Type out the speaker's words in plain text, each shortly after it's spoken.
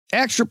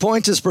Extra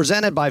Points is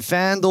presented by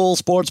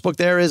FanDuel Sportsbook.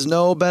 There is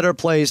no better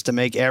place to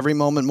make every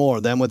moment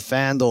more than with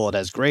FanDuel. It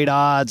has great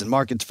odds and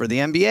markets for the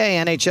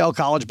NBA, NHL,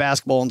 college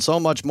basketball, and so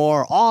much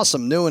more.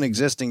 Awesome new and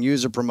existing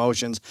user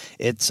promotions.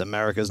 It's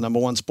America's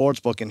 #1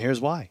 sportsbook, and here's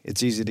why.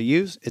 It's easy to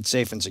use. It's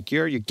safe and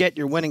secure. You get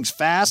your winnings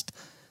fast,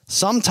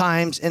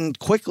 sometimes in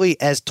quickly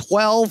as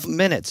 12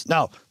 minutes.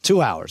 No,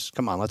 2 hours.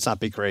 Come on, let's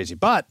not be crazy.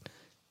 But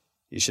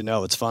you should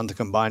know it's fun to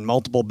combine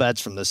multiple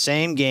bets from the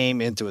same game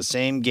into a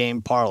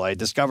same-game parlay.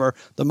 Discover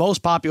the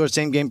most popular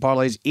same-game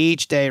parlays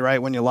each day right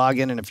when you log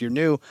in. And if you're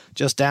new,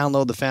 just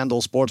download the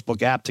FanDuel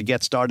Sportsbook app to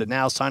get started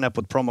now. Sign up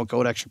with promo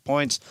code Extra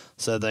Points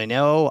so they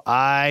know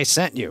I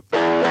sent you.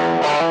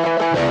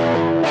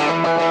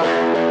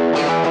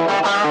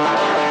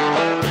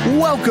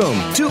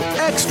 Welcome to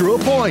Extra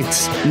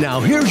Points. Now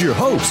here's your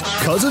host,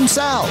 Cousin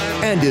Sal,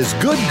 and his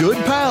good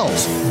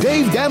pals,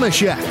 Dave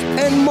Dameshek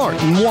and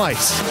Martin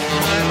Weiss.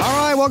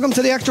 All right, welcome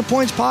to the Extra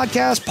Points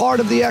Podcast, part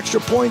of the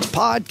Extra Points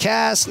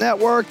Podcast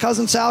Network.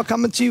 Cousin Sal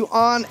coming to you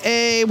on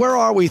where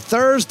are we?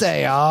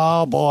 Thursday.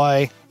 Oh,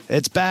 boy.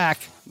 It's back.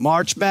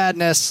 March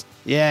Madness.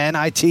 Yeah,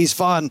 NIT's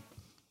fun.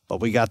 But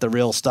we got the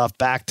real stuff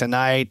back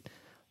tonight.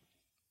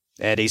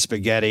 Eddie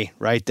Spaghetti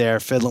right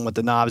there, fiddling with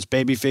the knobs.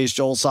 Babyface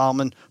Joel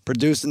Solomon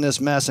producing this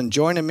mess. And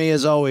joining me,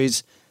 as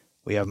always,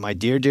 we have my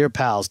dear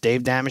pals,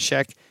 Dave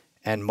Dameshek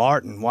and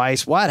Martin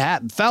Weiss. What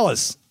happened?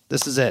 Fellas,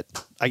 this is it.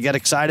 I get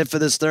excited for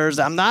this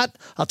Thursday.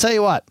 I'll tell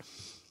you what.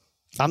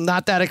 I'm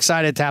not that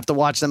excited to have to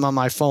watch them on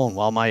my phone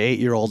while my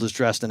 8-year-old is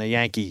dressed in a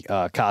Yankee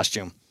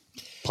costume,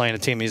 playing a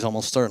team he's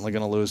almost certainly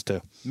going to lose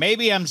to.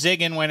 Maybe I'm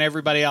zigging when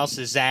everybody else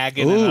is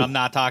zagging, Ooh. and I'm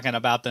not talking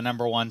about the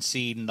 #1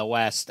 seed in the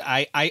West.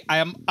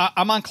 I'm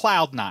on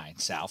cloud 9,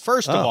 Sal.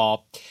 First of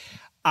all,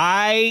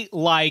 I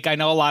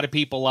know a lot of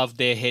people love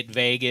to hit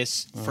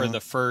Vegas for the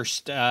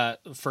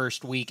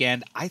first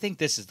weekend. I think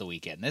this is the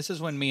weekend. This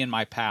is when me and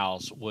my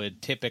pals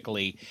would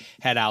typically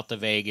head out to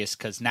Vegas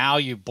because now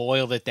you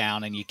boiled it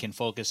down and you can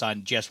focus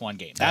on just one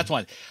game. That's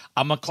one.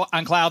 I'm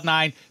on cloud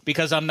 9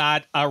 because I'm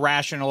not a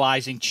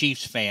rationalizing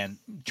Chiefs fan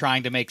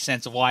trying to make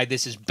sense of why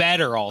this is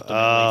better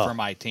ultimately for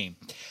my team.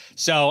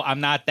 So I'm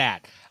not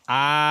that.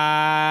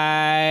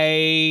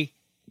 I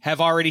have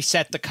already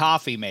set the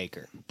coffee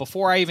maker.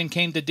 Before I even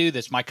came to do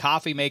this, my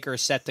coffee maker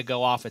is set to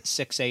go off at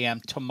 6 a.m.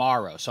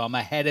 tomorrow. So I'm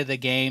ahead of the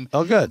game.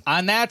 Oh, good.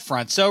 On that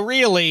front. So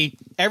really,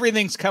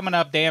 everything's coming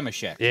up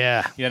Dameshek.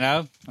 Yeah. You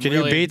know? Can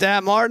you beat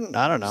that, Martin?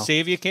 I don't know. See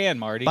if you can,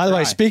 Marty. By the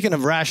way, speaking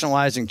of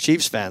rationalizing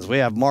Chiefs fans, we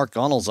have Mark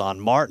Gunnels on,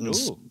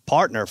 Martin's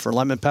partner for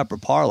Lemon Pepper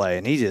Parlay,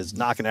 and he is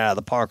knocking it out of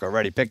the park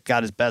already.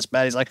 Got his best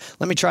bet. He's like,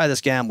 let me try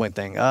this gambling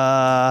thing.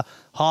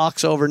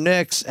 Hawks over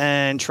Knicks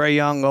and Trae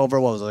Young over,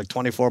 what was it, like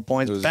 24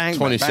 points? It was bang,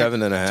 27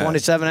 bang. and a half.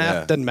 27 and a half?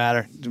 Yeah. Doesn't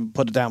matter.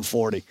 Put it down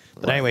 40.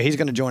 But anyway, he's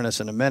going to join us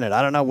in a minute.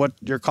 I don't know what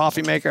your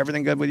coffee maker,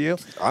 everything good with you?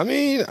 I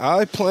mean,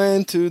 I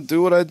plan to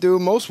do what I do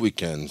most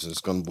weekends.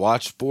 It's going to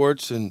watch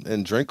sports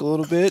and drink a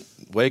little bit,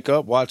 wake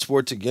up, watch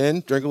sports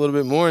again, drink a little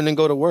bit more, and then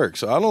go to work.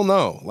 So I don't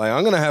know. Like,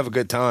 I'm going to have a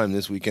good time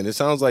this weekend. It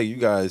sounds like you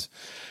guys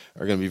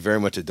are going to be very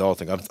much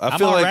adulting. I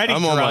feel like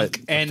I'm on my.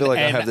 I feel like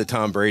I have the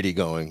Tom Brady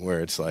going,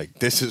 where it's like,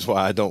 this is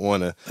why I don't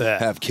want to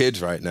have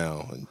kids right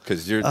now,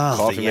 because your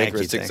coffee maker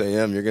at 6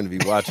 a.m. You're going to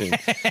be watching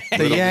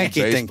the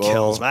Yankee thing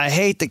kills me. I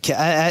hate the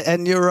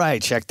and you're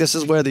right, Check. This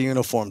is where the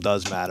uniform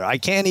does matter. I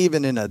can't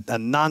even in a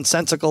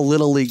nonsensical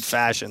little league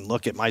fashion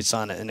look at my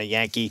son in a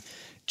Yankee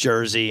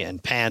jersey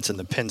and pants and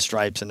the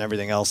pinstripes and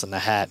everything else in the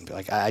hat and be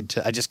like, I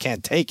just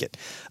can't take it.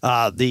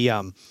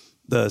 The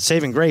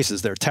saving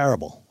graces, they're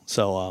terrible.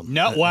 So I'm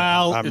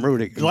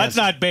rooting. Let's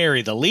not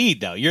bury the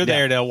lead, though. You're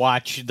there to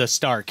watch the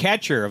star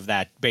catcher of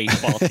that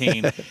baseball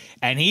team,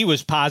 and he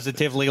was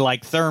positively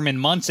like Thurman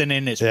Munson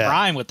in his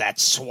prime with that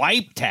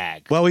swipe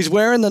tag. Well, he's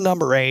wearing the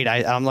number 8.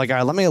 I'm like, all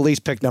right, let me at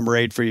least pick number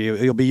 8 for you.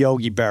 He'll be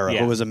Yogi Berra,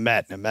 who was a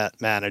Met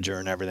manager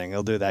and everything.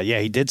 He'll do that. Yeah,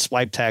 he did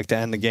swipe tag to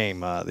end the game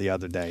the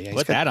other day. Yeah,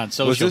 Put that on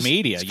social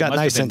media. He's you got must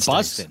nice have been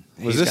busting.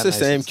 Was this the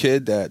same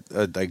kid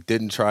that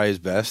didn't try his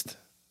best?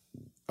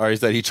 Or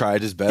is that he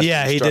tried his best?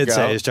 Yeah, he did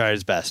say he tried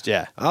his best,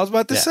 yeah. I was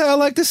about to say, I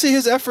like to see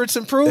his efforts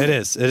improve. It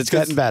is. It's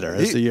getting better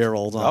as the year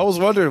rolls on. I was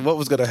wondering what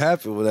was going to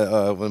happen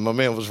when my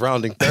man was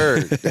rounding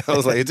third. I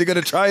was like, is he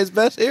going to try his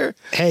best here?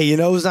 Hey, you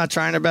know who's not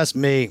trying their best?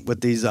 Me,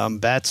 with these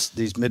bets,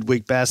 these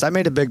midweek bets. I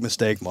made a big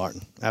mistake,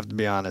 Martin. I have to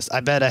be honest.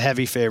 I bet a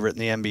heavy favorite in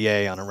the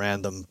NBA on a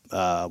random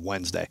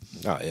Wednesday.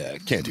 Oh, yeah,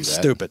 can't do that.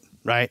 Stupid,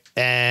 right?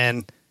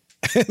 And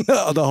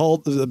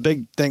the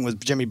big thing was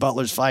Jimmy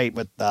Butler's fight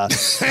with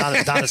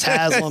Donis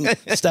Haslam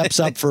steps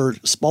up for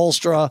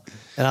Spoelstra,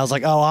 and I was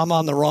like, oh, I'm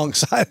on the wrong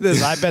side of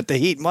this. I bet the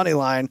Heat money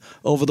line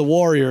over the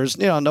Warriors.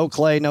 You know, no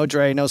Clay, no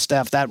Dre, no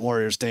Steph, that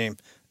Warriors team,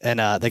 and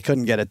they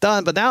couldn't get it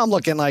done. But now I'm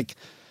looking like,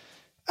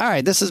 all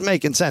right, this is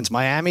making sense.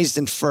 Miami's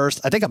in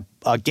first. I think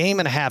a game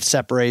and a half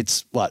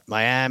separates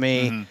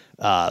Miami,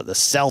 the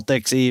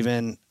Celtics,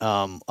 even. What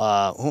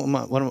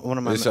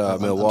am I?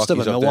 Milwaukee.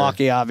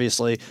 Milwaukee,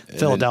 obviously. And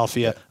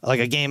Philadelphia. Like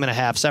a game and a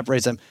half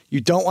separates them.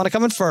 You don't want to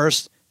come in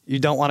first. You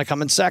don't want to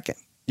come in second.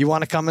 You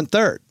want to come in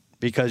third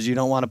because you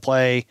don't want to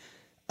play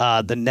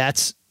the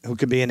Nets who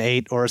could be an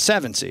 8 or a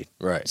 7 seed.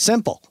 Right.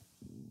 Simple.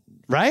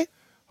 Right?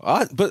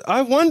 But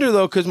I wonder,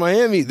 though, because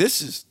Miami,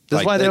 this is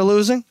why they're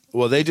losing?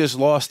 Well, they just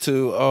lost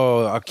to,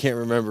 I can't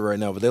remember right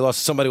now, but they lost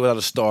to somebody without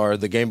a star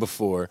the game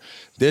before.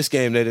 This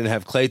game, they didn't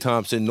have Klay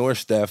Thompson, nor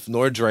Steph,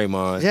 nor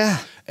Draymond. Yeah.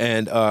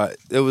 And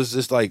it was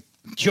just like,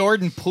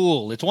 Jordan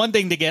Poole. It's one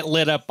thing to get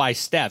lit up by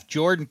Steph.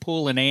 Jordan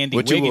Poole and Andy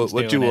Wiggins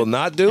what you will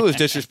not do is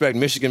disrespect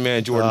Michigan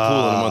man Jordan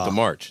Poole in the month of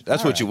March.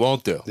 That's what you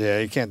won't do. Yeah,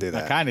 you can't do I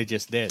that. kind of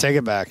just did. Take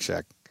it back,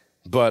 Shaq.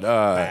 But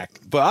I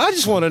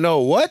just want to know,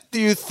 what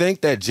do you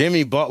think that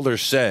Jimmy Butler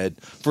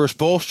said for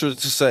Spoelstra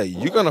to say,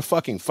 you're going to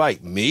fucking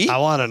fight me? I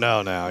want to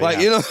know now. Like,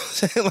 yeah. you know what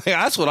I'm saying? Like,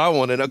 that's what I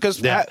want to know.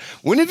 Because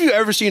when have you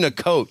ever seen a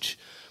coach,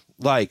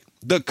 like,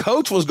 the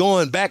coach was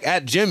going back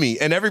at Jimmy,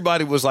 and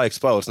everybody was like,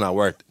 Spo, it's not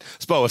worth it.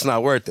 Spo, it's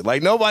not worth it.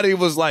 Like, nobody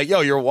was like,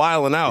 yo, you're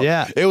wilding out.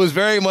 Yeah. It was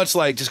very much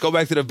like, just go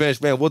back to the bench,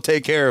 man. We'll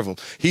take care of him.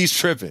 He's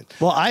tripping.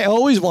 Well, I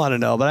always want to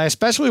know, but I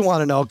especially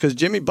want to know because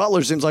Jimmy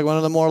Butler seems like one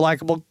of the more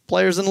likable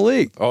players in the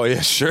league. Oh, yeah,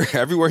 sure.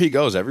 Everywhere he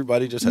goes,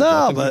 everybody just has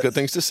nothing but good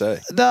things to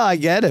say. No, I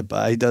get it,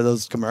 but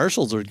those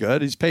commercials are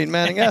good. He's Peyton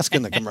Manning-esque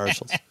in the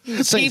commercials.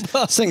 Sings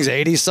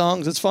 80s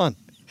songs. It's fun.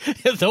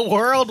 The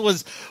world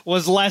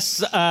was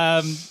less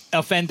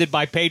offended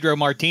by Pedro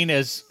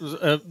Martinez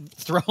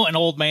throwing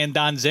old man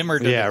Don Zimmer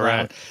to the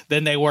ground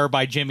than they were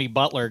by Jimmy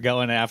Butler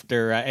going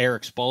after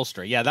Eric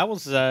Spoelstra. Yeah, that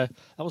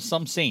was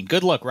some scene.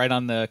 Good look, right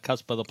on the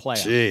cusp of the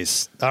playoffs.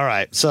 Jeez. All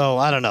right. So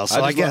I don't know.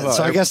 I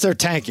guess they're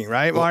tanking,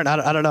 right, Martin?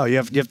 I don't know. You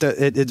have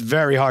to. It's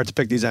very hard to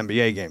pick these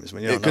NBA games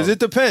when you don't know. Because it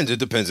depends. It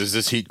depends. Is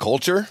this Heat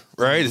culture,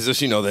 right? Is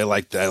this they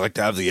like to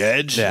have the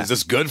edge? Yeah. Is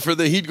this good for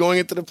the Heat going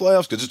into the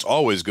playoffs? Because it's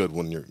always good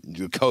when your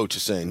coach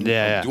is saying, do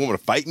you want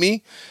to fight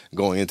me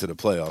going into the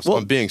playoffs? Well,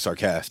 I'm being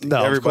sarcastic.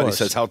 No, everybody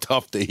says how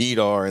tough the Heat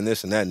are and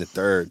this and that and the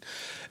third.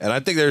 And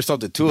I think there's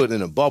something to it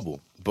in a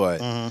bubble.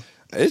 But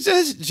it's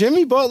just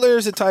Jimmy Butler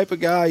is the type of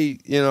guy,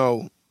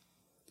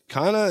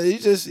 kind of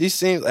he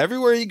seems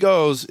everywhere he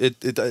goes, it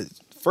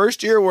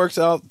first year works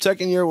out,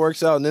 second year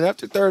works out, and then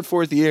after third,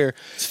 fourth year,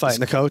 he's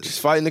fighting the coach. He's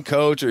fighting the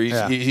coach, or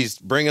he's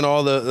bringing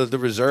all the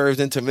reserves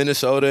into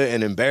Minnesota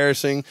and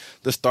embarrassing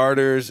the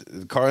starters.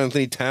 Karl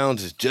Anthony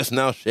Towns is just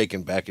now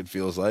shaking back, it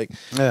feels like.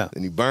 Yeah.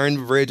 And he burned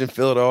the bridge in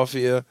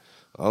Philadelphia.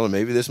 I don't know,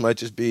 maybe this might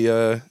just be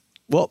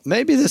well,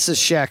 maybe this is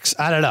Shaq's.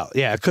 I don't know.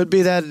 Yeah, it could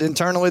be that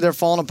internally they're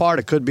falling apart.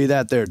 It could be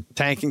that they're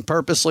tanking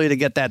purposely to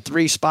get that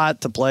 3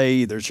 spot to play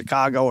either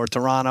Chicago or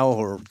Toronto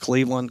or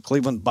Cleveland.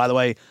 Cleveland, by the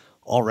way,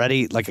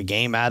 already like a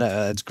game out of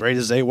as great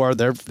as they were.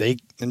 They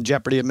in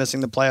jeopardy of missing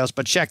the playoffs.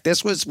 But Shaq,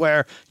 this was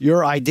where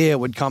your idea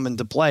would come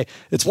into play.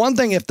 It's one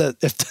thing if the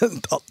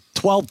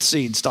 12th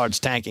seed starts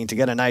tanking to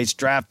get a nice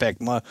draft pick,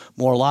 more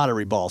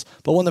lottery balls.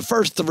 But when the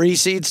first 3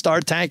 seeds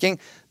start tanking,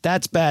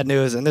 that's bad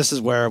news. And this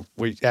is where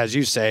we, as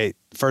you say,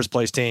 first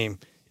place team,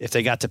 if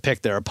they got to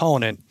pick their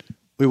opponent,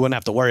 we wouldn't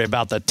have to worry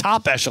about the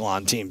top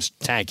echelon teams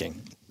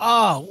tanking.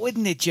 Oh,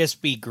 wouldn't it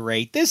just be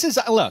great? This is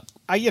look.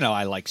 I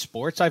like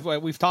sports.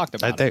 We've talked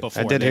about it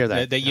before. I did hear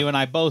that. That you and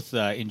I both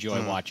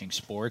enjoy watching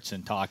sports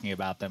and talking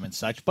about them and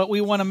such. But we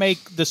want to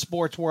make the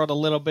sports world a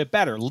little bit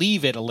better,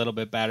 leave it a little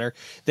bit better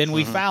than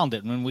we found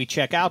it when we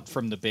check out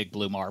from the Big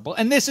Blue Marble.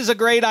 And this is a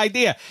great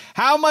idea.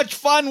 How much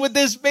fun would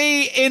this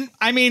be?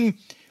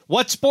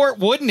 What sport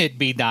wouldn't it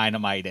be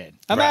dynamite in?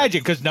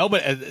 Imagine, because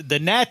the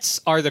Nets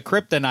are the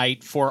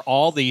kryptonite for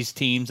all these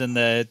teams in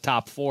the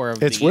top 4 of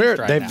the East. It's weird.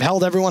 Right They've now.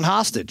 held everyone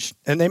hostage,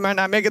 and they might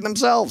not make it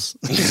themselves.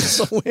 It's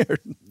so weird.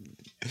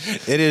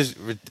 It is,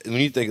 when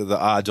you think of the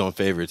odds-on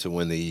favorite to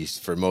win the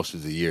East for most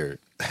of the year,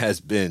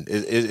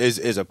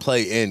 is a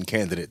play-in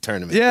candidate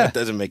tournament. Yeah. That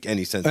doesn't make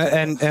any sense.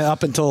 And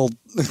up until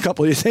a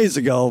couple of days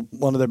ago,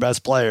 one of their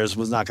best players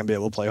was not going to be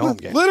able to play home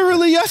games.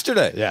 Literally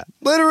yesterday. Yeah.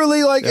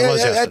 Literally, like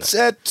It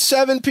at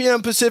 7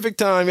 p.m. Pacific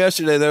time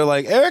yesterday, they're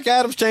like, Eric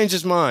Adams changed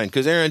his mind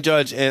because Aaron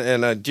Judge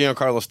and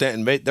Giancarlo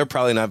Stanton, they're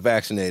probably not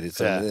vaccinated.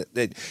 So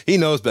he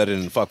knows better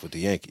than to fuck with the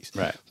Yankees.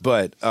 Right.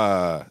 But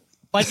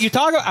But you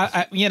talk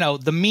about,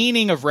 the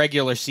meaning of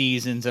regular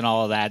seasons and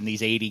all of that in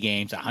these 80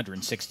 games,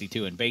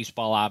 162 in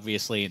baseball,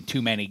 obviously, and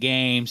too many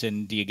games,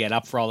 and do you get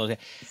up for all those?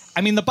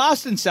 The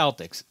Boston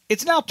Celtics,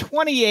 it's now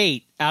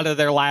 28 out of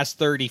their last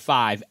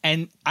 35,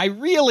 and I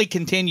really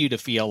continue to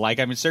feel like,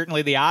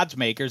 certainly the odds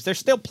makers, they're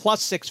still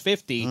plus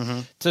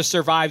 650 to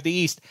survive the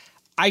East.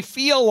 I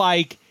feel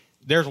like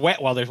there's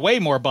way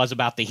more buzz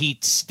about the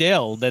Heat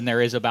still than there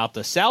is about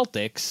the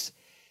Celtics.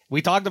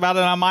 We talked about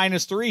it on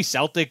 -3.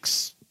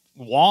 Celtics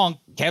wonk.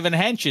 Kevin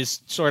Hench is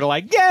sort of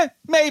like, yeah,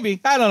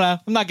 maybe. I don't know.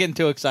 I'm not getting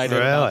too excited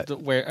about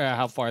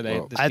how far they.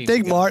 I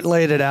think Martin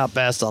laid it out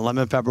best on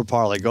Lemon Pepper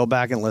Parlay. Go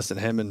back and listen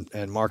to him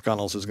and Mark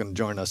Gunnels, who's going to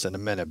join us in a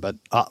minute. But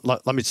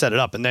let me set it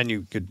up, and then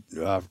you could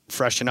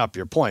freshen up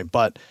your point.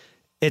 But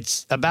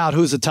it's about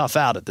who's a tough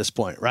out at this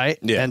point, right?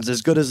 Yeah. And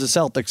as good as the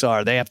Celtics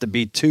are, they have to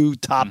beat 2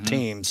 top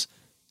teams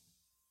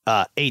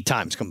 8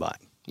 times combined.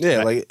 Yeah,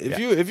 Right. like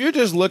if you're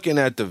just looking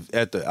at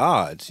the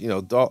odds, you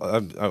know,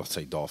 I'll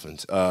say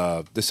Dolphins.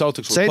 The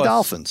Celtics were Say plus,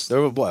 Dolphins. They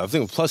were I think it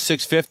was plus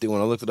 650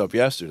 when I looked it up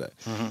yesterday.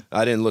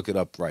 I didn't look it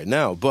up right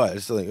now, but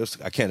it's like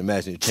I can't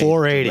imagine it changed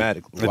 480.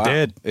 dramatically. It Wow.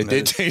 did. It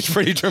did change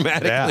pretty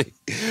dramatically.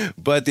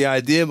 But the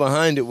idea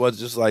behind it was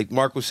just like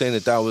Mark was saying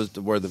that was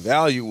where the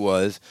value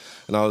was,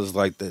 and I was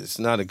like, it's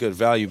not a good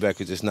value bet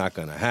because it's not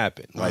going to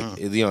happen. Like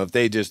you know, if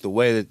they just the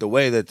way that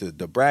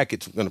the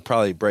bracket's going to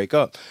probably break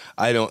up,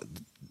 I don't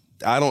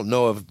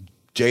know if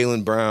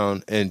Jaylen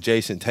Brown and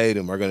Jason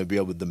Tatum are going to be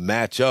able to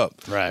match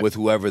up with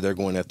whoever they're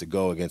going to have to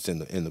go against in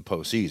the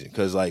postseason.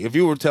 Because like if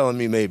you were telling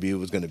me maybe it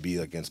was going to be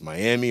against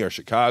Miami or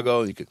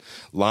Chicago, you could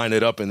line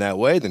it up in that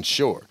way, then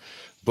sure.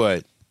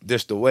 But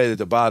just the way that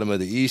the bottom of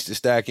the East is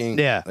stacking,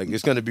 like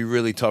it's going to be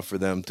really tough for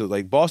them to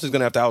like. Boston's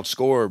going to have to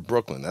outscore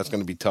Brooklyn. That's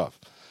going to be tough.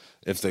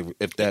 If that were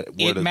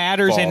it to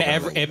matters fall in down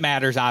every it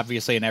matters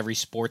obviously in every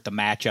sport. The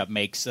matchup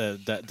makes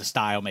the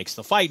style makes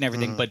the fight and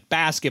everything. But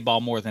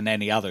basketball more than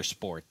any other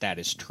sport, that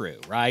is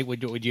true, right?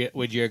 Would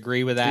you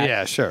agree with that?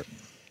 Yeah, sure.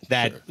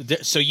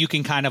 So you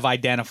can kind of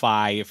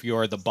identify if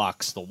you're the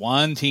Bucks, the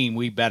one team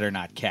we better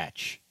not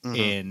catch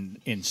in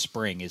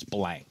spring is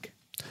blank.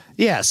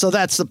 Yeah, so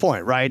that's the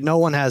point, right? No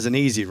one has an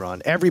easy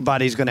run.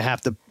 Everybody's going to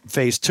have to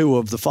face two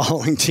of the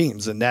following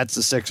teams, and that's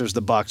the Sixers,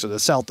 the Bucks, or the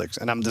Celtics.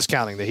 And I'm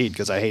discounting the Heat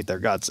because I hate their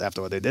guts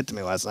after what they did to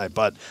me last night,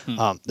 but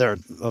they're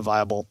a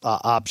viable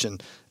option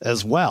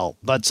as well.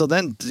 But so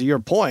then, to your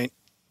point,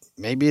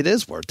 maybe it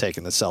is worth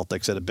taking the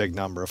Celtics at a big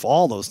number if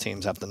all those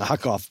teams have to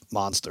knock off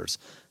monsters.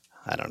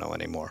 I don't know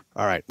anymore.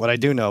 All right, what I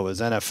do know is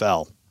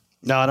NFL.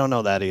 No, I don't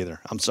know that either.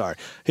 I'm sorry.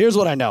 Here's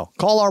what I know.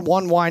 Call our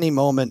One Whiny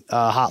Moment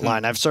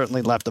hotline. I've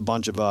certainly left a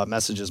bunch of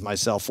messages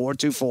myself.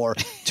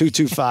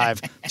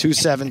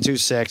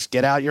 424-225-2726.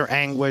 Get out your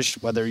anguish,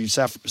 whether you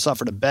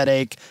suffered a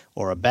bed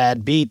or a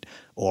bad beat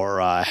or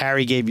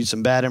Harry gave you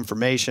some bad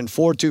information.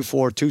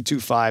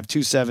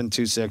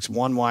 424-225-2726.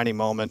 One Whiny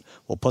Moment.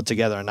 We'll put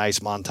together a nice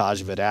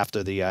montage of it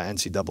after the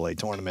NCAA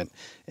tournament.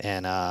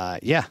 And,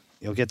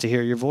 you'll get to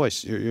hear your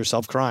voice,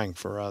 yourself crying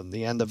for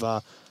the end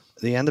of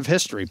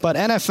history. But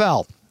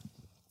NFL,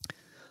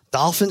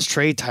 Dolphins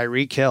trade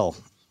Tyreek Hill.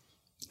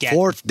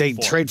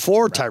 Trade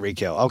for Tyreek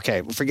Hill.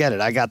 Okay, forget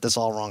it. I got this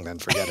all wrong then.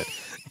 Forget it.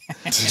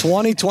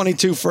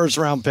 2022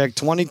 first-round pick,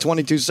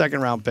 2022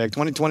 second-round pick,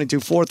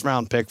 2022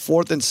 fourth-round pick,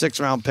 fourth and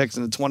sixth-round picks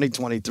in the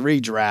 2023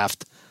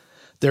 draft.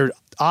 Their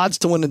odds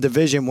to win the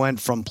division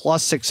went from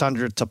plus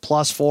 600 to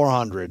plus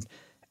 400.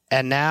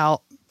 And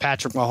now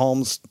Patrick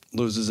Mahomes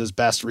loses his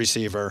best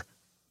receiver.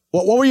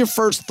 What were your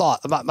first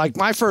thoughts? Like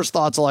my first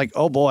thoughts are like,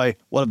 oh boy,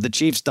 what have the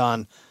Chiefs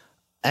done?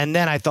 And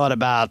then I thought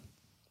about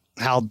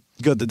how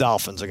good the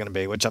Dolphins are going to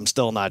be, which I'm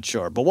still not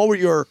sure. But what were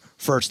your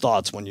first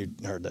thoughts when you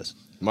heard this?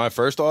 My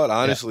first thought,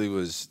 honestly,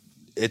 was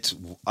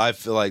I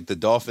feel like the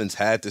Dolphins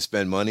had to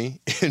spend money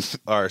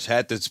or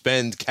had to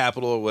spend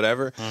capital or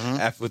whatever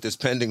after with this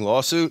pending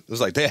lawsuit. It was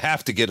like they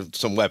have to get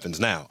some weapons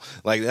now.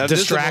 Like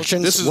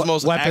distractions. This is the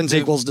most weapons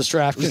active, equals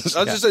distractions.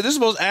 I was just saying this is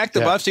the most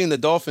active I've seen the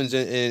Dolphins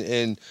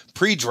in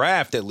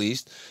pre-draft at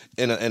least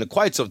in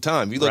quite some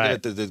time. You look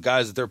at the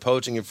guys that they're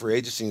poaching in free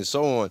agency and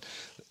so on.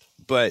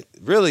 But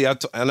really,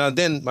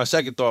 then my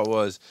second thought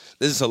was,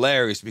 this is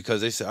hilarious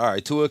because they said, all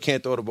right, Tua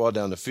can't throw the ball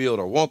down the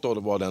field or won't throw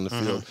the ball down the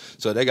field.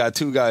 So they got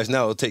two guys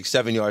now who'll take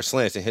 7-yard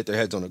slants and hit their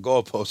heads on the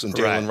goalpost and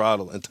Jalen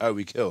Waddle and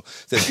Tyreek Hill.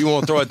 So if you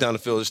won't throw it down the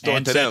field, just throw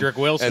it to Cedric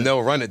them. Wilson. And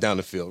they'll run it down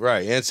the field.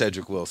 Right, and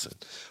Cedric Wilson.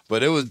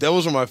 But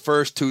those were my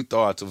first two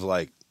thoughts of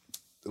like,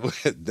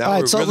 now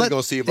we're really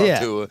going to see about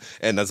Tua,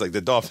 and that's like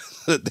the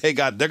Dolphins. They're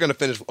going to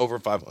finish over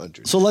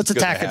 500. So let's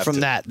attack it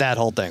from that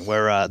whole thing,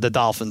 where the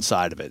Dolphins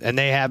side of it, and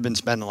they have been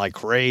spending like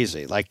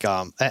crazy. Like,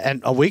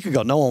 and a week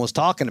ago, no one was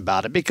talking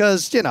about it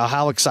because you know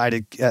how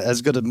excited,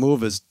 as good a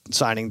move as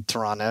signing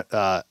Teron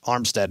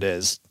Armstead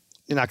is.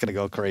 You're not going to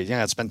go crazy. You're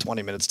going to spend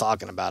 20 minutes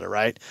talking about it,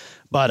 right?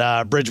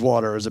 But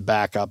Bridgewater is a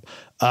backup.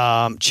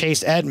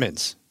 Chase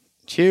Edmonds,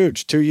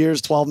 huge, 2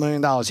 years, $12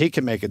 million. He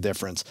can make a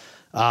difference.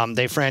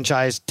 They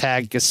franchise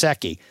tag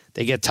Gesicki.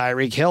 They get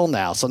Tyreek Hill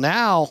now. So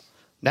now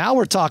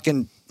we're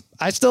talking.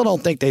 I still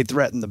don't think they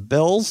threaten the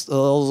Bills.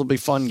 Those will be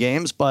fun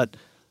games. But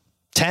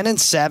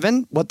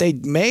 10-7, what they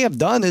may have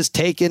done is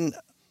taken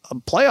a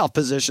playoff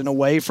position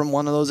away from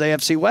one of those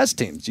AFC West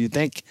teams. Do you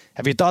think?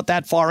 Have you thought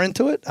that far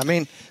into it? I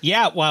mean,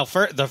 yeah. Well,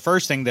 the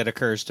first thing that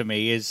occurs to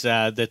me is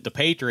that the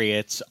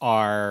Patriots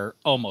are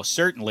almost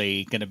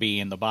certainly going to be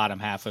in the bottom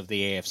half of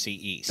the AFC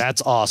East.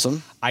 That's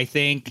awesome. I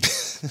think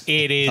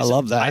it is. I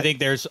love that. I think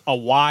there's a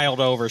wild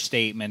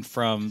overstatement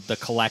from the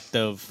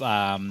collective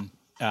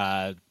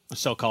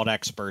so-called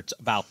experts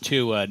about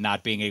Tua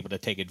not being able to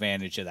take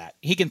advantage of that.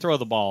 He can throw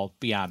the ball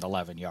beyond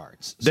 11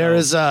 yards. So,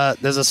 there's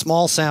a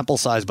small sample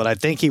size, but I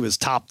think he was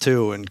top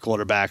 2 in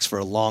quarterbacks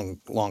for long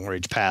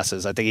range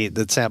passes. I think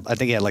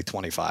he had like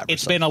 25.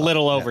 It's been a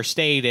little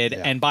overstated,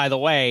 and by the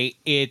way,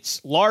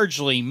 it's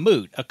largely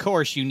moot. Of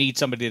course, you need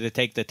somebody to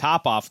take the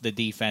top off the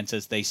defense,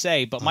 as they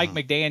say. But Mike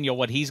McDaniel,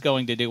 what he's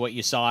going to do, what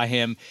you saw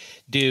him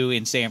do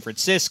in San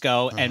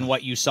Francisco, and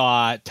what you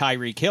saw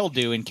Tyreek Hill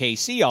do in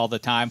KC all the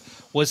time,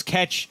 was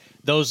catch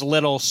those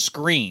little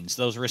screens,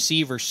 those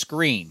receiver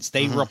screens.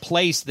 They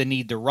replace the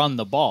need to run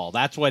the ball.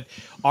 That's what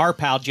our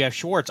pal Jeff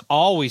Schwartz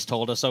always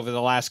told us over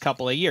the last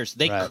couple of years.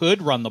 They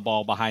could run the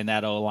ball behind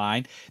that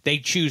O-line. They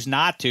choose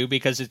not to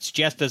because it's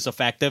just as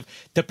effective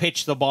to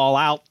pitch the ball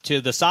out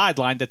to the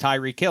sideline to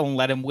Tyreek Hill and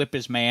let him whip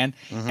his man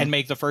and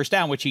make the first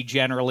down, which he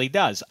generally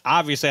does.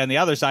 Obviously, on the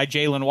other side,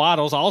 Jalen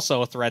Waddle's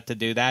also a threat to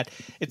do that.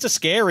 It's a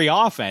scary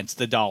offense,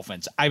 the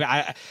Dolphins.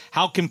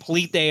 How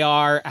complete they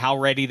are, how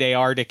ready they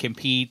are to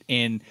compete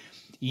in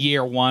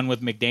year one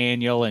with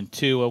McDaniel and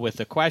Tua with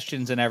the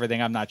questions and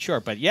everything, I'm not sure.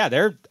 But yeah,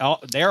 they're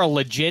a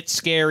legit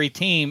scary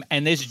team,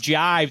 and this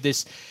jive,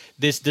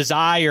 this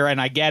desire, and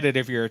I get it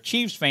if you're a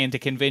Chiefs fan, to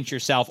convince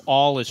yourself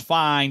all is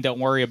fine, don't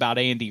worry about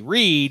Andy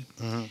Reid.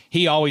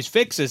 He always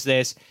fixes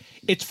this.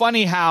 It's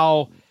funny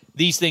how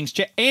these things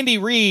Andy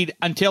Reid,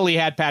 until he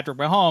had Patrick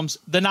Mahomes,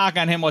 the knock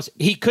on him was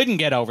he couldn't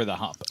get over the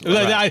hump.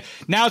 Right.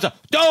 Now it's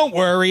don't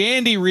worry,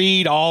 Andy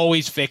Reid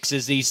always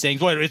fixes these things.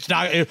 It's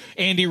not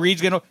Andy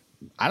Reid's going to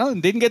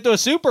didn't get to a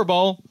Super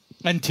Bowl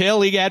until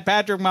he got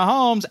Patrick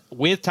Mahomes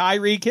with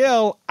Tyreek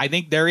Hill. I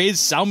think there is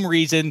some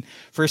reason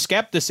for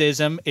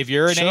skepticism if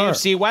you're an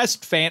AFC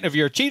West fan, if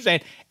you're a Chiefs fan,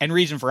 and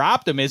reason for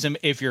optimism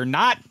if you're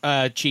not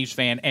a Chiefs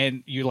fan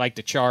and you like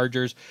the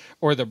Chargers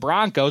or the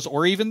Broncos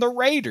or even the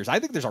Raiders. I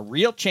think there's a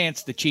real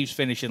chance the Chiefs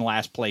finish in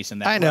last place in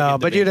that. I know,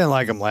 but you didn't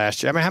like them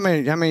last year. I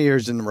mean, how many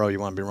years in a row you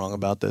want to be wrong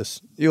about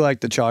this? You like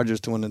the Chargers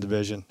to win the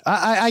division.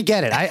 I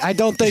get it. I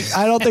don't think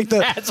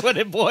that's what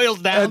it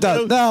boils down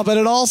to. No, but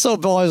it also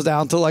boils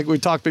down to, like we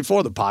talked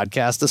before the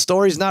podcast, the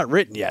story's not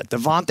written yet.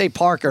 Devontae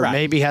Parker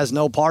maybe has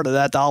no part of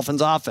that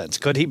Dolphins offense.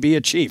 Could he be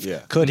a Chief? Yeah.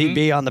 Could he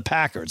be on the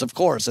Packers? Of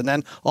course. And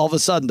then all of a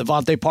sudden,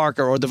 Devontae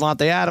Parker or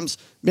Devontae Adams,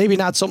 maybe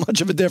not so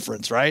much of a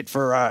difference, right,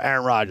 for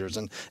Aaron Rodgers.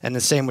 And the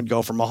same would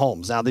go for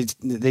Mahomes. Now,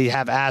 they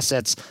have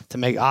assets to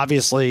make.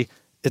 Obviously,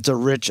 it's a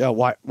rich,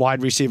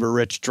 wide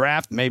receiver-rich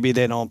draft. Maybe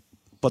they don't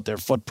put their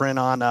footprint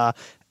on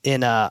in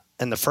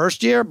the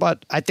first year,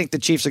 but I think the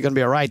Chiefs are going to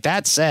be all right.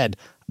 That said,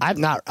 I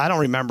don't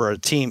remember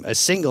a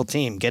single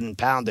team getting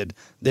pounded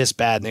this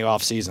bad in the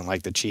offseason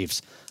like the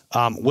Chiefs.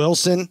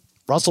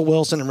 Russell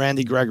Wilson and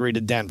Randy Gregory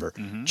to Denver.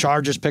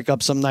 Chargers pick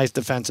up some nice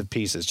defensive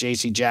pieces.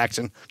 J.C.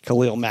 Jackson,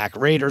 Khalil Mack.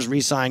 Raiders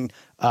re-sign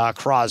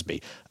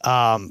Crosby.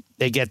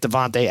 They get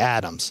Devontae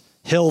Adams.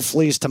 Hill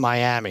flees to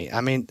Miami.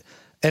 I mean,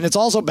 and it's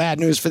also bad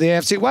news for the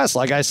AFC West.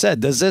 Like I said,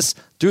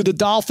 do the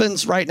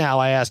Dolphins right now,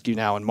 I ask you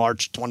now, on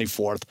March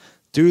 24th,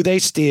 do they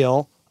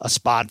steal a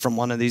spot from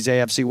one of these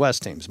AFC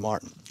West teams,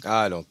 Martin?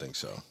 I don't think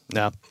so.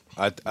 No?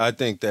 I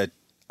think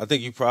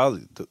you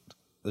probably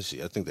 – let's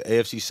see. I think the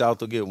AFC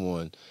South will get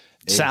one.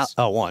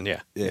 One,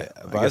 yeah. Yeah,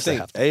 but I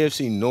think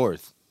AFC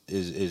North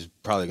is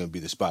probably going to be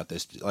the spot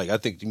that's like I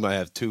think you might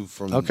have two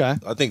from. Okay.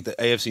 I think the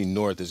AFC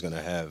North is going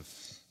to have.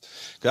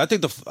 Because I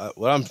think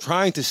what I'm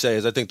trying to say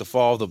is I think the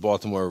fall of the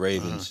Baltimore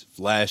Ravens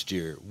last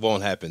year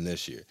won't happen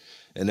this year,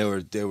 and they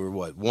were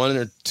what, one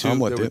or two?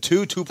 There were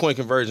 2 2-point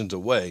conversions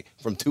away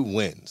from 2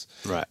 wins,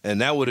 right? And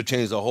that would have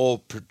changed the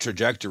whole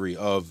trajectory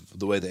of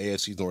the way the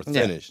AFC North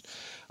finished.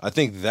 I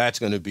think that's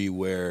going to be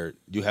where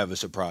you have a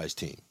surprise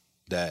team.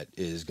 That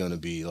is going to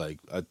be like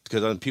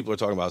because people are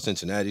talking about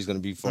Cincinnati's going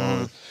to be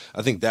falling.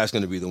 I think that's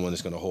going to be the one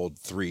that's going to hold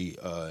 3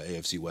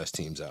 AFC West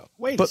teams out.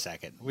 Wait a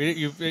second,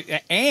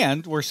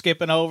 we're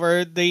skipping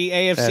over the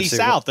AFC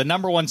South. The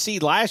number 1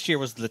 seed last year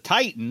was the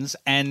Titans,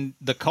 and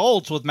the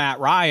Colts with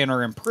Matt Ryan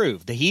are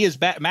improved.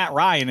 Matt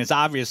Ryan is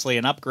obviously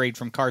an upgrade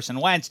from Carson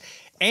Wentz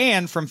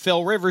and from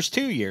Phil Rivers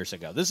 2 years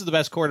ago. This is the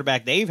best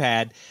quarterback they've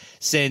had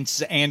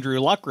since Andrew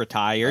Luck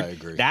retired. I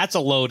agree. That's a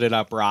loaded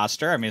up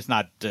roster. I mean, it's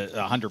not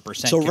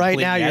 100%. So right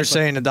now you're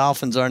saying the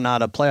Dolphins are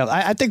not a playoff.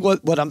 I think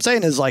what I'm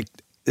saying is like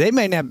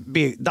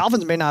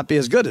Dolphins may not be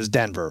as good as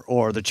Denver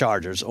or the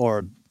Chargers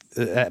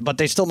but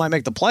they still might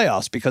make the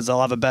playoffs because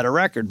they'll have a better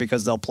record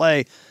because they'll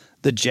play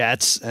the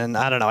Jets and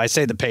I don't know. I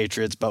say the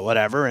Patriots, but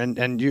whatever.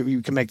 And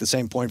you can make the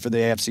same point for the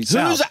AFC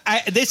South.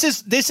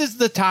 This is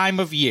the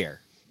time of year.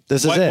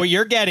 This is it. What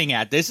you're getting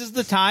at. This is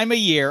the time of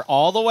year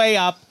all the way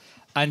up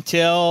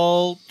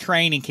until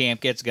training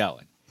camp gets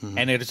going,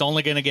 and it's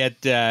only going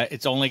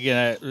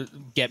to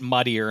get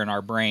muddier in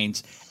our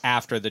brains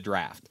after the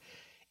draft.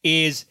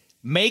 Is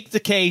make the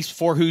case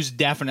for who's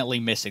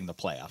definitely missing the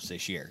playoffs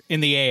this year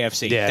in the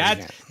AFC.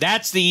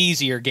 That's the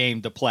easier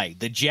game to play.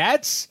 The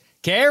Jets,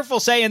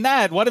 careful saying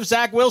that. What if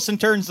Zach Wilson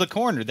turns the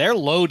corner? They're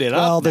loaded up.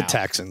 Well, the now.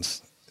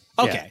 Texans.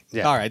 Okay,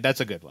 all right, that's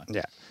a good one.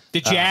 Yeah. The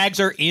Jags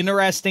are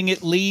interesting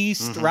at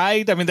least,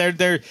 right? I mean,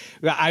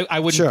 I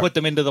wouldn't put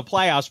them into the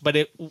playoffs,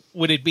 but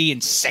would it be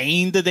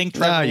insane to think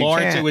Trevor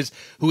Lawrence,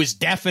 who is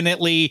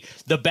definitely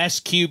the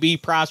best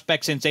QB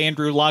prospect since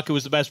Andrew Luck, who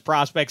was the best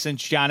prospect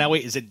since John Elway,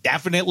 is it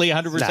definitely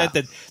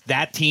 100%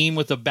 that team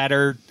with a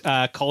better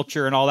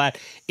culture and all that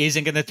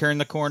isn't going to turn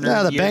the corner?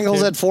 Yeah, the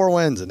Bengals had 4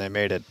 wins and they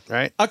made it,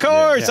 right? Of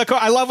course.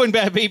 I love when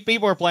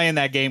people are playing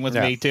that game with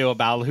me too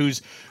about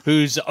who's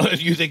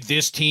you think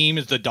this team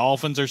is the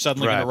Dolphins are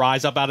suddenly going to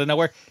rise up out of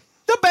nowhere.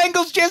 The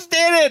Bengals just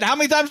did it. How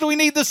many times do we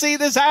need to see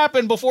this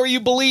happen before you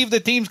believe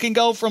that teams can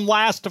go from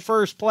last to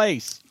first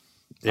place?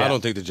 Yeah. I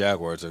don't think the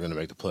Jaguars are going to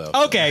make the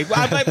playoffs. Okay,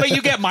 but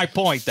you get my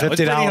point, though.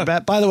 $50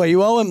 bet. By the way,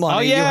 you owe him money. Oh,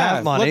 yeah. You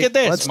have money. Look at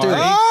this, Let's do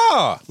Marty. it.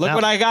 Ah! Look Now-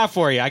 what I got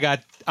for you. I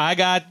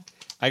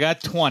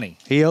got 20.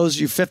 He owes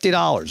you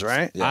 $50,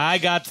 right? Yeah. I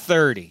got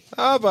 30.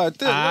 How about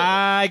this?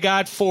 I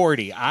got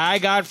 40. I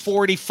got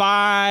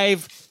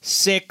 45,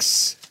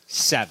 6,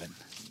 7.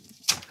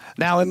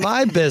 Now, in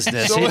my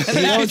business, he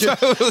owed you.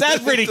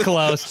 That's pretty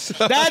close.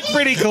 That's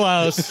pretty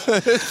close.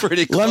 It's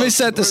pretty close. Let me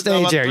set the We're stage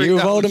about here. You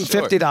owed him $3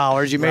 short.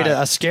 $50. You made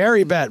Right. a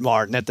scary bet,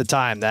 Martin, at the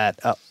time that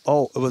it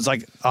was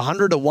like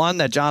 100-1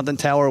 that Jonathan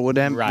Taylor would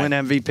win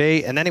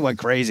MVP, and then he went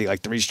crazy,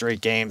 like 3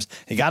 straight games.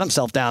 He got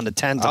himself down to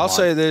 10-1. I'll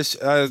say this.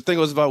 I think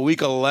it was about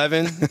week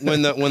 11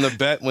 when the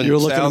bet when You were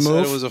looking Sal to said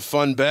move? it was a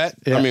fun bet.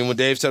 Yeah. I mean, when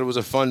Dave said it was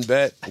a fun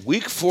bet.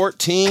 Week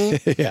 14,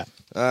 yeah.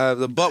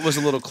 the butt was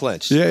a little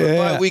clenched. Yeah, But yeah,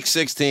 by yeah. week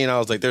 16, I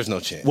was like, "There's no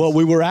chance." Well,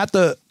 we were at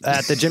the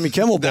Jimmy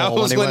Kimmel That Bowl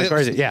when was he when went it-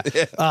 crazy. Yeah.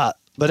 yeah.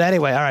 But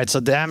anyway, all right. So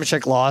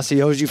Damashek lost.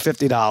 He owes you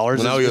 $50. Well,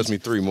 now he owes me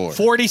 3 more.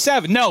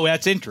 47. No,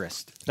 that's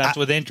interest. That's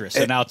with interest.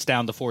 So now it's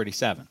down to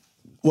 47.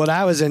 What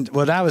I was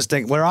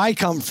thinking, where I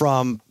come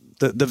from,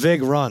 the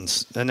VIG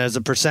runs, and there's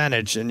a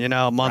percentage, and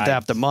month Right.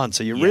 after month.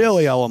 So you Yes.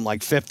 really owe him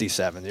like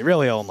 57. You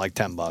really owe him like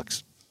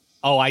 $10.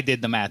 Oh, I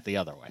did the math the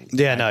other way.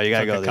 Yeah, I no, you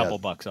gotta took go a the couple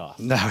other- bucks off.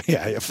 No,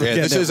 yeah, forget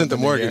Yeah, this that isn't the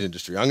within mortgage year.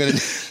 industry. I'm gonna. You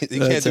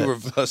That's can't do it.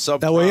 a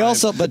subprime. Now we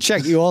also, but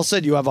check. You all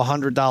said you have a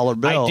 $100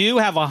 bill. I do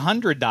have a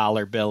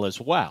 $100 bill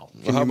as well.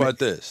 Well, how about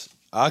this?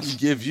 I can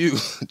give you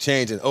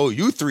change and owe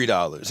you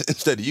 $3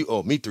 instead of you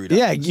owe me $3.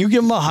 Yeah, you give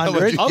him about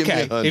 100. you? Give me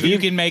Okay, 100. if you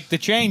can make the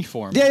change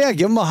for me. Yeah,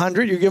 give him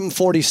 100. You give him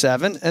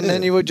 47, and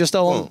then you would just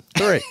owe him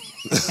 3. I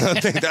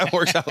think that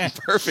works out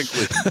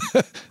perfectly.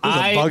 It's a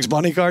I, Bugs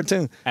Bunny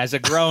cartoon. as a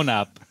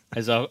grown-up,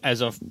 as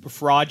a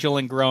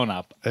fraudulent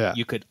grown-up, Yeah.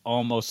 you could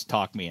almost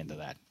talk me into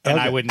that. And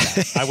Okay. I wouldn't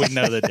know. I wouldn't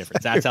know the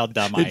difference. That's how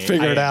dumb I am. You'd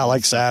figure it out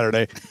like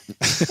Saturday.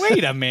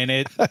 Wait a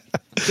minute.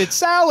 Did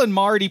Sal and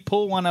Marty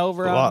pull one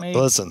over Well, on me?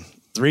 listen,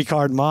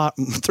 3-card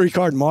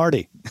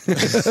Marty.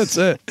 That's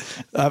it.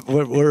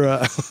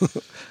 We're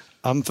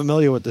I'm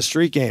familiar with the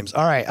street games.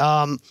 All right.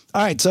 All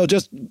right. So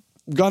just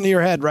gun to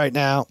your head right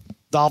now.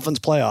 Dolphins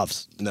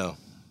playoffs. No.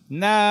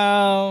 No.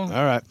 All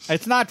right.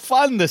 It's not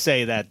fun to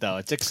say that, though.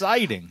 It's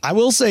exciting. I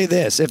will say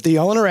this: if the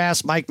owner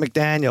asks Mike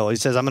McDaniel, he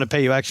says, "I'm going to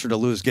pay you extra to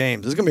lose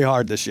games." It's going to be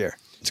hard this year.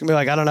 It's going to be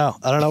like, I don't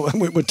know.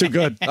 We're too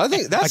good. I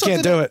think that's I can't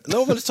something do that it.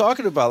 Nobody's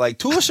talking about. Like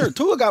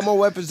Tua got more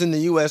weapons than the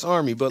U.S.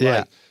 Army, but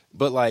Yeah.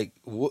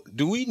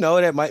 do we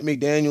know that Mike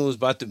McDaniel is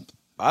about to?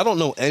 I don't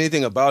know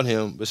anything about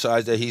him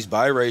besides that he's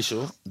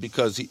biracial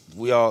because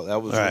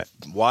that was Right.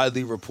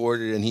 widely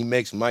reported, and he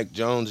makes Mike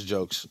Jones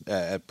jokes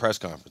at press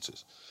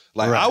conferences.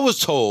 Like Right. I was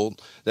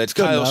told that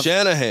good Kyle enough.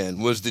 Shanahan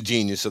was the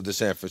genius of the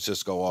San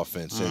Francisco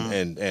offense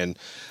and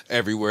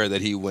everywhere that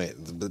he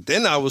went. But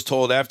then I was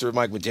told after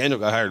Mike McDaniel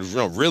got hired,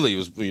 really it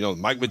was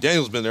Mike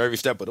McDaniel's been there every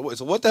step of the way.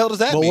 So what the hell does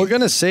that Well, mean? we're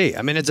going to see.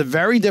 I mean, it's a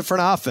very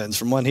different offense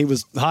from when he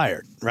was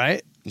hired,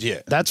 right?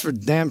 Yeah. That's for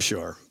damn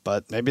sure.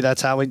 But maybe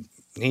that's how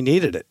he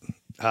needed it.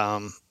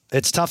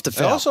 It's tough to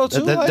fail. also,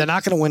 too, they're like-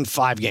 not going to win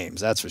 5 games.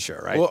 That's for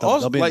sure, right? Well, They'll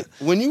also, be- like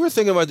when you were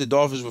thinking about the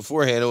Dolphins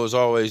beforehand, it was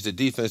always the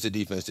defense, the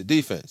defense, the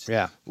defense.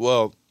 Yeah.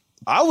 Well,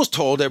 I was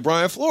told that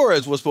Brian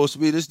Flores was supposed to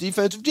be this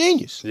defensive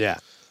genius. yeah.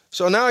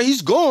 So now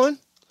he's gone.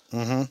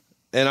 Mm-hmm.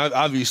 And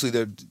obviously,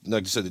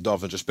 like I said, the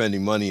Dolphins are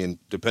spending money, and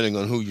depending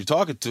on who you're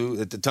talking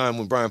to, at the time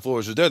when Brian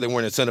Flores was there, they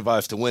weren't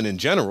incentivized to win in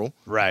general.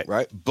 Right.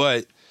 Right.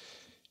 But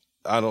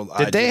I don't.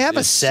 Did they have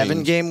a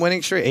 7-game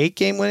winning streak,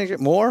 8-game winning streak,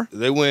 more?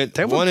 They went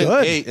They were 1 and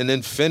good. 8, and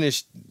then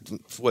finished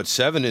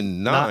 7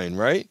 and 9,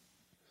 right?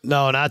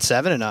 No, not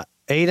 7 and 9.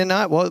 8 and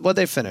 9. What'd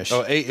they finish?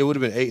 Oh, 8. It would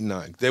have been 8 and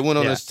 9. They went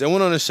on Yeah. They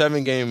went on a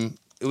 7-game.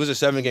 It was a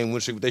 7-game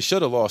win streak. They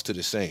should have lost to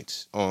the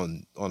Saints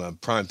on a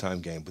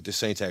primetime game, but the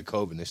Saints had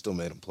COVID and they still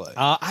made them play.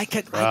 I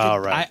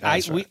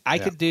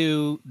could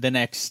do the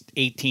next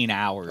 18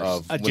 hours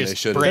Of when they just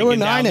should've- they were breaking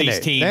down 9 and these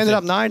 8. teams They ended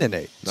and up 9 and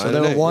 8. So 9 they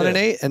and were 8, 1 yeah. and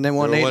 8, and then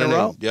won They 8 were in a 1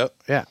 and row. 8. Yep.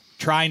 Yeah.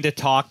 trying to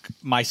talk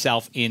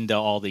myself into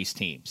all these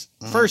teams.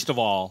 Mm-hmm. First of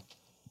all,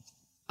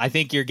 I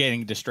think you're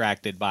getting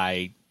distracted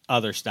by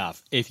other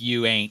stuff if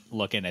you ain't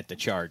looking at the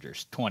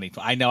Chargers 20.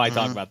 I know I Mm-hmm.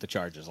 talk about the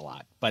Chargers a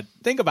lot, but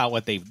think about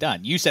what they've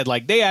done. You said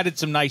like they added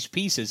some nice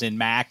pieces in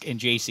Mack and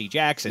J.C.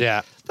 Jackson.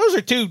 Yeah. Those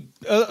are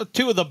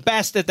two of the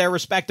best at their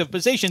respective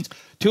positions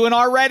to an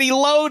already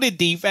loaded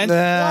defense. Plus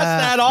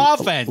that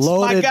offense. My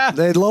Loaded. God.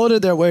 They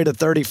loaded their way to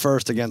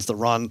 31st against the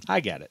run I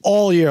get it.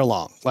 all year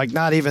long. Like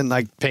not even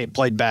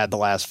played bad the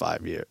last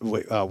 5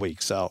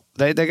 weeks. So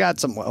they got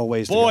some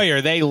ways to go. Boy,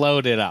 are they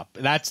loaded up.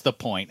 That's the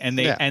point. And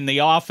Yeah. and the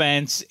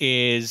offense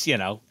is,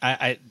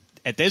 I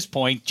at this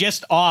point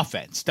just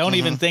offense. Don't Mm-hmm.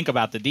 even think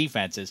about the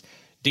defenses.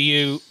 Do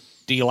you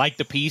like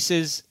the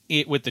pieces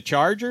with the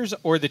Chargers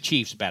or the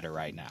Chiefs better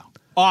right now?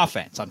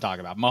 Offense, I'm talking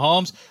about.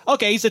 Mahomes,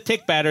 okay, he's a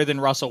tick better than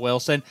Russell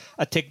Wilson,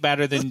 a tick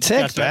better than tick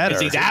Justin. better.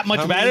 Is he that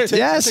much How many better? ticks?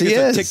 Yes, I think he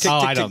it's a is. Tick, tick, Oh,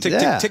 tick, I don't- tick,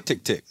 Yeah. tick,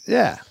 tick, tick, tick.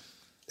 Yeah.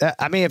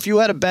 I mean, if you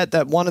had a bet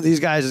that one of these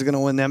guys is going to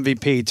win the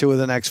MVP 2 of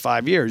the next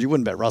 5 years, you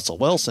wouldn't bet Russell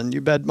Wilson. You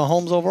bet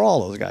Mahomes over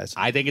all those guys.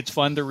 I think it's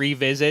fun to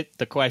revisit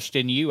the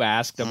question you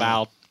asked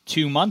about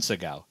 2 months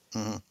ago.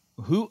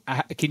 Who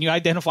can you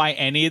identify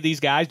any of these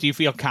guys? Do you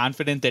feel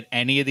confident that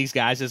any of these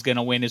guys is going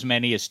to win as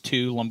many as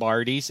 2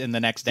 Lombardis in the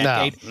next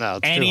decade? No,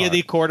 it's any too of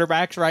the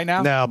quarterbacks right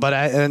now? No,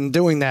 but in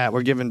doing that,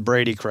 we're giving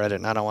Brady credit,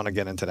 and I don't want to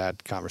get into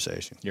that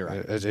conversation. You're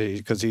right.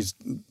 Because he's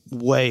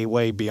way,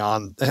 way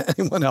beyond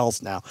anyone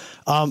else now.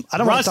 I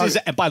don't Russ want to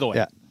is, and by the way,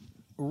 Yeah.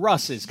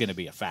 Russ is going to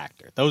be a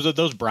factor.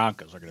 Those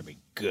Broncos are going to be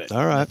good.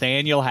 All right.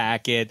 Nathaniel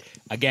Hackett,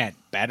 again,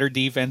 better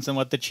defense than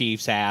what the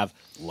Chiefs have,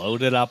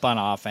 loaded up on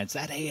offense.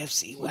 That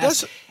AFC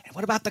West. And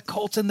what about the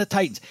Colts and the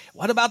Titans?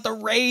 What about the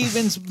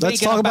Ravens? Let's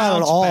talk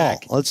about it all.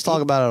 Let's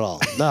talk about it all.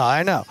 No,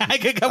 I know. I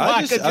could come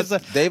on.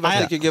 Dave, I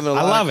think you're giving a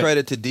lot of it.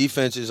 credit to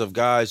defenses of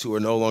guys who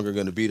are no longer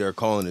going to be there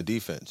calling the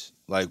defense.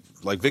 Like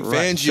Vic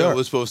Right, Fangio sure.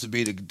 was supposed to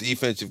be the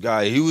defensive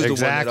guy. He was the one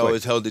that Exactly.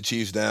 always held the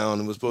Chiefs down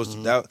and was supposed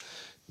to.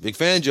 Vic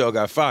Fangio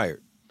got fired.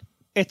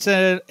 It's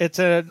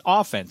an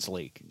offense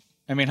league.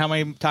 I mean, how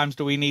many times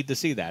do we need to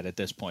see that at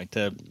this point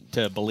to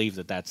believe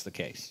that that's the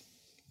case?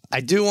 I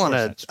do want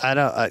to. I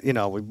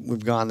don't.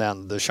 We've gone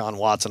down the Deshaun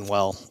Watson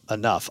well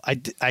enough. I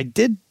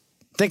did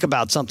think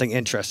about something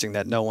interesting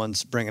that no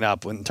one's bringing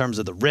up in terms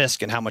of the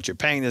risk and how much you're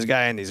paying this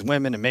guy and these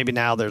women, and maybe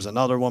now there's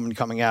another woman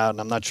coming out,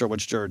 and I'm not sure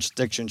which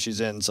jurisdiction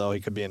she's in, so he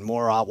could be in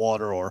more hot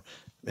water, or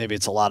maybe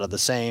it's a lot of the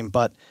same.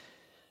 But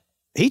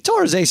he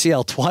tore his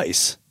ACL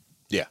twice.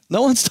 Yeah.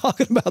 No one's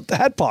talking about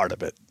that part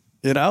of it.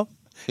 You know,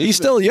 he's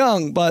still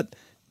young, but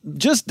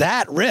just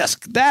that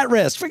risk.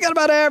 Forget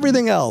about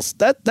everything else.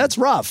 That's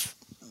rough.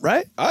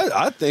 Right?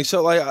 I think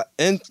so.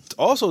 And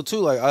also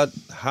too,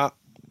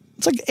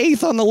 it's like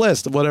 8th on the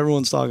list of what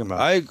everyone's talking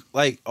about.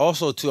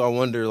 Also too, I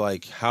wonder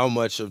how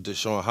much can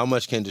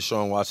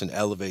Deshaun Watson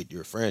elevate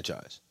your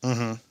franchise?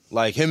 Mm-hmm.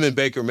 Like him and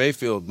Baker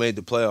Mayfield made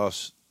the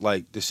playoffs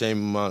the same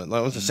amount.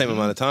 Not the same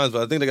amount of times,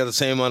 but I think they got the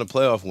same amount of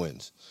playoff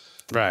wins.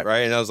 Right.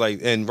 And I was like,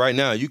 and right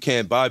now you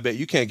can't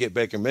get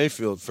Baker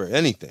Mayfield for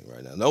anything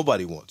right now.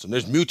 Nobody wants him.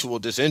 There's mutual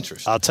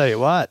disinterest. I'll tell you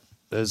what.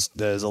 There's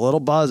a little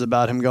buzz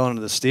about him going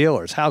to the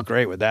Steelers. How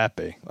great would that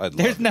be?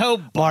 There's no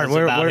buzz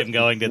about him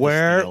going to the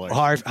Steelers.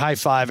 We're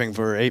high-fiving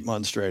for 8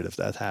 months straight if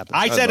that happens.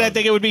 I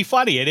think it would be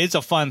funny. It is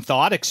a fun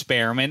thought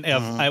experiment.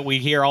 We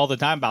hear all the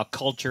time about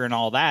culture and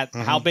all that.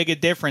 How big a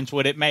difference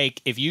would it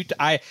make if you?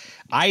 I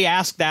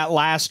asked that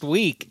last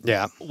week.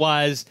 Yeah.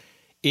 Was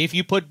if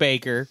you put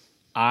Baker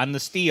on the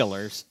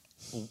Steelers,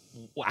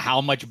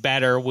 how much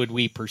better would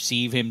we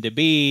perceive him to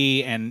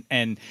be?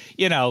 And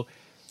you know.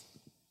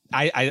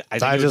 I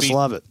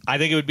love it. I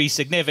think it would be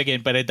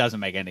significant, but it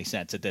doesn't make any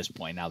sense at this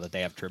point now that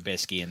they have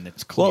Trubisky and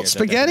it's clear. Well,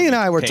 Spaghetti and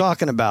I were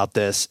talking about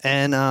this,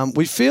 and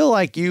we feel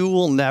like you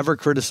will never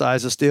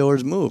criticize a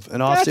Steelers move,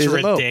 an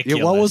off-season move.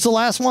 Ridiculous. What was the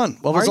last one?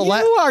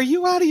 Are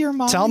you out of your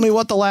mind? Tell me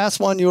what the last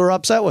one you were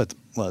upset with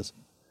was.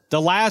 The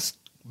last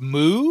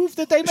move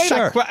that they made?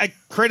 Sure. I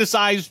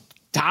criticized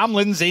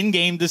Tomlin's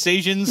in-game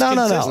decisions. No.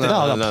 consistently.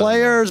 The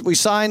players, we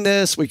signed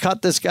this, we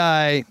cut this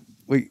guy.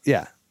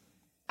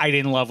 I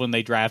didn't love when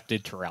they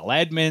drafted Terrell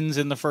Edmonds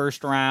in the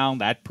first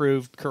round. That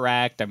proved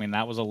correct. I mean,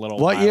 that was a little.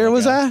 What year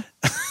was that?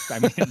 I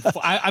mean,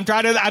 I'm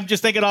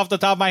just thinking off the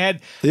top of my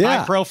head. Yeah.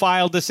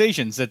 High-profile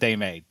decisions that they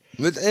made.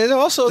 And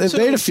also, they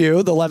made a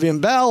few. The Le'Veon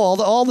Bell,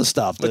 all the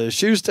stuff. The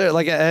Schuster,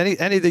 like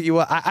anything you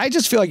want. I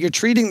just feel like you're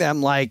treating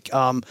them like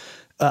a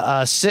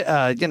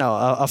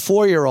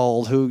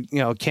 4-year-old who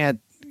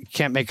can't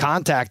make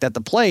contact at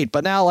the plate.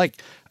 But now, all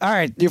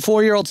right, your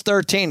 4-year-old's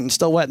 13 and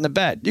still wet in the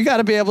bed. You got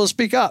to be able to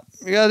speak up.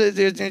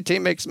 Your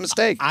team makes a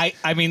mistake.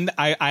 I mean,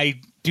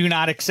 I do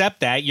not accept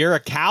that. You're a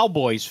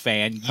Cowboys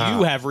fan.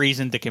 You have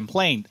reason to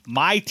complain.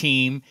 My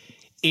team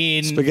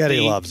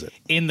loves it.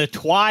 In the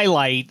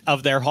twilight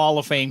of their Hall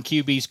of Fame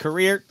QB's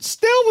career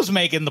still was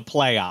making the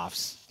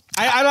playoffs.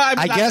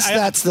 I guess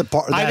that's the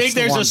part. I think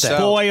there's a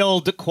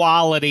spoiled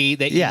quality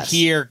that you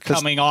hear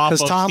coming off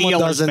of Tomlin Steelers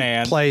doesn't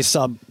fans. play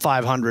sub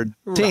 500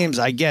 teams.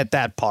 I get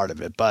that part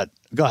of it, but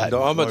go ahead.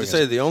 No, I'm about to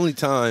say the only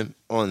time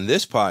on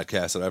this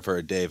podcast that I've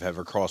heard Dave have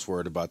a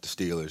crossword about the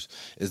Steelers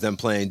is them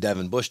playing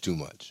Devin Bush too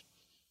much.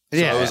 So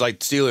it was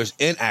like Steelers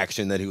in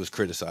action that he was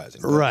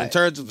criticizing. But right. In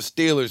terms of the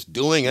Steelers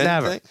doing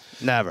anything,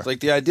 never. It's like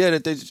the idea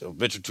that they just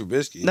Mitchell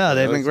Trubisky. No,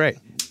 they've been great.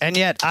 And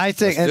yet, I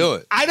think do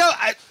it.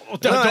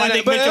 Do I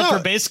think Mitchell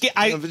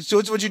Trubisky? So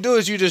what you do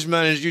is you just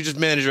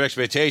manage your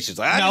expectations.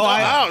 I am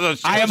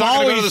always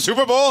going to the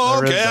Super Bowl.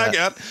 Okay, I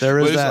got. There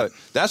is that.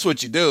 That's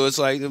what you do. It's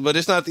like, but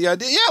it's not the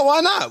idea. Yeah,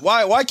 why not?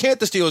 Why can't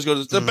the Steelers go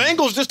to the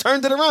Bengals? Just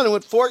turned it around and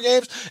went 4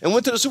 games and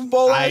went to the Super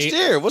Bowl last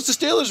year. What's the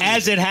Steelers?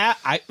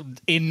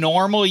 In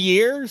normal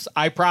years,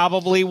 I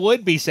probably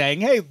would be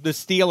saying, hey, the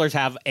Steelers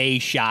have a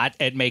shot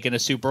at making a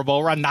Super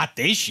Bowl run. Not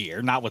this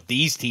year, not with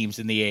these teams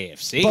in the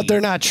AFC. But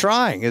they're not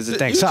trying, is the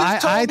thing. So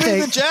I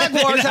think the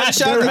Jaguars had a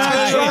shot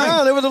at turning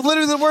around. They were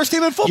literally the worst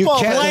team in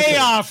football.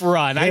 Playoff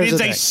run. I didn't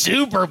say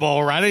Super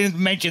Bowl run. I didn't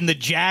mention the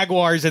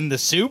Jaguars in the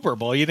Super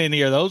Bowl. You didn't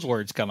hear those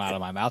words come out of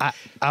my mouth.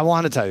 I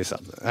want to tell you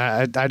something.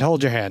 I'd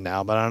hold your hand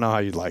now, but I don't know how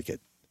you'd like it.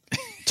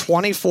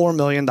 $24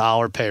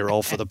 million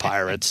payroll for the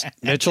Pirates.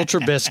 Mitchell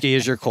Trubisky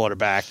is your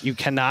quarterback. You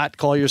cannot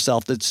call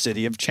yourself the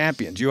city of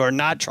champions. You are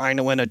not trying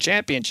to win a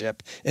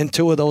championship in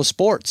two of those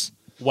sports.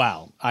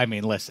 Well, I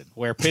mean, listen,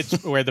 where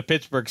the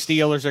Pittsburgh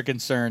Steelers are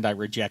concerned, I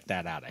reject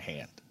that out of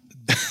hand.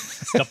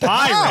 The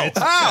Pirates.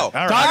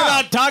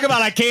 Talk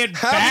about I can't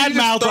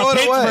badmouth a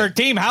Pittsburgh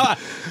team. How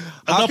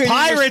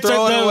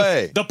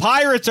the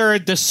Pirates are a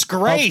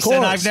disgrace,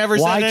 and I've never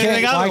said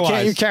anything otherwise. Why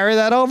can't you carry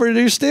that over to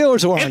your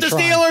Steelers? If the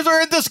Steelers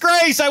are a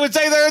disgrace, I would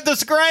say they're a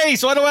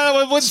disgrace. What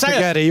wouldn't say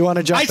Spaghetti, you want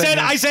to jump in?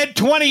 I said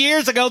 20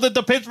 years ago that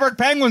the Pittsburgh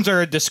Penguins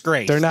are a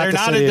disgrace. They're not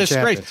a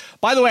disgrace.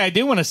 By the way, I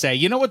do want to say,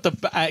 you know what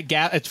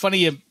it's funny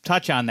you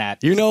touch on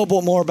that. You know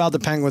more about the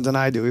Penguins than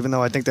I do, even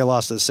though I think they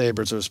lost to the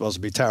Sabres, who are supposed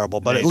to be terrible.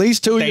 But at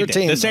least two of your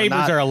teams the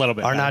Sabres are a little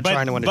bit are not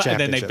trying to win a championship.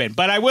 Than they've been.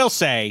 But I will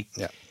say,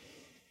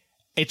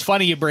 it's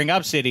funny you bring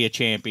up City of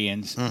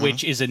Champions,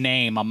 which is a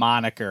name, a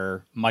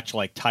moniker, much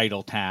like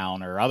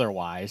Titletown or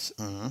otherwise.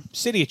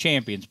 City of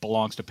Champions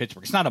belongs to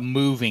Pittsburgh. It's not a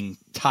moving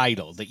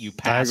title that you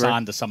pass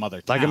on to some other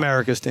town. Like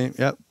America's team.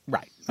 Yep.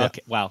 Right.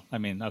 Okay. Well, I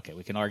mean,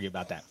 we can argue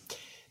about that.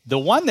 The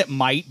one that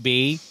might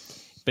be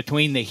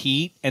between the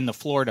Heat and the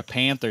Florida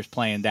Panthers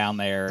playing down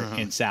there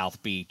in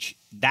South Beach,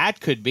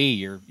 that could be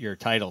your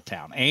title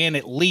town, and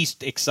at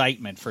least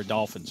excitement for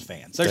Dolphins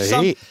fans. There's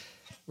some Heat.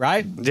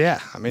 Right?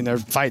 Yeah. I mean, they're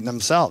fighting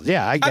themselves.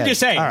 Yeah, I'm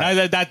just saying.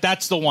 Right.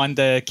 That's the one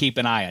to keep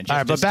an eye on. All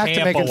right, but back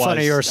to making fun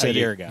of your city.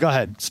 A year ago. Go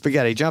ahead.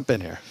 Spaghetti, jump in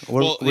here.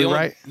 We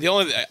right?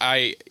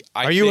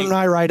 Are you and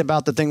I right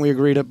about the thing we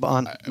agreed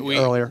upon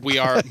earlier? We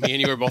are. Me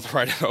and you are both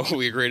right about what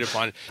we agreed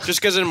upon. Just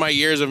because in my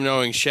years of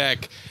knowing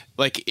Shek,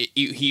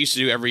 he used to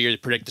do every year to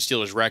predict the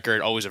Steelers' record,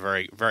 always a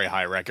very, very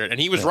high record, and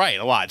he was right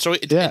a lot. So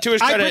to his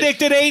credit, I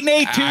predicted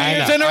 8-8 2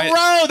 years in a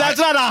row. That's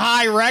not a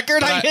high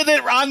record. I hit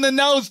it on the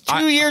nose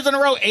 2 years in a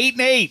row,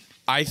 8-8.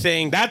 I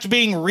think that's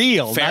being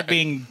real, not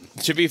being.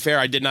 To be fair,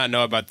 I did not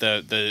know about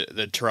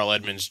the Terrell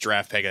Edmonds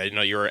draft pick. I didn't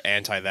know you were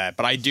anti that,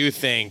 but I do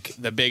think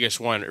the biggest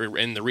one,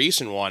 in the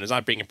recent one, is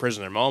not being a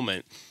prisoner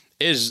moment.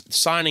 Is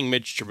signing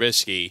Mitch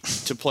Trubisky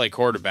to play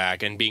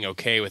quarterback and being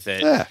okay with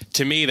it. Yeah.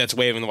 To me, that's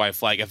waving the white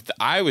flag.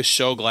 I was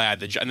so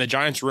glad, and the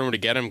Giants were rumored to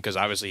get him because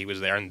obviously he was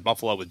there in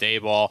Buffalo with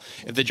Dayball.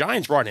 If the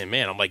Giants brought him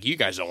in, I'm like, you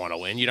guys don't want to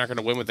win. You're not going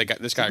to win with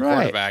this guy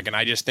quarterback. And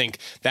I just think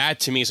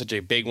that, to me, is such a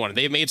big one.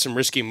 They've made some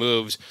risky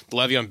moves.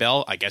 Le'Veon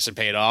Bell, I guess it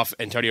paid off.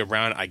 Antonio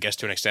Brown, I guess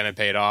to an extent it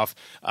paid off,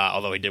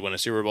 although he did win a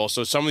Super Bowl.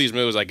 So some of these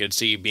moves I could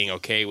see being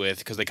okay with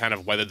because they kind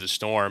of weathered the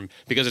storm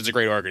because it's a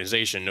great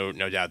organization,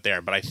 no doubt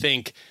there. But I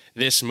think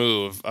this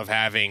move of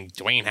having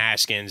Dwayne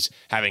Haskins,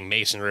 having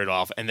Mason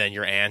Rudolph, and then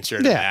your answer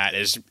to that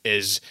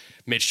is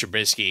Mitch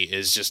Trubisky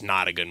is just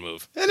not a good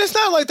move. And it's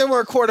not like there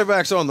weren't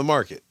quarterbacks on the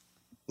market.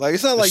 Like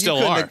it's not like still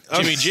you are.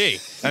 Jimmy G.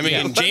 I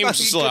mean, James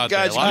is still out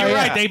there. You're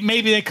right.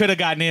 Maybe they could have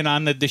gotten in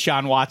on the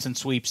Deshaun Watson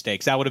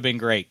sweepstakes. That would have been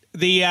great.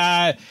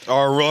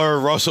 Or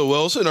Russell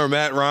Wilson or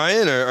Matt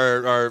Ryan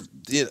or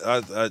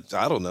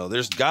I don't know.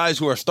 There's guys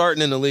who are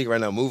starting in the league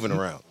right now, moving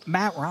around.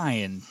 Matt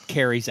Ryan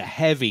carries a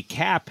heavy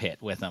cap hit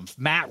with him.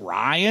 Matt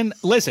Ryan,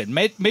 listen,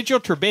 Mitchell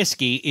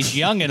Trubisky is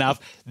young enough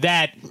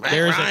that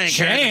there's a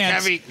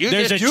chance.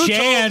 There's a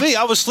chance. Told me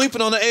I was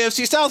sleeping on the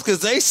AFC South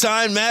because they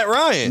signed Matt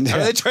Ryan. Yeah.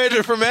 They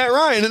traded for Matt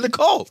Ryan in the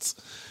Colts.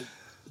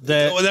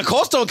 The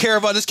Colts don't care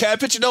about this cap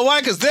hit. You know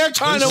why? Because they're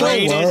trying to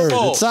win.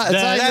 It's not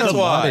your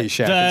money,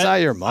 Shaq. It's not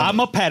your money. I'm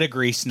a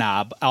pedigree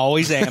snob. I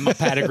always am a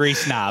pedigree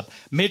snob.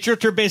 Mitchell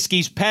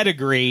Trubisky's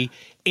pedigree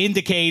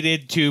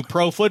indicated to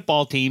pro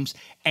football teams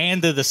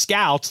and to the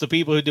scouts, the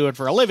people who do it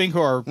for a living,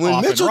 who are when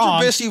often Mitchell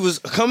wrong. Trubisky was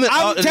coming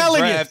out in the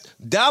draft,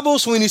 Dabo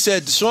Swinney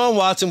said Deshaun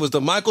Watson was the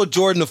Michael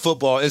Jordan of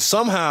football, and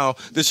somehow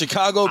the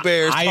Chicago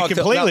Bears talked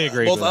completely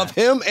agree both with of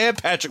him and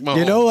Patrick Mahomes.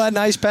 You know a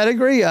nice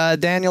pedigree?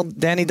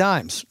 Danny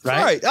Dimes,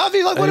 right? Right. I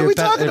mean, like, what are we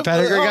talking about?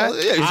 Pedigree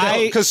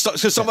guy? Because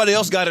somebody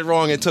else got it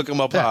wrong and took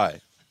him up high.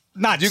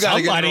 Not you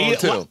somebody.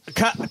 Get it wrong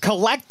too.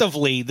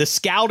 Collectively, the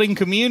scouting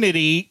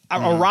community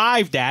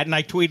arrived at, and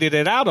I tweeted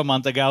it out a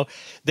month ago,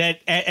 that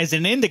as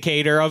an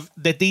indicator of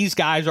that these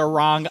guys are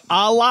wrong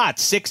a lot.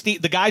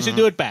 The guys who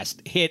do it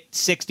best hit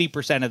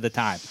 60% of the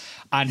time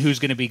on who's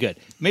going to be good.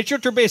 Mitchell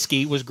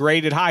Trubisky was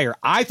graded higher.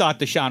 I thought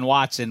Deshaun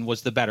Watson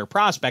was the better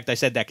prospect. I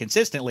said that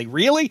consistently.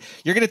 Really?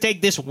 You're going to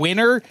take this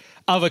winner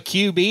of a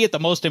QB at the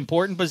most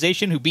important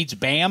position who beats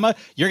Bama?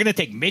 You're going to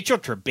take Mitchell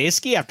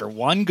Trubisky after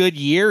one good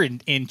year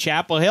in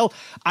Chapel Hill?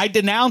 I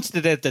denounced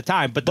it at the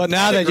time. But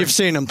now that you've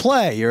seen him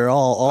play, you're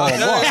all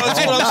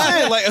that's what I'm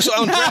saying. Like, so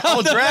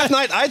on draft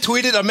night, I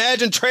tweeted,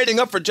 imagine trading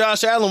up for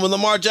Josh Allen when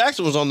Lamar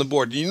Jackson was on the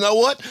board. You know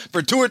what?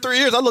 For 2 or 3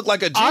 years, I looked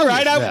like a genius. All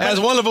right, as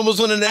one of them was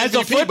winning the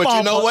MVP. But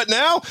you know what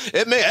now?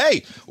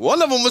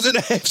 One of them was in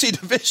the AFC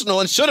divisional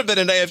and should have been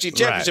in the AFC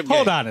championship game.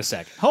 Hold on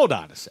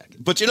a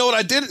second. But you know what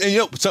I did?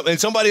 And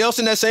somebody else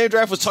in that same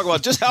draft was talking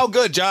about just how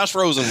good Josh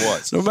Rosen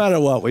was. No matter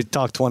what, we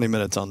talked 20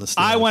 minutes on the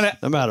Steelers.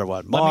 No matter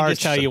what. March,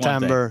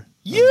 September.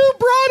 You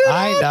brought it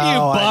up, you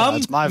bum. I know,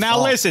 it's my now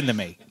fault. Listen to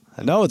me.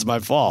 I know it's my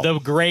fault. The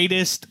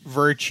greatest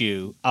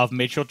virtue of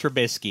Mitchell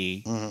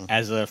Trubisky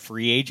as a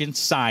free agent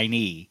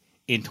signee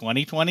in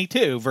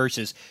 2022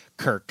 versus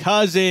Kirk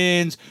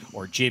Cousins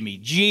or Jimmy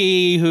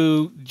G,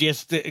 who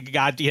just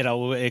got,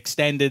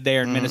 extended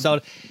there in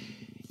Minnesota.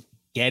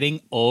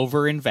 Getting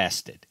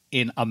overinvested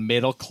in a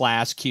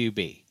middle-class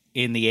QB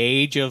in the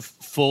age of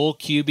full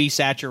QB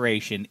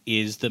saturation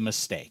is the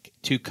mistake.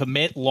 To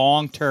commit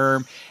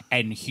long-term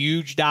and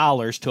huge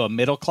dollars to a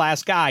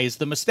middle-class guy is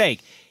the mistake.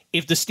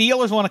 If the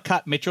Steelers want to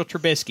cut Mitchell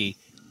Trubisky,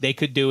 they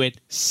could do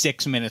it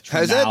 6 minutes from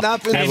now. Has that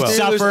not been and the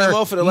Steelers' suffer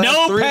MO for the last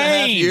no 3.5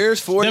 pain.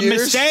 years, 4 the years?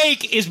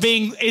 mistake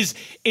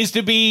is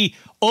to be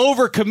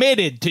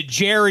overcommitted to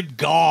Jared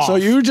Goff. So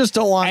you just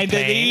don't want and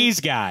pain. to these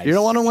guys. You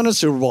don't want to win a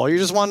Super Bowl. You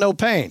just want no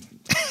pain.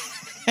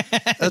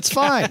 That's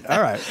fine.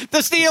 All right. The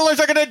Steelers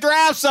are going to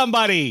draft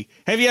somebody.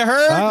 Have you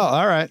heard? Oh,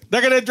 all right.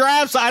 They're going to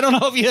draft. I don't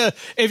know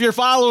if you're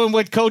following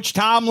what Coach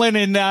Tomlin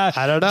and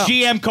I don't know.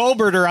 GM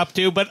Colbert are up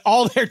to, but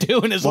all they're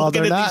doing is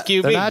looking at these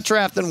QBs. They're not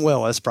drafting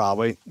Willis,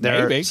 probably.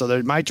 Maybe. So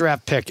they might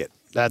draft Pickett.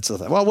 That's the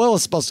thing. Well, Willis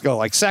is supposed to go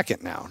like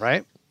second now,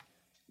 right?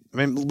 I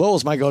mean,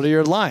 Willis might go to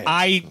your Lions.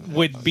 I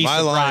would be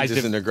My Lions surprised is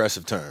if an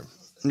aggressive term.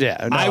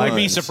 Yeah. No, I would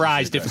be Lions.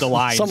 surprised if the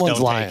Lions someone's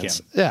don't Lions.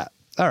 take him. Yeah.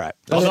 All right.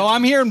 Although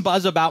I'm hearing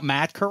buzz about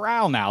Matt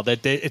Corral now,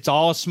 that it's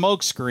all a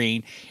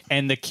smokescreen,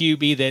 and the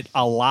QB that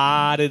a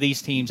lot of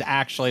these teams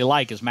actually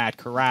like is Matt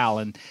Corral,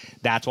 and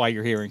that's why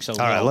you're hearing so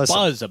little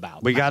buzz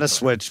about. We got to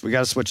switch. We got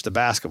to switch to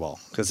basketball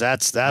because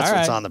that's All what's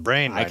right. on the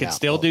brain right I could now.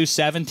 still do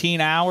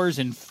 17 hours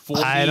and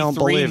I don't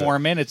 43 believe it. more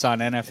minutes on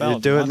NFL. You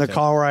do it in the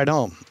car ride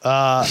home.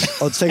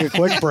 Let's take a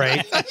quick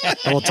break, and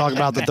we'll talk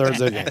about the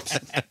Thursday games.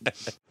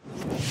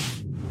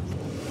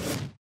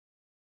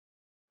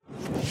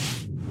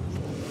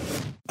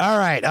 All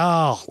right.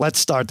 Oh, let's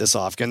start this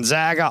off.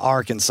 Gonzaga,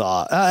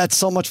 Arkansas. That's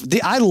so much.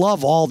 I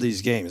love all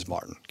these games,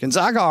 Martin.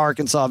 Gonzaga,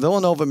 Arkansas,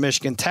 Villanova,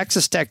 Michigan,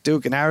 Texas Tech,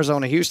 Duke, and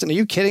Arizona, Houston. Are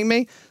you kidding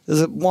me?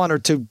 There's one or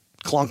two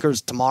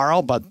clunkers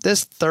tomorrow, but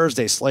this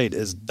Thursday slate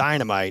is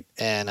dynamite,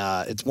 and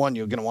it's one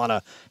you're going to want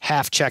to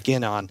half check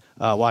in on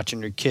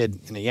watching your kid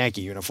in a Yankee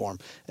uniform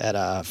at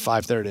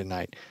 5:30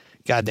 tonight.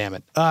 God damn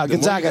it.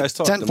 Gonzaga,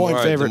 10-point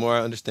favorite. The more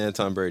I understand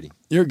Tom Brady.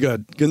 You're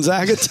good.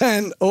 Gonzaga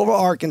 10 over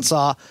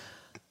Arkansas.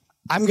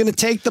 I'm going to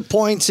take the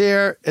points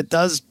here. It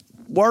does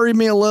worry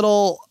me a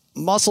little.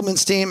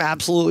 Musselman's team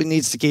absolutely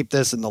needs to keep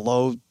this in the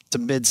low to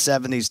mid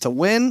 70s to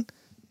win,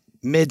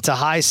 mid to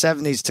high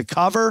 70s to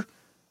cover.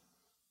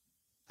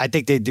 I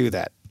think they do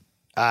that.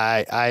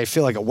 I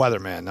feel like a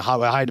weatherman,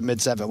 high to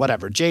mid 7,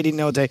 whatever. JD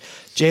Note,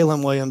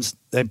 Jalen Williams,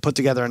 they put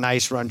together a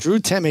nice run. Drew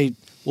Timme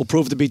will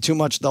prove to be too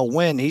much. They'll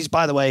win. He's,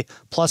 by the way,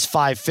 plus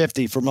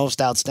 550 for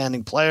most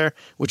outstanding player,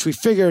 which we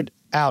figured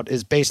out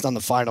is based on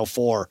the Final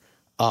Four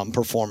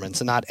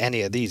performance and not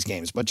any of these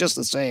games. But just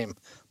the same,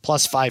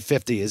 plus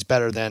 550 is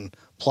better than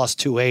plus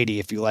 280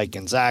 if you like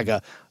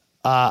Gonzaga.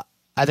 I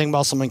think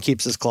Musselman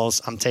keeps this close.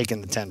 I'm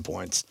taking the 10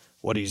 points.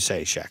 What do you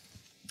say, Shaq?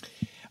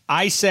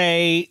 I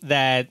say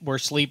that we're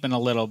sleeping a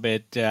little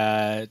bit.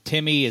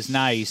 Timmy is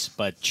nice,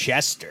 but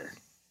Chester,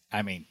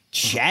 I mean,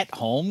 Chet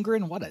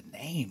Holmgren, what a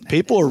name.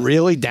 People are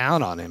really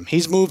down on him.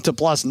 He's moved to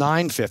plus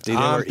 950. They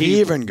were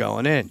even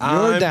going in.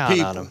 You're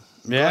down on him.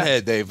 Yeah. Go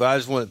ahead, Dave. I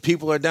just want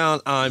people are down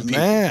on people.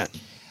 Man.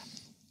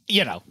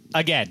 You know,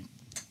 again,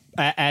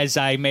 as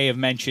I may have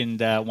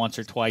mentioned once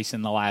or twice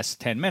in the last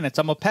 10 minutes,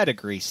 I'm a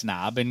pedigree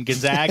snob, and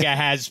Gonzaga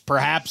has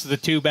perhaps the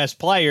two best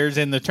players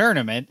in the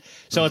tournament,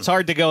 so it's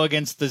hard to go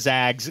against the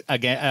Zags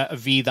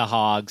v. the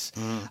Hogs.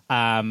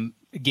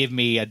 Give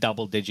me a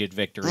double-digit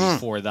victory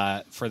for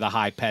the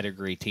high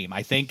pedigree team.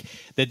 I think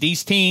that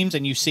these teams,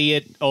 and you see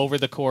it over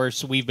the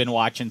course, we've been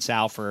watching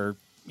Sal for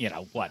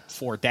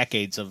 4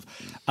 decades of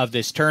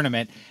this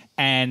tournament,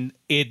 and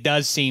it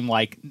does seem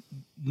like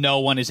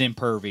no one is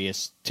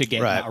impervious to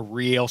getting a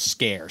real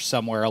scare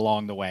somewhere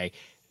along the way.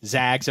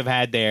 Zags have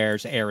had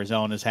theirs.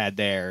 Arizona's had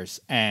theirs.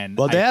 And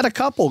they had a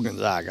couple,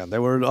 Gonzaga. They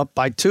were up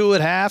by 2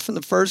 at half in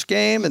the first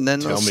game, and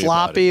then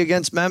sloppy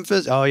against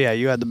Memphis. Oh, yeah,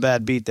 you had the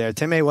bad beat there.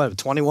 Timmy,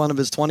 21 of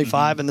his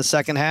 25 in the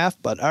second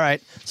half? But, all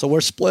right, so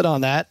we're split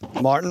on that.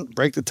 Martin,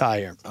 break the tie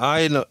here.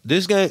 I know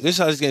this game. This is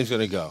how this game's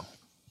going to go.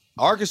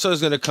 Arkansas is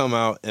going to come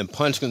out and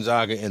punch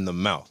Gonzaga in the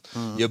mouth.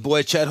 Your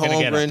boy Chet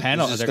Holmgren.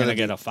 They're going to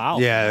get a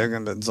foul. Yeah, they're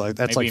going to.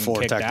 That's Maybe like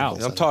 4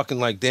 technicals. I'm talking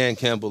like Dan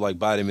Campbell, like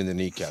bite him in the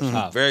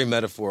kneecaps. Very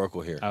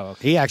metaphorical here. Oh,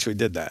 okay. He actually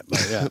did that.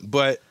 But yeah.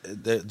 But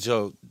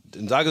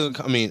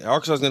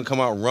Arkansas is going to come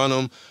out and run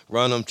them.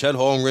 Chet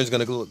Holmgren's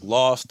going to look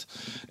lost,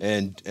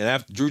 and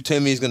after Drew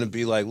Timme is going to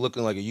be like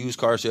looking like a used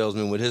car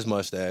salesman with his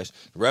mustache.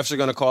 The refs are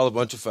going to call a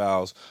bunch of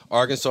fouls.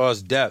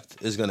 Arkansas's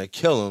depth is going to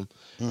kill him.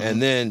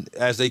 And then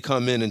as they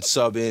come in and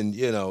sub in,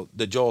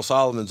 the Joel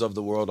Solomons of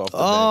the world off the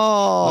bench.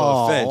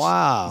 No offense.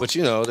 Wow. But,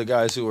 the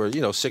guys who are,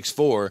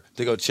 6'4",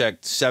 they go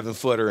check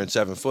 7-footer and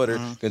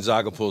 7-footer.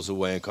 Gonzaga pulls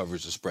away and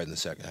covers the spread in the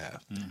second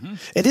half.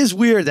 It is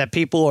weird that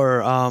people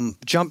are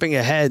jumping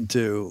ahead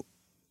to,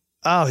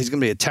 he's going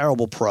to be a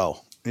terrible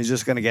pro. He's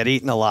just going to get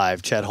eaten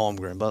alive, Chet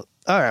Holmgren. But,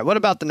 all right, what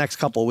about the next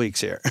couple of weeks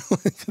here?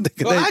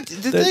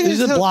 He's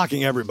just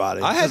blocking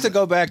everybody. I had to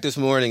go back this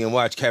morning and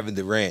watch Kevin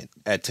Durant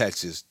at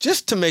Texas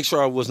just to make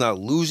sure I was not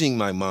losing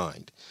my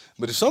mind.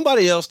 But if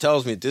somebody else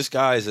tells me this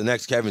guy is the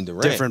next Kevin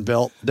Durant, Different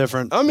built,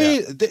 different. I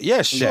mean,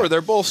 sure, Yeah. they're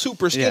both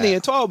super skinny Yeah.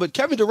 and tall, but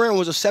Kevin Durant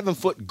was a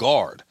 7-foot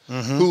guard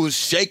who was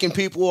shaking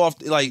people off,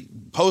 like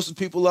posting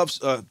people up,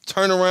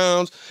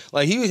 turnarounds.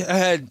 Like he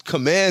had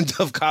command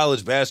of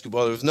college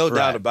basketball. There was no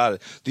doubt about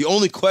it. The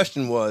only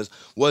question was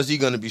he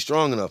going to be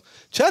strong enough?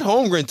 Chet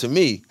Holmgren, to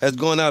me, has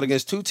gone out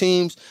against two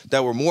teams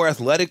that were more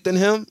athletic than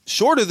him,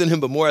 shorter than him,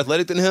 but more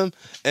athletic than him,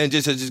 and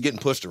just getting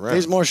pushed around.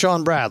 He's more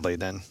Sean Bradley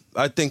than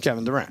I think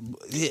Kevin Durant.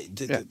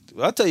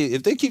 I'll tell you,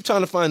 if they keep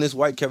trying to find this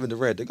white Kevin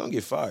Durant, they're gonna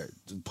get fired.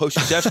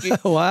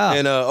 Pokusevsky Wow.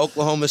 in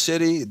Oklahoma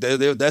City,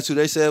 that's who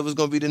they said was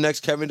gonna be the next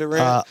Kevin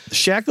Durant.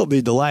 Shaq will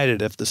be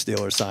delighted if the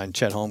Steelers sign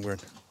Chet Holmgren.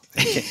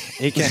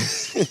 He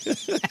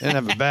didn't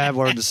have a bad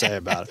word to say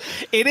about it.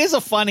 It is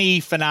a funny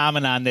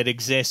phenomenon that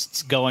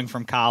exists going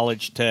from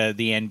college to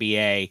the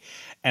NBA,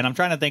 and I'm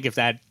trying to think if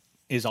that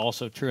is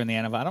also true in the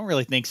NFL. I don't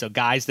really think so.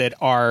 Guys that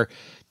are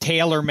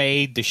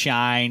tailor-made to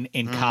shine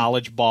in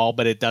college ball,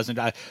 but it doesn't.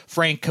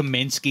 Frank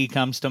Kaminsky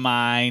comes to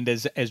mind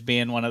as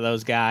being one of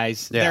those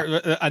guys. Yeah. There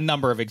are a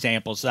number of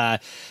examples.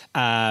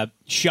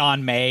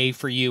 Sean May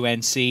for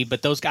UNC,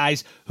 but those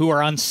guys who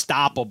are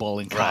unstoppable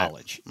in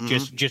college,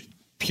 just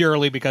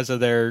purely because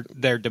of their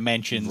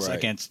dimensions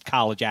against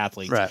college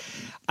athletes. Right.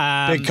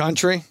 Big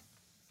country.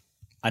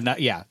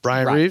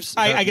 Brian Reeves?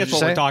 I guess Did you what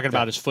say we're it? talking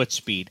about is foot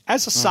speed.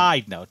 As a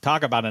side note,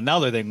 talk about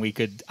another thing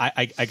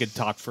I could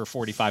talk for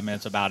 45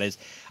 minutes about is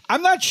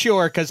I'm not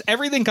sure, because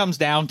everything comes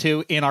down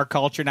to in our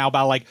culture now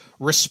about like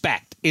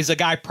respect. Is a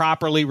guy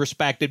properly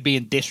respected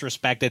being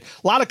disrespected?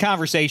 A lot of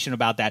conversation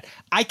about that.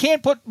 I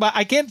can't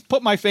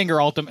put my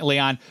finger ultimately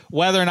on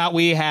whether or not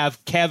we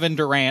have Kevin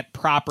Durant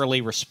properly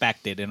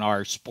respected in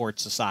our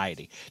sports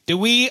society. Do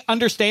we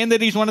understand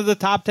that he's one of the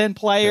top 10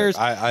 players?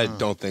 I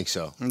don't think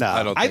so. No.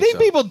 I don't. I think so.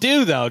 people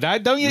do, though.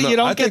 Don't you? No, You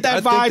don't I get think- that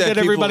I think vibe that that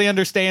everybody people-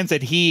 understands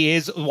that he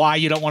is why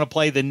you don't want to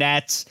play the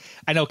Nets.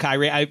 I know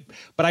Kyrie,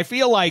 but I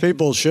feel like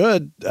People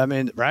should. I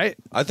mean, right?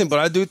 But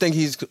I do think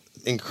he's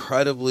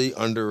incredibly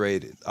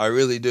underrated. I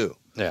really do.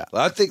 Yeah.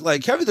 I think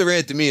like Kevin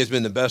Durant to me has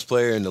been the best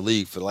player in the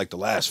league for like the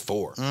last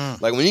 4.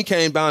 Like when he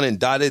came down and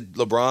dotted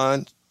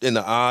LeBron in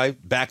the eye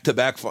back to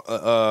back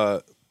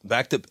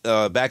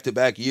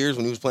years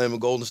when he was playing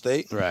with Golden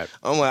State. Right.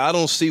 I'm like, I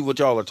don't see what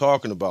y'all are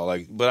talking about.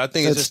 Like, but I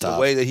think it's It's just tough.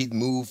 the way that he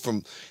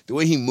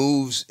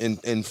moves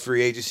in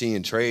free agency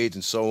and trades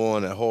and so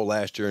on. That whole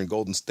last year in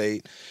Golden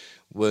State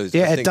was. I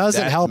Yeah, it think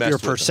doesn't that help messed your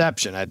with him.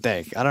 perception, I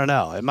think. I don't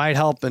know. It might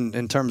help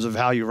in terms of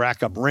how you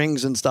rack up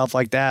rings and stuff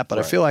like that, but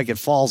I Right. feel like it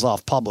falls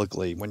off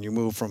publicly when you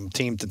move from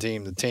team to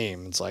team to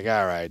team. It's like,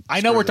 all right. I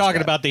know screw we're this talking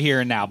guy. about the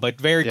here and now,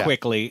 but very Yeah.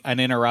 quickly, an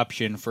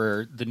interruption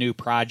for the new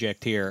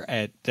project here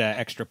at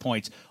Extra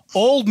Points.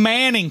 Old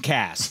Manning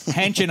cast.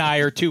 Hench and I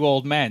are 2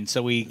 old men,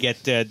 so we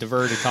get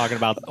diverted talking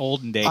about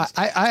olden days.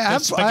 I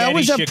Spaghetti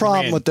always have a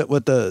problem chagrin.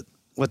 with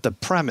the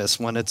premise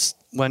when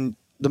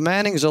the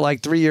Mannings are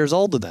like 3 years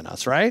older than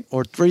us, right?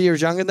 Or 3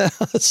 years younger than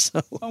us.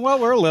 So, Well,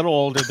 we're a little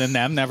older than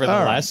them,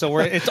 nevertheless. All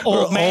right. So it's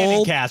old We're Manning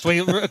old. cast.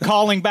 We're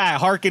calling back,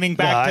 hearkening No,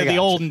 back I to got the you.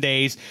 olden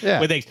days. Yeah.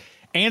 With things.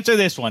 Answer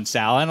this one,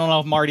 Sal. I don't know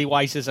if Marty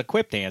Weiss is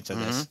equipped to answer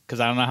Mm-hmm. this because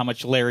I don't know how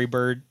much Larry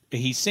Bird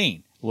he's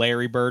seen.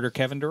 Larry Bird or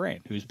Kevin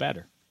Durant? Who's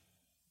better?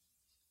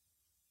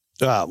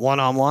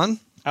 one-on-one,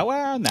 Oh,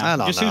 well, no. I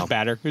don't Just know. who's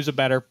better? Who's a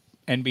better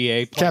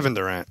NBA player? Kevin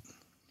Durant.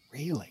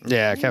 Really?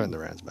 Yeah, Kevin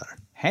Durant's better.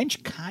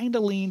 Hench kind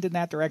of leaned in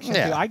that direction,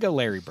 Yeah. too. I go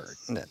Larry Bird.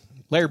 Yeah.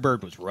 Larry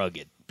Bird was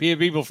rugged.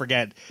 People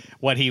forget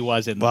what he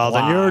was in the Well,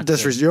 then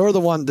blocks and- you're the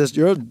one.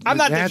 I'm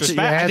not disrespecting.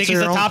 I think he's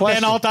a top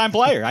 10 all. all-time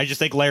player. I just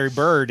think Larry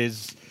Bird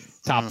is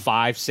top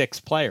 5, 6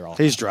 player. All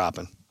He's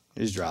dropping a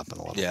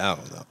little. Yeah,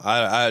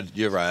 I don't know.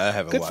 You're right. I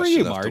haven't Good for watched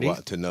you, enough Marty.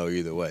 to know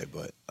either way,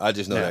 but I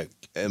just know Yeah.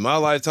 that in my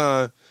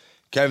lifetime,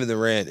 Kevin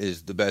Durant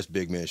is the best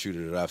big man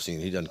shooter that I've seen.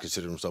 He doesn't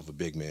consider himself a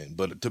big man,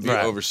 but to be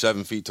Right. over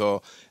 7 feet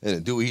tall and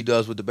to do what he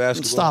does with the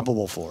basketball,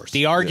 Unstoppable force.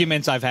 The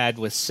arguments I've had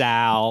with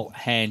Sal,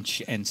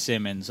 Hench, and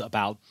Simmons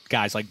about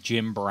guys like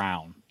Jim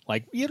Brown.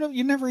 Like,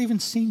 you never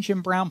even seen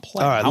Jim Brown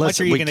play. All right, How much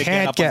listen, are you we going to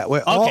can't up get. on?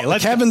 we're- Okay,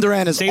 let's Kevin go.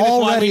 Durant is See, that's why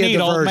we already a need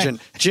old men. diversion.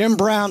 Jim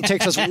Brown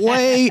takes us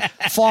way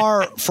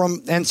far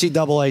from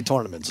NCAA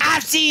tournaments.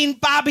 I've seen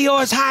Bobby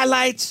Orr's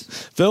highlights.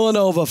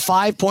 Villanova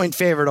 5-point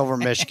favorite over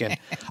Michigan.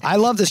 I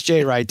love this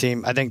Jay Wright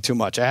team. I think too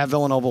much. I have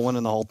Villanova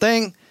winning the whole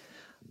thing.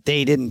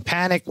 They didn't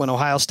panic when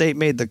Ohio State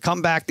made the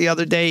comeback the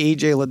other day.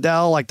 EJ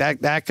Liddell, like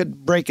that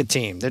could break a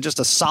team. They're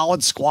just a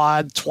solid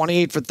squad.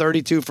 28 for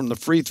 32 from the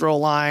free throw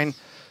line.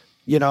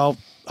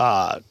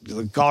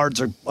 The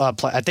guards are.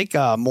 I think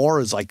Moore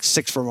is like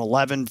 6 from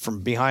 11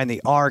 from behind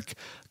the arc.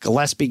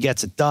 Gillespie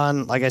gets it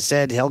done. Like I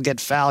said, he'll get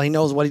fouled. He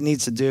knows what he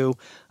needs to do.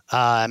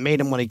 Made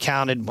him when he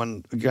counted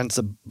when against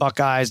the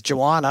Buckeyes.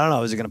 Jawan, I don't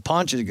know. Is he going to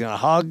punch? Is he going to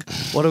hug?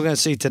 What are we going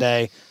to see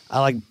today? I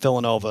like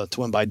Villanova to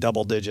win by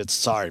double digits.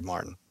 Sorry,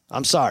 Martin.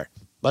 I'm sorry,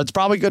 but it's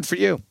probably good for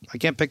you. I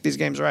can't pick these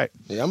games right.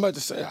 Yeah, I'm about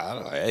to say, I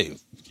don't know. Hey,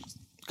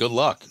 good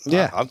luck.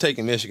 Yeah. I'm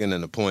taking Michigan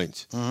in the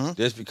points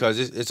just because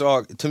it's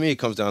all, to me, it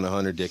comes down to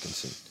Hunter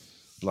Dickinson.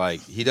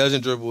 Like, he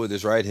doesn't dribble with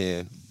his right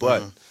hand,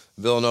 but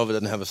Villanova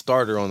doesn't have a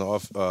starter on the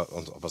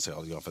on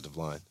the offensive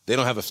line. They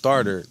don't have a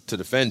starter to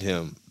defend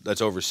him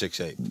that's over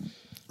 6'8".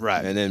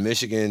 Right. And then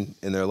Michigan,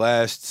 in their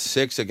last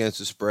 6 against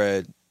the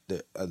spread,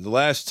 the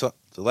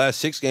last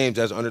 6 games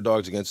as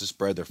underdogs against the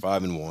spread, they're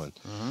 5-1.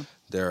 Mm-hmm.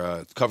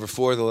 They're cover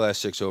 4 of the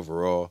last 6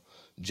 overall.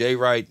 Jay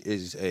Wright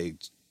is a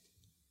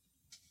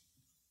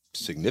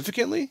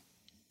significantly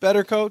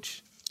better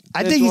coach.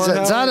 I think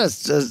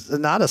it's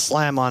not a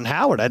slam on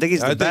Howard. I think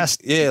he's the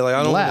best. Yeah, like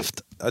I don't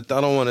left. I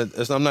don't want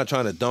to. I'm not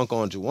trying to dunk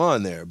on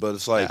Juwan there, but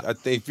it's like I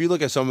think if you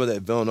look at some of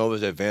that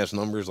Villanova's advanced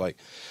numbers, like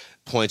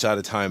points out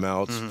of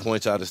timeouts,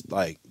 points out of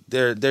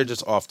they're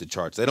just off the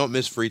charts. They don't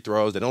miss free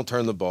throws. They don't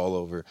turn the ball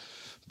over.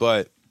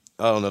 But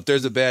I don't know if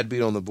there's a bad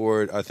beat on the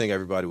board. I think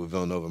everybody with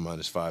Villanova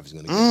 -5 is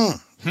going to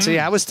get it. See,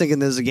 I was thinking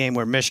this is a game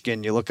where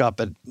Michigan, you look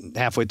up at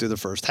halfway through the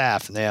first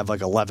half and they have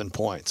like 11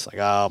 points. Like,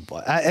 oh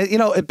boy,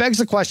 it begs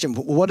the question: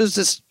 what is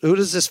this? Who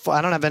does this?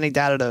 I don't have any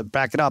data to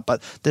back it up,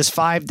 but this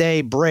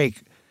 5-day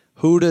break,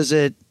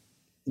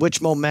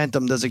 which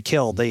momentum does it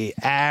kill? The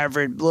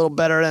average, little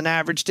better than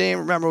average team.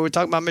 Remember, we were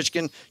talking about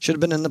Michigan should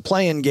have been in the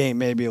play-in game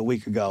maybe a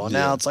week ago, and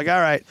now it's like,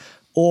 all right.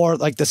 Or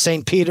like the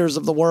St. Peters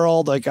of the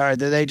world, like, all right,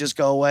 did they just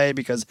go away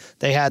because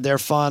they had their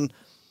fun?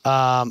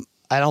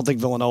 I don't think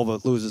Villanova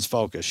loses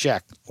focus.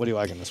 Shaq, what do you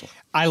like in this one?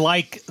 I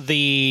like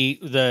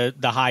the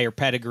higher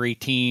pedigree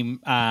team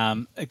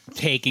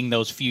taking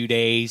those few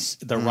days,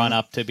 the run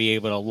up to be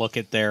able to look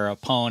at their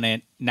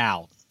opponent.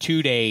 Now,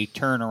 2-day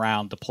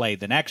turnaround to play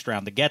the next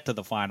round to get to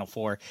the Final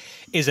Four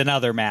is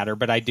another matter.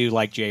 But I do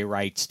like Jay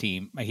Wright's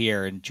team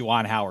here, and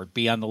Juwan Howard.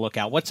 Be on the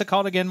lookout. What's it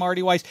called again,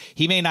 Marty Weiss?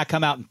 He may not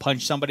come out and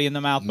punch somebody in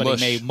the mouth, but he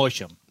may mush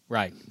him.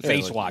 Right,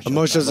 face wash. A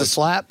mush is a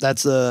slap.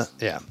 That's or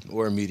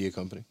a media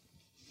company.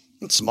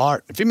 It's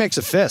smart. If he makes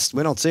a fist,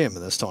 we don't see him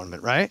in this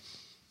tournament, right?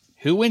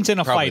 Who wins in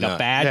a Probably fight, not. a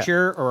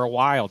badger or a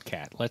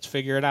wildcat? Let's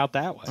figure it out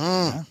that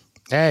way.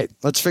 Hey,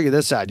 let's figure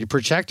this out. You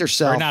protect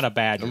yourself. Or not a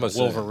badger, I'm gonna say-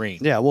 Wolverine.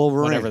 Yeah,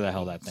 Wolverine. Whatever the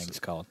hell that thing's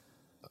called.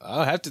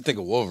 I have to think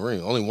of Wolverine.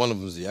 Only one of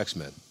them is the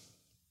X-Men.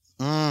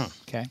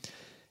 Okay.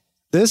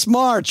 This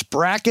March,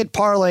 bracket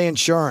parlay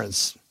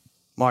insurance.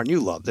 Martin,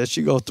 you love this.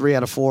 You go 3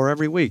 out of 4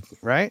 every week,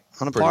 right?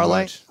 On a Pretty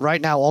parlay. much.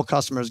 Right now, all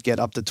customers get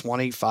up to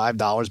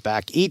 $25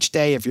 back each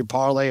day if your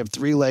parlay of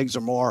 3 legs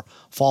or more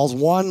falls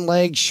 1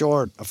 leg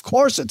short. Of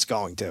course it's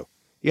going to.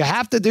 You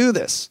have to do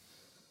this.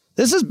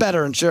 This is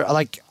better insurance.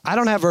 Like, I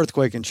don't have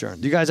earthquake insurance.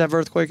 Do you guys have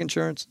earthquake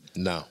insurance?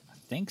 No. I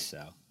think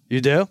so.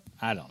 You do?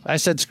 I don't know. I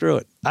said screw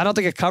it. I don't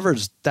think it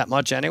covers that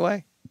much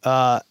anyway.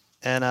 And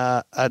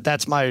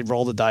that's my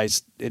roll the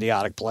dice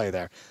idiotic play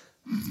there.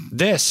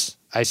 This,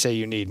 I say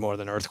you need more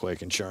than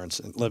earthquake insurance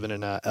living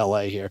in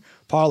L.A. here.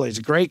 Parlay is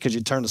great because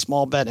you turn a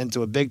small bet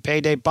into a big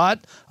payday,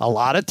 but a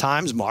lot of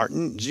times,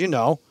 Martin, as you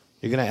know,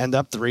 you're going to end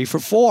up 3 for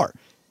 4.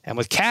 And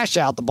with cash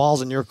out, the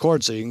ball's in your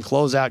court, so you can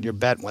close out your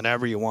bet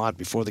whenever you want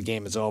before the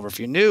game is over. If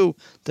you're new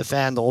to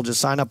FanDuel, just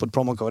sign up with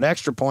promo code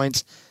Extra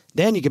Points.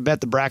 Then you can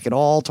bet the bracket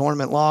all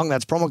tournament long.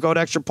 That's promo code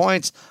Extra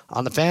Points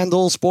on the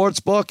FanDuel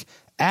Sportsbook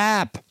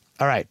app.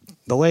 All right,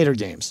 the later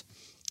games.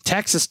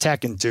 Texas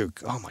Tech and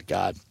Duke. Oh, my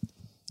God.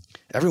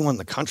 Everyone in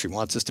the country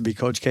wants this to be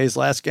Coach K's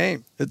last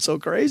game. It's so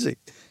crazy.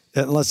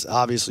 Unless,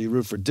 obviously, you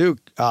root for Duke.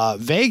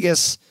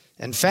 Vegas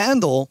and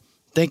FanDuel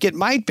think it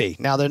might be.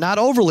 Now, they're not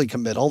overly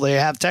committal. They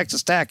have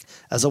Texas Tech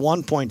as a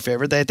 1-point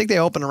favorite. I think they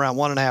open around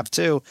 1.5,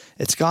 2.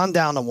 It's gone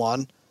down to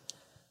 1.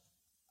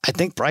 I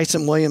think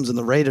Bryson Williams and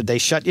the Raiders, they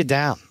shut you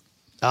down.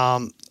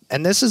 And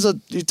this is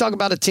you talk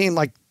about a team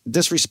like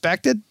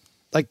disrespected.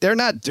 Like, they're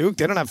not Duke.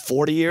 They don't have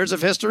 40 years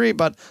of history,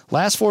 but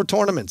last 4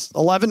 tournaments,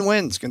 11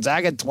 wins.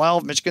 Gonzaga had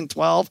 12, Michigan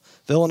 12,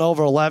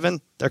 Villanova 11.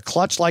 They're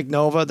clutch like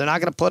Nova. They're not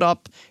going to put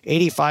up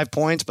 85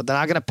 points, but they're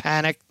not going to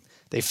panic.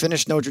 They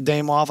finished Notre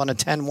Dame off on a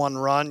 10-1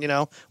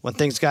 run, when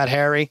things got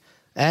hairy.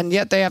 And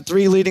yet they have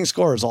 3 leading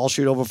scorers, all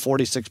shoot over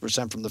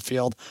 46% from the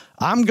field.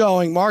 I'm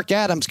going Mark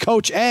Adams,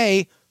 Coach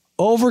A,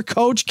 over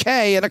Coach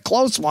K in a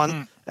close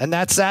one. And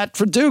that's that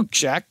for Duke,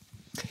 Shaq.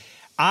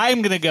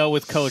 I'm going to go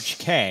with Coach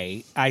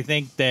K. I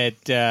think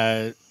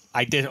that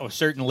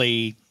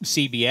certainly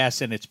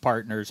CBS and its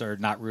partners are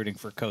not rooting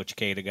for Coach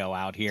K to go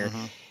out here.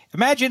 Mm-hmm.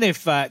 Imagine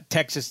if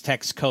Texas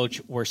Tech's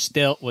coach was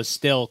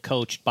still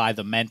coached by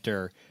the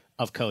mentor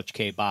of Coach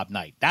K, Bob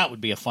Knight. That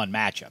would be a fun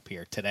matchup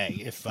here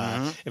today if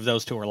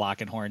those two are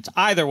locking horns.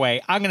 Either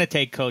way, I'm going to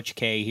take Coach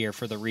K here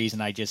for the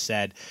reason I just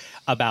said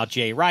about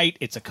Jay Wright.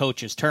 It's a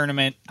coach's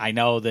tournament. I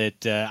know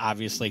that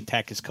obviously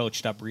Tech is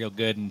coached up real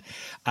good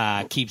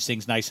and keeps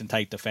things nice and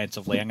tight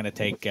defensively. I'm going to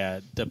take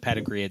the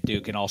pedigree at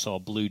Duke, and also a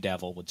Blue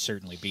Devil would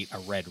certainly beat a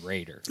Red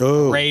Raider.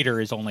 Ooh. A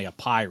Raider is only a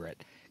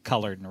pirate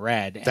colored in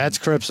red. That's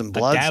Crips and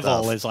Blood The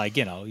Devil stuff. is like,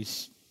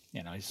 he's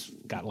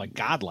got like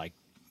godlike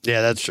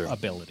Yeah, that's true.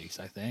 abilities,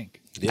 I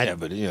think. Yeah,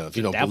 but if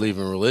you don't devil. believe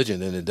in religion,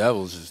 then the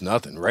devil's just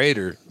nothing. A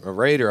Raider,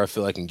 I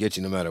feel like can get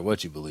you no matter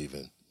what you believe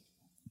in.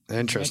 Make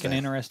Interesting. an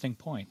interesting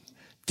point.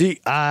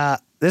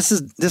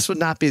 This would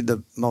not be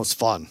the most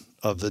fun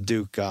of the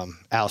Duke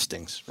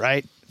oustings,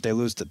 right? They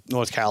lose to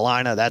North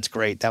Carolina. That's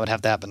great. That would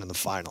have to happen in the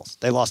finals.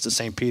 They lost to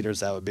St.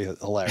 Peter's. That would be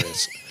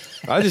hilarious.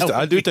 I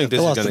do think this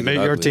is lost going to to get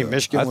your ugly. team, though.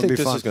 Michigan, I would think be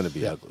this fun. is going to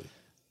be ugly.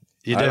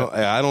 You do?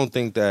 I don't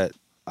think that.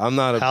 I'm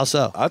not. How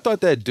so? I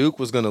thought that Duke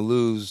was going to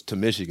lose to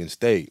Michigan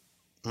State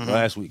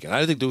last weekend. I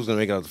didn't think Duke was going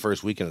to make it out the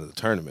first weekend of the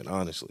tournament.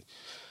 Honestly,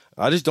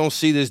 I just don't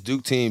see this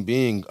Duke team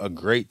being a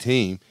great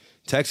team.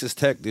 Texas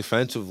Tech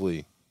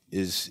defensively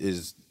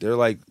is they're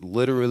like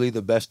literally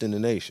the best in the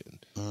nation.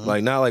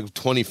 Like not like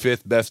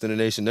 25th best in the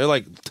nation. They're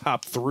like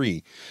top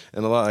 3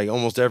 in a lot, like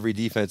almost every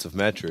defensive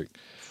metric.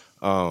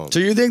 So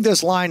you think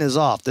this line is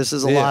off? This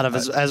is a Yeah, lot of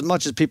as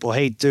much as people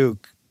hate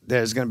Duke.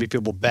 There's going to be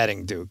people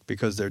betting Duke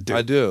because they're Duke.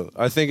 I do.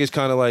 I think it's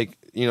kind of like,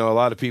 a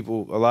lot of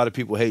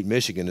people hate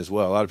Michigan as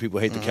well. A lot of people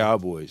hate the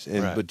Cowboys,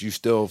 Right. but you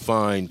still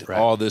find Right.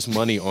 all this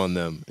money on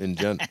them in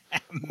general.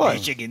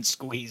 Michigan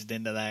squeezed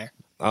into there.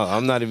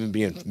 I'm not even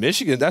being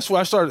Michigan. That's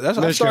why I started. That's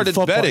why I Michigan started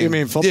football. betting. You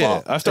mean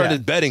football? Yeah, I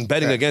started Yeah.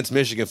 betting against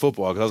Michigan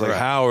football because I was like, Right.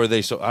 how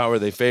are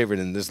they favored?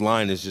 And this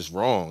line is just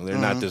wrong. They're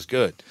not this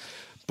good.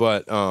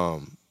 But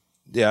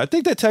yeah, I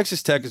think that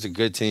Texas Tech is a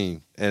good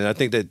team, and I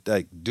think that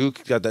like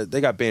Duke got that.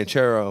 They got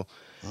Banchero,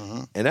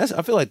 and I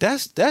feel like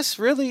that's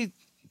really.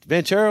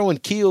 Banchero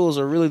and Keels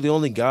are really the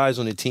only guys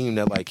on the team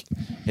that like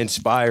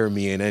inspire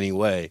me in any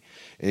way.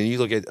 And you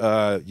look at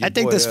I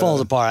think this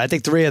falls apart. I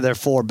think 3 of their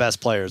 4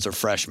 best players are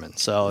freshmen.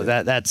 So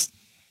that's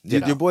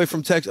your boy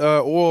from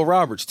Oral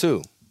Roberts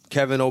too,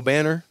 Kevin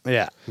O'Banner,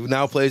 yeah. who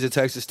now plays at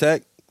Texas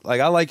Tech.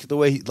 Like I like the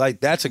way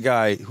that's a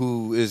guy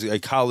who is a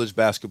college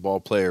basketball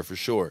player for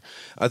sure.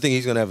 I think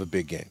he's gonna have a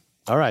big game.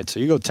 All right, so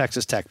you go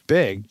Texas Tech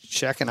big.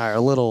 Shaq and I are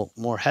a little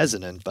more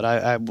hesitant, but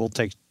I will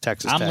take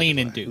Texas Tech. I'm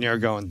leaning anyway. Duke. And you're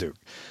going Duke.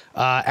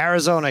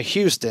 Arizona,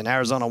 Houston.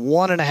 Arizona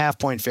 1.5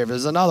 point favorite.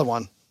 There's another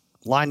one.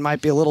 Line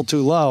might be a little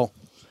too low.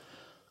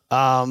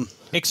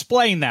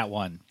 Explain that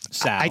one,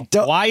 Sal. I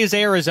don't- Why is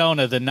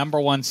Arizona the number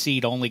 1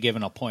 seed only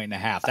given a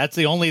 1.5? That's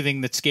the only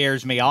thing that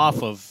scares me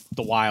off of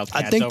the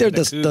Wildcats. I think over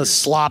they're the Cougars.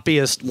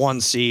 sloppiest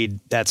 1 seed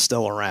that's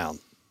still around.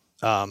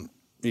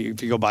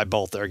 If you go by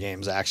both their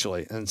games,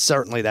 actually, and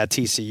certainly that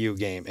TCU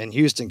game. And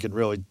Houston could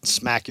really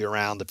smack you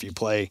around if you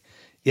play.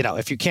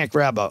 If you can't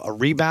grab a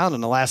rebound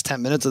in the last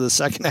 10 minutes of the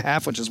second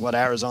half, which is what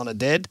Arizona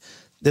did,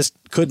 this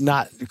could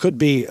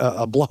be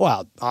a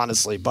blowout,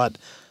 honestly. But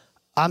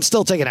I'm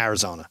still taking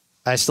Arizona.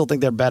 I still think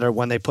they're better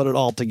when they put it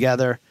all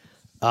together.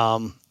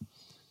 If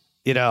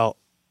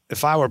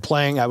I were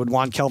playing, I would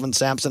want Kelvin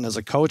Sampson as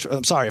a coach.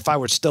 I'm sorry, if I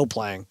were still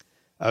playing,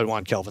 I would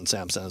want Kelvin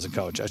Sampson as a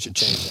coach. I should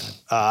change that.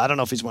 I don't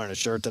know if he's wearing a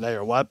shirt today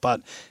or what,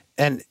 but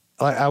like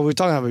we were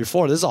talking about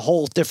before, this is a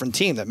whole different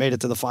team that made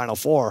it to the Final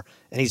Four,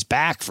 and he's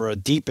back for a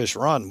deepish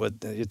run with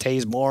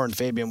Taze Moore and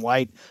Fabian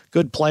White.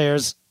 Good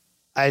players.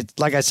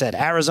 Like I said,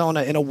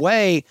 Arizona, in a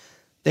way,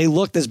 they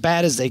looked as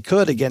bad as they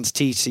could against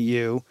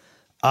TCU.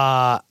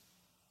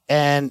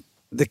 And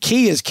the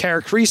key is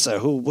Kerr Kriisa,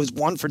 who was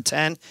 1 for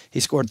 10. He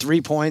scored 3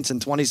 points in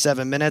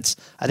 27 minutes.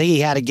 I think he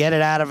had to get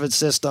it out of his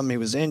system. He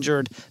was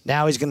injured.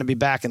 Now he's going to be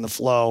back in the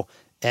flow.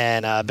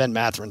 And Ben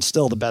Matherin's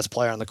still the best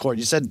player on the court.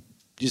 You said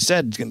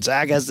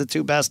Gonzaga has the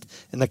 2 best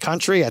in the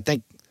country. I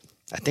think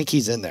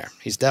he's in there.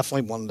 He's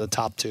definitely one of the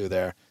top 2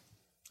 there.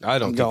 I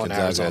don't think going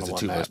Gonzaga Arizona has the won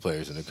 2 that. best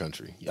players in the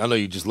country. I know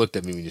you just looked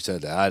at me when you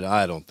said that.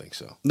 I don't think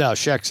so. No,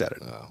 Shaq said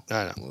it. Oh.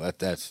 I know. Well,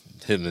 that's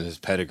him and his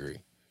pedigree.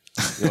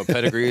 You know what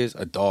pedigree is?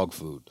 A dog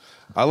food.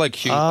 I like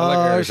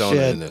Arizona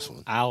shit. in this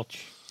one.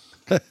 Ouch.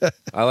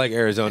 I like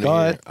Arizona Go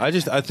here.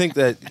 ahead. I think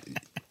that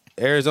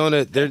Arizona,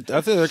 I think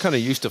they're kind of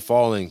used to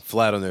falling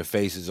flat on their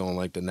faces on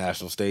like the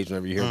national stage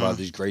whenever you hear about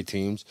these great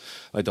teams.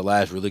 Like the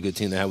last really good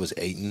team they had was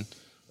Ayton.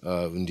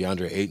 When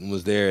DeAndre Ayton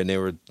was there, and they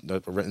were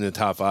in the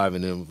top 5,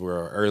 and then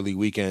were an early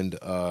weekend,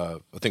 I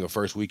think a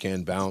first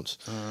weekend bounce.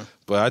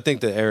 But I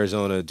think that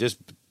Arizona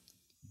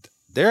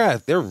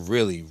they're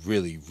really,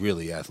 really,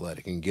 really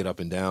athletic and get up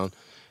and down,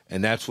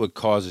 and that's what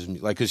causes me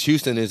because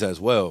Houston is as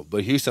well.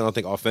 But Houston, I don't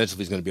think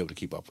offensively is going to be able to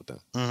keep up with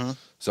them.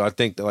 So I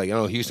think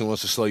that Houston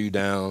wants to slow you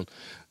down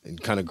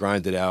and kind of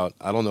grind it out.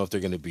 I don't know if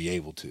they're going to be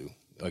able to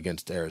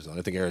against Arizona.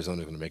 I think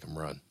Arizona's going to make them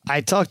run.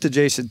 I talked to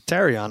Jason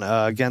Terry on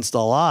Against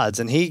All Odds,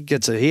 and he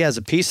has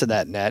a piece of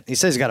that net. He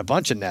says he's got a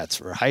bunch of nets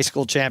for high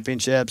school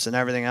championships and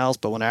everything else.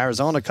 But when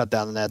Arizona cut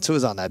down the nets, who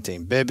was on that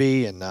team?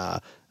 Bibby and Is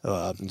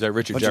that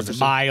Richard What's his Jefferson?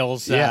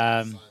 Miles.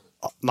 Yeah.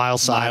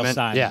 Miles Simon. Miles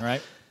Simon, yeah.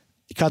 right?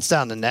 He cuts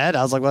down the net.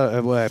 I was like,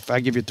 well, if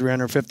I give you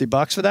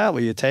 $350 for that, will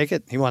you take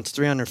it? He wants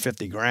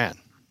 $350,000.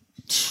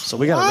 So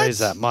we got to raise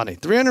that money.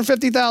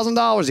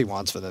 $350,000 he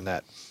wants for the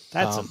net.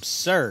 That's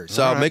absurd.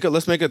 So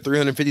let's make a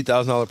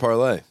 $350,000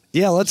 parlay.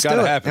 Yeah, let's do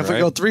gotta it. happen, If we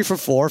right? go 3 for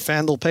 4,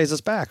 FanDuel pays us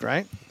back,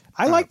 right?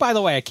 I like, by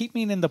the way, I keep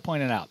meaning to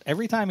point it out.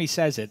 Every time he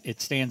says it, it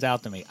stands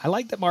out to me. I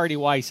like that Marty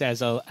Weiss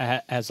has a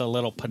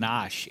little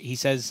panache. He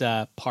says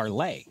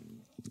parlay,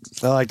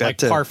 I like that like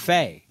too.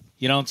 parfait.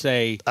 You don't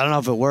say I don't know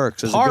if it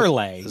works. Is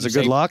parlay. Is You it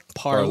good say luck?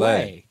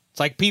 Parlay. It's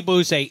like people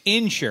who say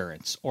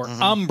insurance or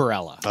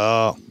umbrella.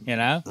 Oh, You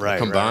know? right.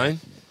 Combine? Right.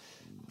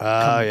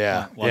 Oh,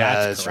 yeah. Well, yeah,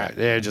 that's that's right. correct.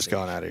 They're just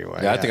going out of your way.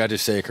 Yeah, I think I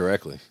just say it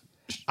correctly.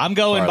 I'm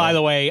going, by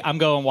the way, I'm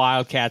going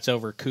Wildcats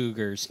over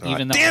Cougars,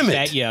 even though I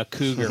bet you a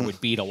Cougar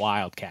would beat a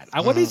Wildcat.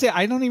 What is it?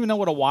 I don't even know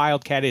what a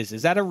Wildcat is.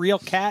 Is that a real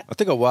cat? I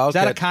think a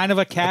Wildcat. Is that a kind of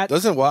a cat?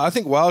 I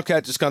think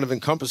Wildcat just kind of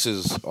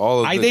encompasses all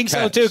of the I think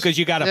cats. so, too, because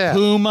you got a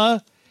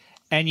puma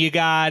and you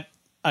got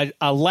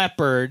a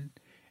leopard.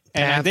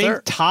 And Panther. I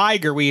think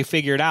tiger, we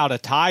figured out a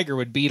tiger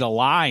would beat a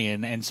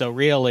lion. And so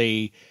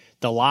really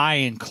the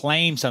lion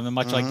claims something,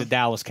 much like the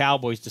Dallas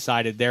Cowboys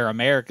decided they're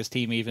America's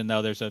team, even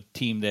though there's a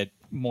team that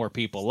more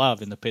people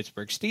love in the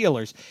Pittsburgh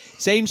Steelers.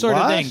 Same sort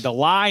of thing. The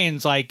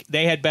Lions, like,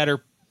 they had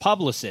better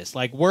publicists.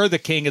 Like, we're the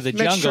king of the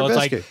jungle. It's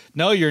like,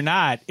 no, you're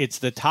not. It's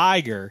the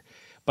tiger.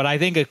 But I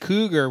think a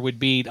cougar would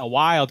beat a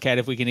wildcat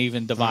if we can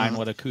even divine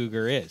what a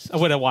cougar is,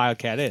 what a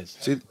wildcat is.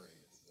 See,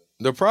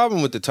 the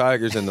problem with the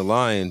Tigers and the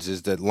Lions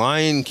is that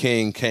Lion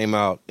King came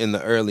out in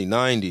the early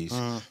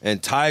 90s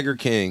and Tiger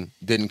King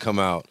didn't come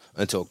out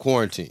until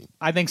quarantine.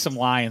 I think some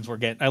lions were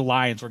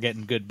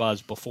getting good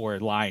buzz before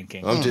Lion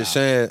King. I'm just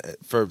saying,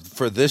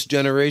 for this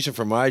generation,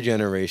 for my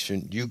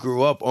generation, you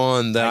grew up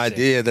on the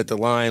idea that the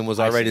lion was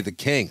already the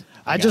king.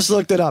 I just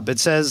looked it up. It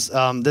says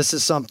this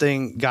is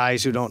something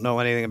guys who don't know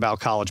anything about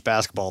college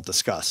basketball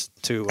discuss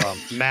to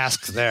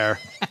mask their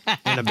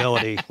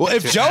inability. Well,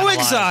 if Joe analyze.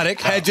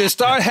 Exotic had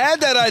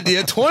had that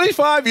idea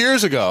 25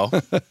 years ago.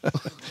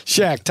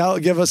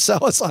 Shaq,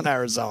 sell us on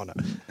Arizona.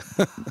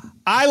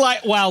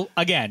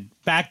 Again,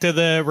 back to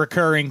the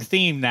recurring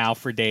theme now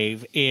for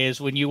Dave is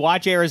when you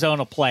watch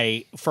Arizona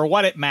play, for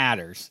what it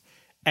matters,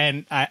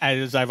 and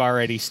as I've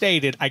already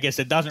stated, I guess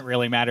it doesn't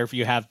really matter if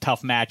you have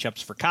tough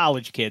matchups for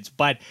college kids,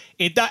 but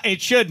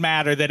it should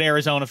matter that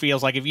Arizona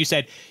feels like if you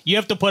said you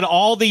have to put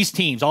all these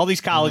teams, all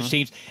these college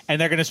teams, and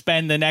they're going to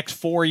spend the next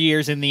 4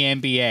 years in the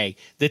NBA,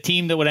 the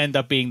team that would end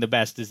up being the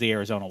best is the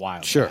Arizona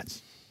Wildcats. Sure.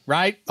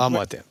 Right? I'm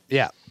with you.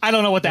 Yeah. I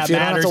don't know what that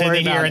matters in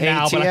the here and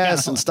now, but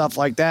ATS and stuff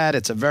like that.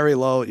 It's a very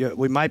low.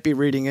 We might be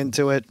reading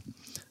into it.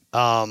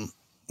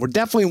 We're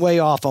definitely way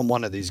off on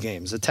one of these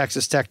games: the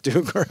Texas Tech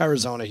Duke or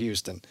Arizona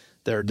Houston.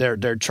 They're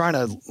trying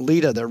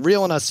to they're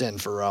reeling us in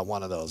for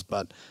one of those,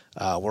 but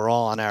we're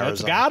all on Arizona.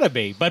 It's got to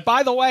be. But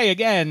by the way,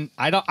 again,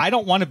 I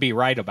don't want to be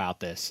right about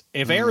this.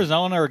 If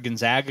Arizona or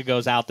Gonzaga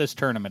goes out, this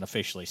tournament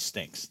officially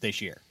stinks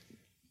this year.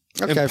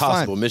 Okay,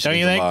 impossible. fine. Michigan's Don't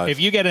you think? alive. If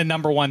you get a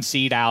number one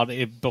seed out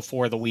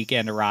before the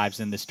weekend arrives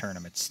in this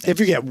tournament, stinks. If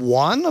you get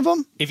one of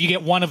them, if you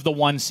get one of the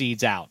one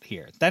seeds out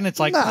here, then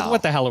it's like, No.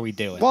 what the hell are we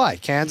doing? why?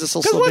 Kansas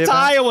will Because still be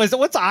about.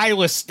 what's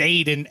Iowa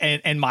State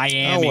and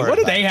Miami? worry What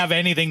do about they it. have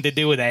anything to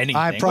do with anything?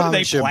 I What are they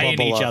promise you, playing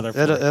Bubba, each other for?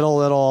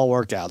 it'll all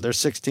work out. There's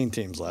 16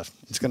 teams left.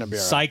 It's going to be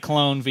all right.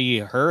 Cyclone v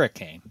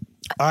Hurricane.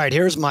 All right,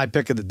 here's my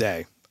pick of the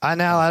day. I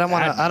don't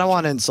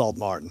want to insult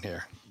Martin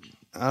here.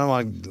 I don't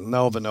want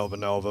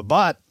Nova,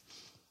 but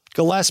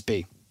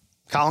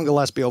Colin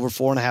Gillespie over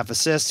 4.5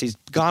 assists. He's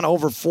gone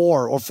over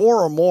four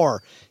or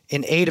more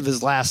in 8 of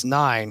his last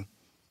 9.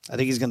 I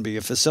think he's going to be a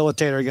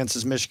facilitator against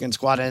his Michigan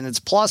squad, and it's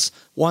plus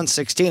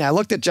 116. I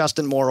looked at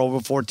Justin Moore over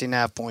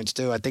 14.5 points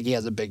too. I think he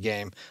has a big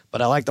game,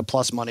 but I like the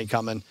plus money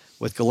coming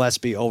with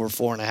Gillespie over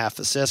 4.5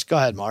 assists. Go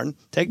ahead, Martin.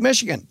 Take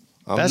Michigan.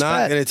 I'm Best not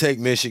bet. going to take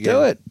Michigan.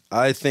 Do it.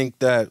 I think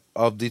that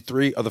of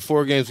the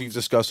 4 games we've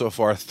discussed so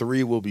far,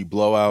 3 will be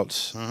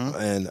blowouts,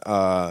 and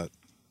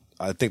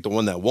I think the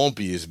one that won't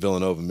be is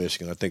Villanova,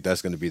 Michigan. I think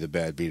that's going to be the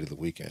bad beat of the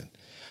weekend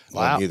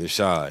on either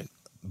side.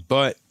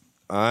 But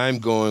I'm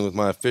going with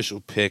my official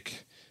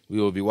pick. We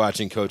will be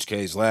watching Coach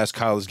K's last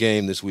college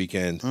game this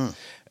weekend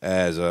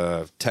as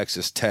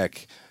Texas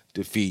Tech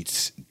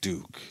defeats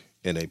Duke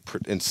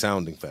in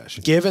sounding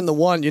fashion. Given the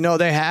one,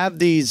 they have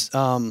these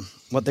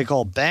what they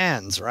call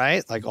bands,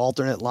 right? Like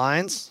alternate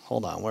lines.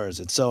 Hold on, where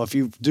is it? So if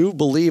you do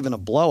believe in a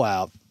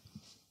blowout,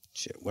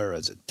 where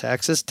is it?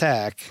 Texas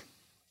Tech.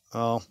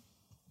 Oh,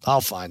 I'll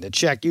find it.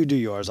 Check, you do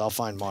yours. I'll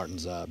find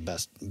Martin's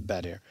best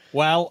bet here.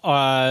 Well,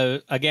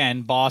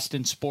 again,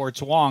 Boston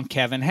sports wonk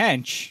Kevin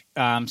Hench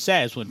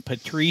says when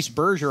Patrice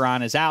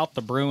Bergeron is out,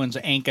 the Bruins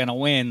ain't going to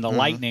win. The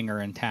Lightning are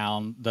in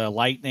town. The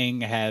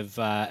Lightning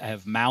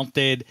have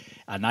mounted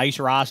a nice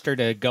roster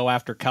to go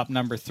after Cup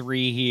number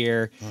 3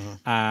 here.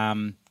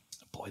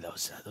 Boy,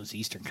 those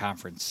Eastern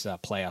Conference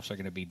playoffs are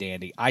going to be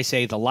dandy. I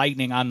say the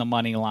Lightning on the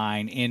money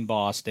line in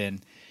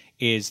Boston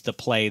is the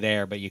play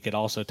there, but you could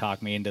also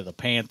talk me into the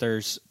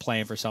Panthers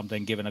playing for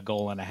something, given a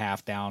goal and a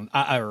half down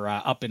or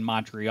up in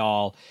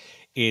Montreal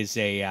is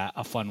a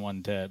fun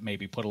one to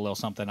maybe put a little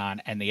something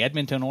on. And the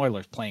Edmonton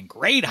Oilers playing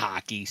great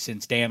hockey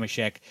since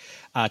Damashek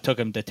took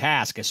them to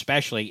task,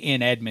 especially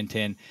in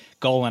Edmonton.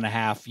 Goal and a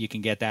half, you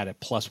can get that at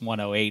plus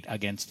 108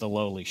 against the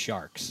lowly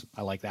Sharks.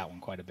 I like that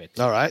one quite a bit.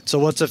 All right. So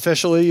what's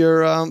officially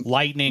your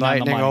Lightning on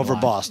the money over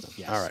line. Boston?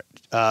 Yes. All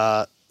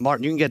right.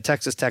 Martin, you can get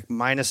Texas Tech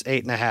minus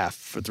 8.5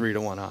 for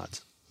 3-1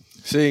 odds.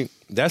 See,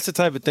 that's the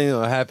type of thing that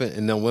will happen,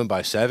 and they'll win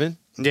by 7.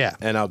 Yeah.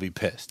 And I'll be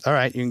pissed. All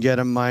right. You can get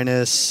them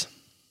minus.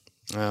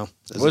 Well,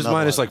 What's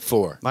minus like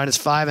 4? Minus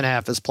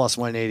 5.5 is plus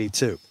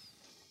 182.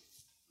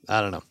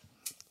 I don't know.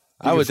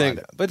 I would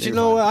think, but you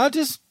know what?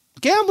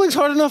 Gambling's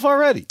hard enough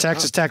already.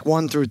 Texas Tech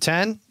 1 through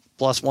 10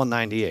 plus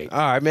 198. All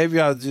right, maybe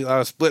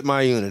I'll split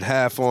my unit.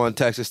 Half on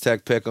Texas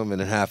Tech pick'em and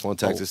then half on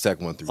Texas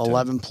Tech 1 through 10.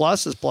 11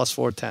 plus is plus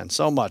 410.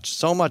 So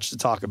much to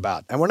talk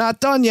about. And we're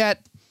not done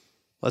yet.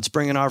 Let's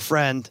bring in our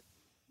friend,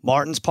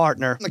 Martin's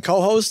partner, the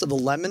co-host of the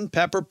Lemon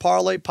Pepper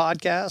Parlay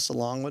podcast,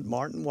 along with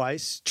Martin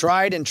Weiss,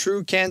 tried and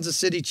true Kansas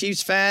City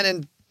Chiefs fan,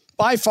 and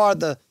by far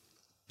the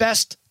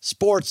best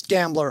sports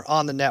gambler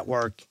on the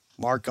network,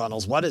 Mark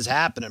Gunnels. What is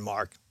happening,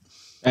 Mark?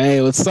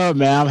 Hey, what's up,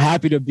 man? I'm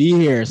happy to be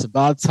here. It's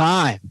about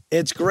time.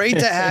 It's great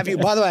to have you.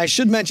 By the way, I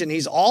should mention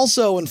he's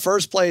also in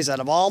first place out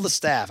of all the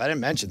staff. I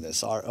didn't mention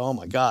this.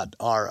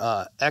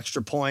 Our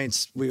extra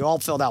points. We all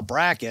filled out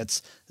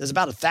brackets. There's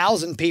about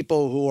 1,000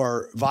 people who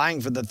are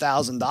vying for the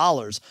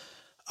 $1,000.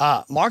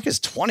 Mark is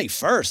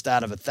 21st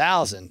out of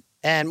 1,000.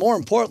 And more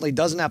importantly,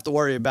 doesn't have to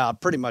worry about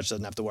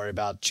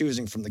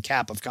choosing from the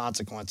cap of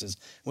consequences,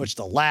 which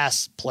the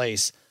last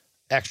place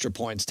extra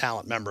points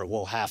talent member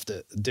will have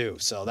to do.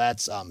 So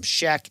that's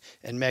Sheck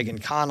and Megan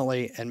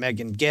Connolly and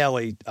Megan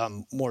Gailey,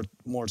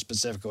 more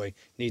specifically,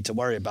 need to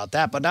worry about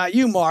that. But not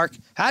you, Mark.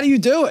 How do you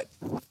do it?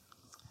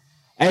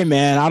 Hey,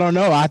 man, I don't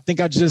know. I think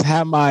I just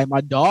have my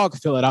dog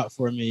fill it out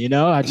for me, you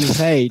know? I just,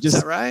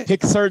 just right?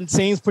 Pick certain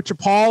teams, put your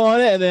paw on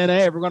it, and then,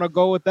 hey, we're going to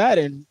go with that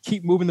and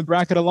keep moving the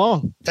bracket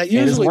along. That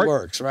usually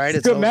works, right?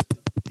 It's good, man.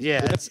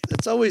 Yeah,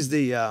 it's always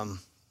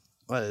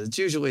it's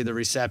usually the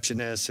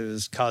receptionist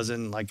whose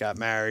cousin got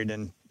married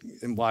in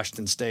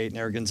Washington State,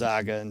 near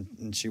Gonzaga,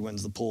 and she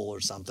wins the pool or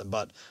something.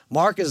 But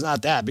Mark is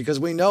not that, because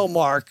we know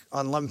Mark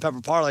on Lemon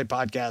Pepper Parlay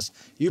podcast,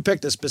 you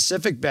picked a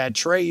specific bet,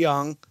 Trae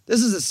Young.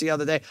 This is the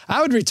other day.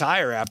 I would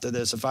retire after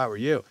this if I were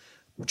you.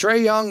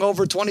 Trae Young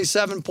over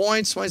 27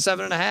 points,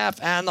 27 and a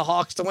half, and the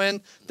Hawks to win.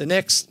 The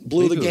Knicks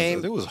blew the game.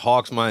 I think it was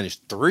Hawks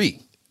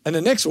 -3. And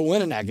the Knicks were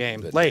winning that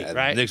game late,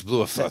 right? The Knicks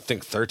blew I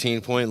think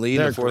 13-point lead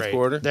in the fourth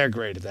quarter. They're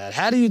great at that.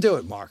 How do you do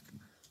it, Mark?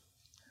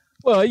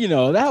 Well,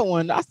 that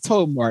one, I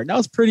told Martin, that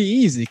was pretty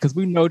easy because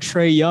we know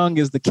Trae Young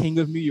is the king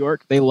of New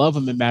York. They love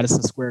him in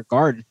Madison Square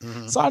Garden.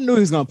 Mm-hmm. So I knew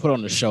he was going to put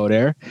on the show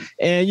there.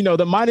 And,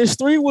 the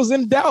 -3 was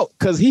in doubt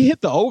because he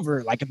hit the over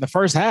in the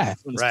first half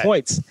on his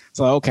points.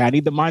 So, okay, I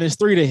need the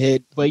 -3 to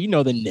hit. But,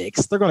 the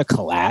Knicks, they're going to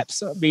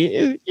collapse. I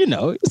mean,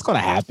 it's going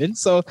to happen.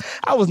 So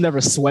I was never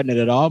sweating it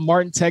at all.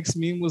 Martin texted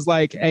me and was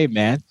like, hey,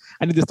 man,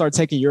 I need to start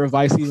taking your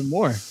advice even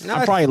more.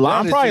 I'm probably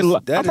lying.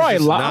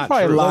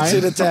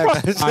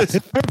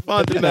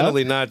 Fundamentally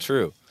not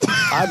true.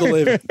 I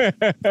believe it.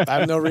 I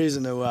have no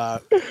reason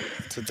to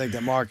think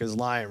that Mark is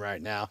lying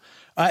right now.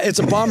 It's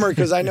a bummer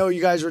because I know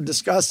you guys were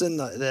discussing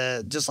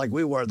the just like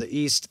we were, the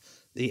East,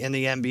 in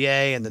the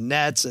NBA and the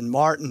Nets, and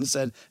Martin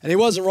said, and he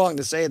wasn't wrong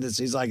to say this,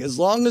 he's like, as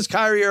long as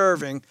Kyrie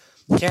Irving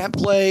can't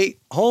play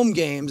home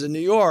games in New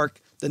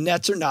York, the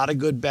Nets are not a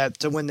good bet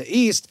to win the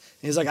East.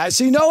 And he's like, I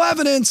see no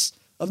evidence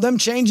of them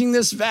changing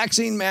this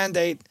vaccine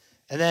mandate.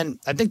 And then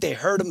I think they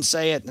heard him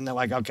say it, and they're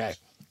like, okay,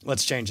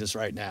 let's change this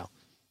right now.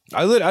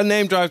 I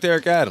name dropped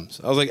Eric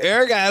Adams. I was like,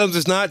 Eric Adams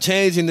is not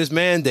changing this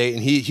mandate,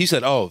 and he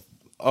said,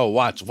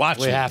 watch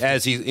me.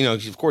 As he,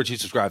 of course, he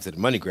subscribes to the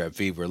Money Grab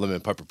feed where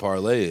Lemon Pepper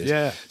Parlay is.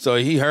 Yeah. So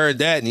he heard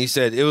that, and he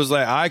said it was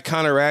like I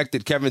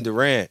counteracted Kevin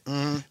Durant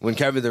when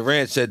Kevin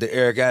Durant said that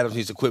Eric Adams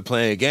needs to quit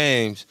playing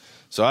games.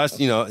 So it's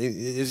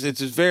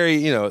just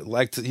very,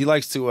 he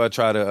likes to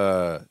try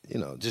to,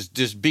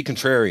 just be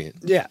contrarian.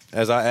 Yeah.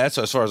 That's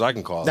as far as I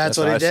can call it. That's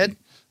what he did.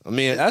 I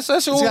mean, that's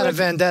he's got a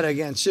vendetta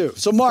against you.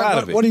 So,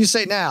 Mark, what do you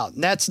say now?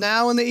 Nets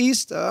now in the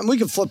East? We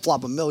could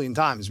flip-flop a million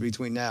times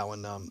between now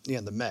and the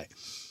end of May.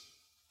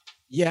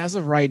 Yeah, as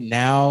of right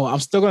now,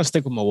 I'm still going to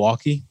stick with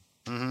Milwaukee.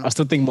 Mm-hmm. I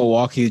still think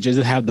Milwaukee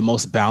just have the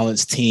most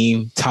balanced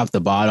team, top to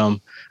bottom.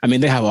 I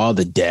mean, they have all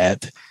the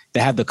depth. They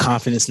have the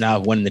confidence now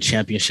of winning the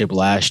championship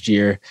last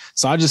year.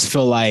 So I just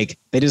feel like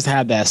they just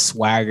have that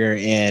swagger.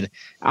 And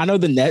I know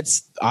the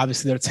Nets,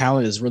 obviously their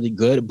talent is really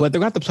good, but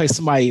they're going to have to play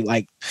somebody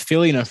like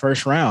Philly in the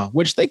first round,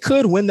 which they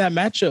could win that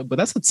matchup, but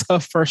that's a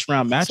tough first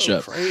round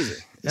matchup. So crazy.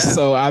 Yeah.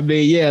 So, I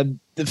mean,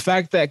 the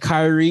fact that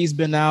Kyrie's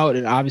been out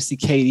and obviously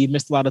KD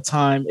missed a lot of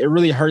time, it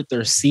really hurt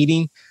their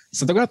seeding.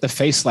 So they're going to have to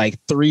face like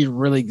 3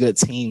 really good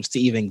teams to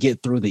even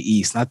get through the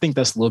East. And I think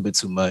that's a little bit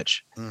too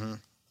much. Mm-hmm.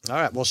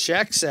 All right. Well,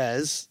 Shaq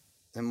says,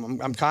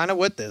 and I'm kind of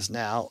with this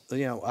now,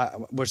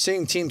 we're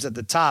seeing teams at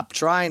the top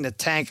trying to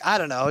tank. I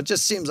don't know. It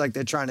just seems like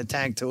they're trying to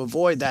tank to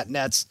avoid that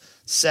Nets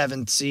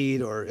 7th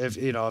seed, or if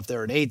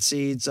they're an 8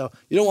 seed. So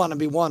you don't want to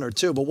be 1 or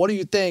 2. But what do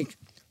you think?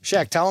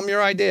 Shaq, tell them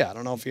your idea. I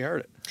don't know if you heard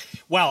it.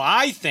 Well,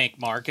 I think,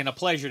 Mark, and a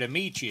pleasure to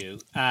meet you,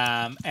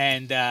 and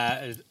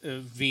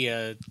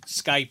via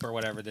Skype or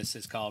whatever this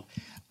is called.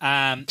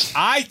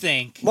 I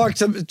think... Mark,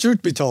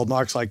 truth be told,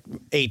 Mark's like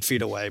 8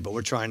 feet away, but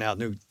we're trying out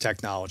new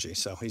technology,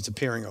 so he's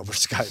appearing over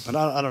Skype. But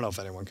I don't know if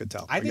anyone could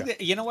tell. I think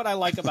that, what I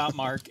like about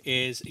Mark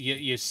is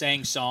you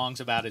sang songs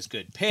about his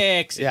good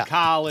picks in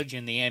college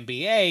and the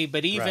NBA,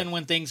 but even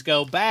when things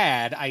go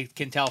bad, I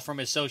can tell from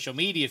his social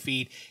media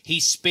feed,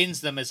 he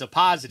spins them as a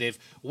positive.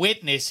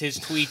 Witness his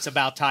tweets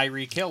about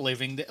Tyreek Hill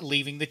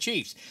leaving the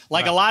Chiefs.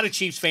 Like a lot of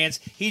Chiefs fans,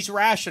 he's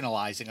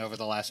rationalizing over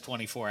the last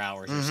 24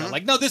 hours or so.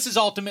 Like, no, this is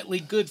ultimately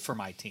good for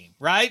my team,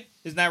 right?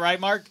 Isn't that right,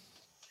 Mark?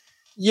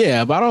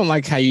 Yeah, but I don't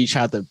like how you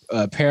tried to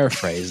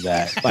paraphrase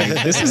that. Like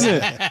this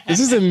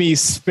isn't me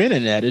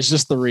spinning that. It's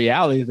just the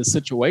reality of the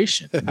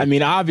situation. I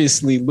mean,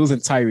 obviously losing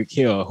Tyreek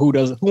Hill. Who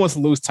wants to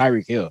lose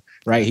Tyreek Hill?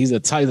 Right? He's the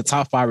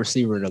top 5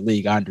 receiver in the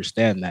league. I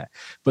understand that,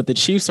 but the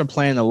Chiefs are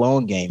playing a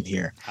long game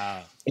here.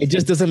 It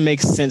just doesn't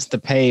make sense to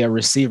pay a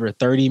receiver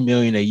 $30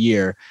 million a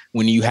year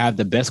when you have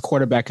the best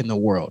quarterback in the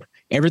world.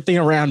 Everything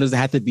around doesn't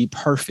have to be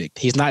perfect.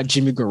 He's not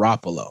Jimmy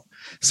Garoppolo,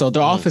 so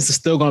the offense is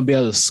still going to be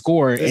able to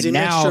score. Is he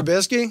now, Mitch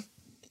Trubisky?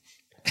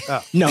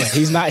 Oh. No,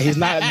 he's not. He's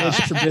not Mitch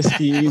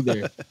Trubisky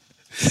either.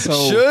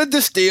 So should the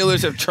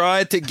Steelers have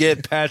tried to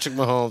get Patrick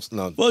Mahomes?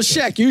 No. Well,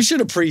 Shaq, you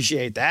should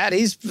appreciate that.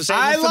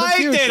 I liked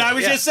it. I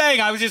was just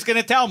saying. I was just going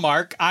to tell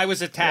Mark. I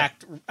was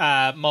attacked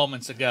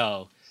moments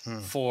ago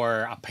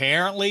for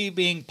apparently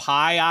being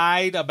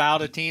pie-eyed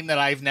about a team that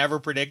I've never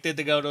predicted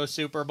to go to a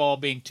Super Bowl,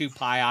 being too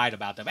pie-eyed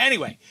about them.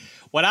 Anyway,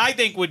 what I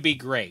think would be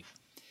great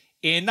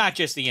in not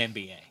just the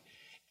NBA,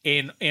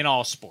 in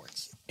all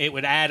sports. It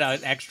would add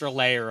an extra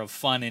layer of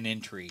fun and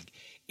intrigue.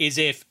 Is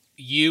if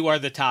you are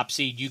the top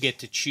seed, you get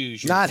to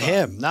choose your Not vote.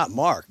 him, not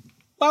Mark.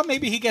 Well,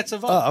 maybe he gets a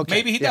vote. Oh, okay.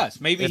 Maybe he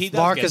does. Maybe if he does.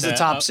 Mark get is the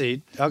top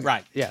seed. Okay.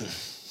 Right. Yeah.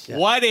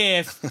 What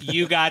if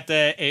you got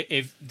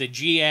if the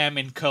GM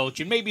and coach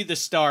and maybe the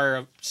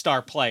star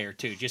player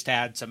too, just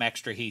add some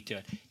extra heat to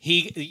it.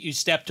 You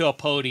step to a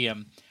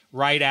podium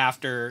right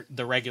after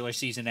the regular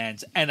season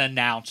ends and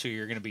announce who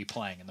you're going to be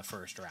playing in the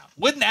first round.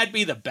 Wouldn't that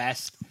be the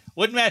best?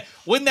 Wouldn't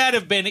that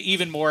have been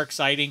even more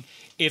exciting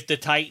if the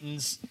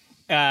Titans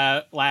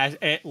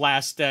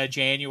last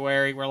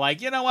January were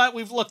like, you know what,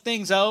 we've looked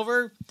things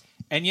over,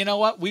 and you know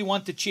what, we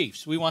want the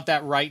Chiefs. We want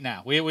that right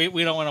now. We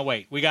don't want to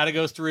wait. We got to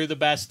go through the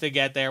best to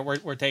get there.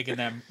 We're taking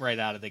them right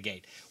out of the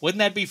gate. Wouldn't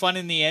that be fun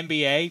in the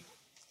NBA?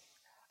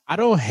 I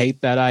don't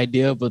hate that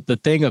idea, but the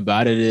thing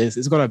about it is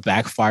it's going to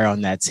backfire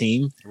on that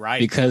team. Right.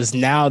 Because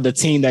now the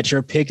team that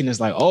you're picking is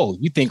like, oh,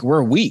 you think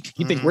we're weak.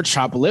 You think we're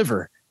chopped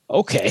liver.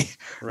 Okay,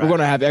 we're going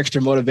to have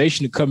extra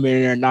motivation to come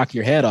in there and knock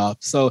your head off.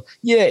 So,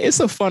 yeah, it's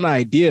a fun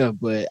idea,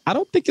 but I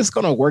don't think it's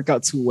going to work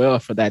out too well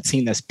for that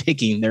team that's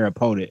picking their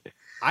opponent.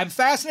 I'm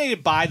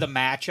fascinated by the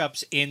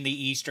matchups in the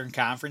Eastern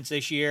Conference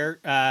this year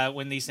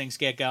when these things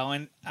get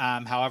going,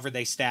 however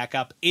they stack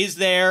up. Is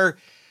there,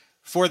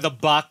 for the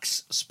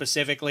Bucks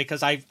specifically,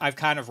 because I've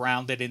kind of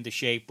rounded into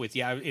shape with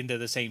you, into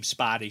the same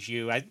spot as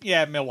you.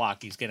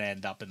 Milwaukee's going to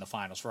end up in the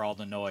finals for all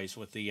the noise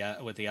with the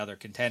other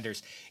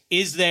contenders.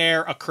 Is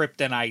there a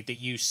kryptonite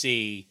that you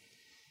see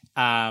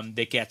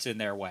that gets in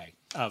their way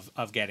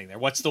of getting there?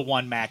 What's the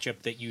one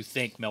matchup that you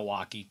think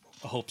Milwaukee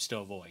hopes to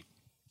avoid?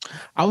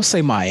 I would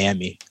say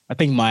Miami. I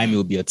think Miami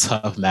would be a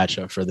tough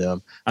matchup for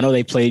them. I know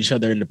they played each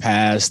other in the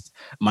past.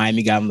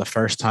 Miami got them the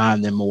first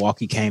time, then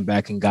Milwaukee came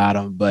back and got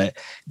them, but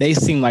they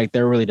seem like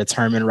they're really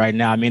determined right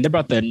now. I mean, they're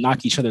about to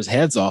knock each other's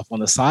heads off on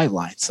the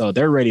sideline, so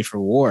they're ready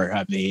for war.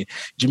 I mean,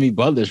 Jimmy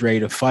Butler's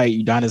ready to fight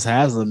Udonis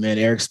Haslem and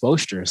Eric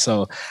Spoelstra,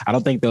 so I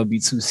don't think they'll be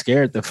too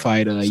scared to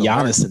fight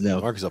Giannis and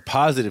them. Mark is a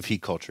positive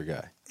heat culture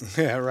guy.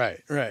 Yeah,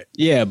 right.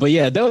 Yeah, but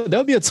yeah,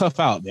 they'll be a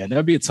tough out, man.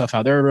 They'll be a tough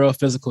out. They're a real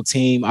physical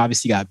team.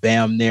 Obviously, you got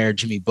Bam there,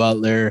 Jimmy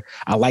Butler.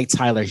 I like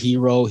Tyler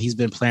Hero. He's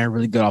been playing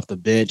really good off the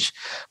bench,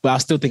 but I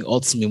still think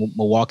ultimately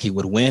Milwaukee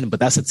would win.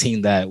 But that's a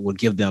team that would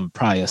give them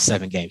probably a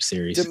 7-game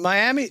series. Did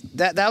Miami,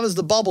 that was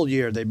the bubble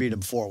year they beat them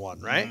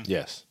 4-1, right?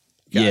 Yes.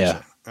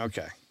 Gotcha. Yeah.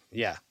 Okay.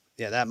 Yeah,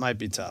 that might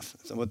be tough.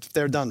 So if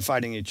they're done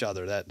fighting each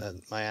other, that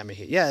Miami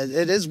Heat. Yeah,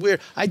 it is weird.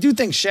 I do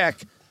think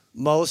Shaq,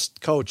 most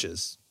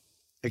coaches,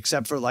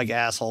 except for like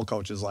asshole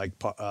coaches like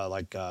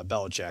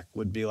Belichick,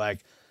 would be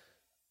like,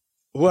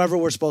 whoever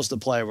we're supposed to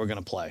play, we're going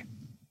to play.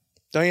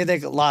 Don't you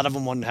think a lot of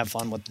them wouldn't have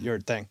fun with your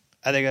thing?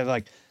 I think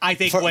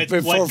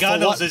what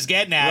Gunnels is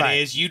getting at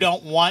is you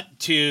don't want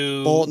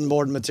to bulletin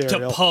board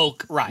material to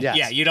poke. Right. Yes.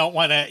 Yeah. You don't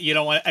want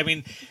to. I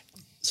mean,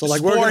 so like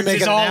sports we're going to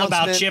make is an all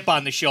about chip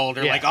on the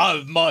shoulder, yeah.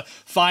 like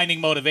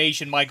finding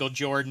motivation, Michael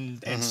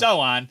Jordan, and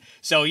so on.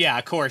 So yeah,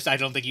 of course, I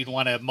don't think you'd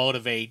want to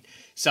motivate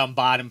some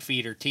bottom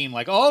feeder team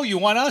like, oh, you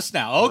want us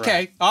now? Okay,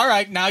 right. All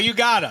right, now you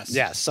got us.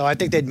 Yeah, so I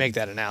think they'd make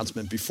that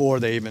announcement before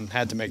they even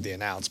had to make the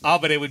announcement. Oh,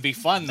 but it would be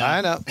fun though.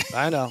 I know.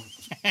 But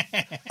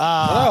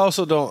I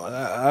also don't.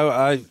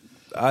 I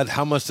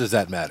how much does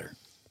that matter,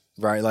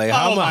 right? Like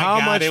how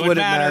much it would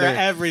it matter?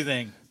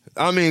 Everything.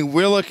 I mean,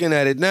 we're looking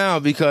at it now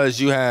because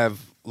you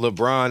have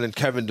LeBron and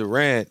Kevin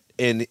Durant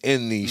in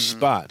these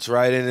spots,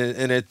 right?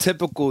 In a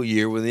typical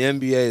year when the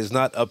NBA is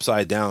not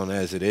upside down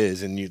as it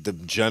is,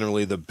 and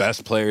generally the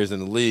best players in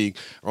the league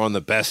are on the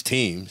best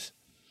teams,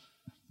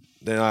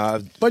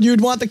 then but you'd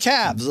want the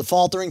Cavs, the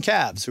faltering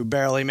Cavs, who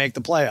barely make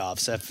the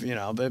playoffs. If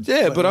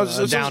but I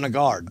was down a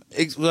guard.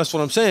 That's what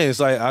I'm saying.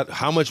 It's like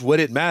how much would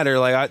it matter?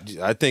 Like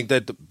I think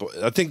that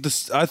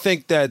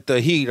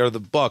the Heat or the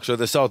Bucks or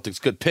the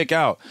Celtics could pick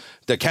out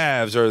the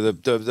Cavs or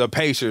the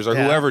Pacers or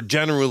whoever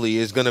generally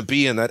is going to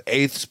be in that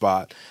 8th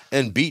spot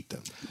and beat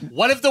them.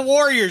 What if the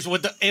Warriors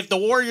if the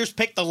Warriors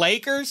pick the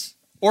Lakers?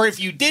 Or if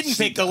you didn't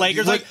pick the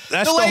Lakers, Look, like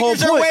that's the the whole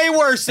Lakers are point. way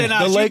worse than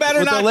us. You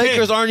better not the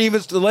Lakers pick. aren't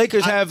even. The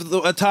Lakers have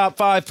a top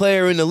 5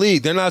 player in the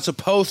league. They're not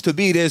supposed to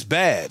be this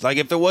bad. Like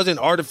if it wasn't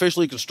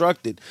artificially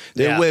constructed,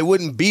 then it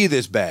wouldn't be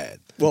this bad.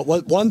 Well,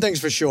 one thing's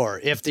for sure: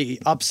 if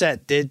the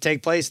upset did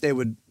take place, they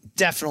would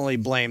definitely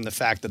blame the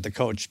fact that the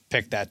coach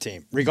picked that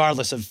team,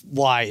 regardless of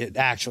why it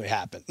actually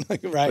happened.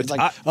 Right? It's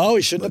like,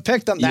 he shouldn't have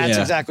picked them. That's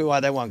exactly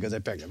why they won, because they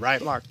picked it.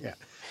 Right, Mark? Yeah.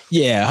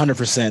 Yeah,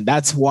 100%.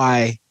 That's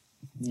why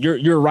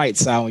you're right,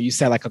 Sal. When you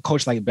said like a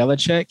coach like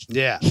Belichick,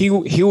 he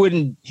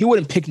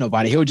wouldn't pick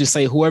nobody. He would just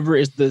say whoever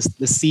is the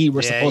seed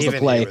we're supposed to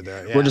play,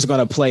 we're just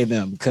going to play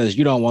them because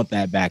you don't want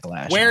that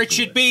backlash. Where it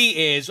should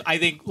be is, I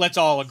think, let's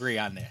all agree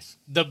on this.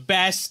 The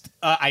best,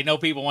 I know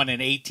people want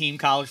an 8-team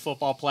college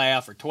football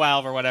playoff or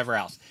 12 or whatever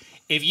else.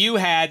 If you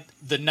had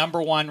the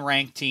number 1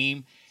 ranked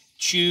team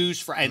choose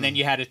for, and then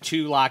you had a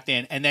 2 locked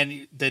in, and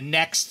then the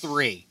next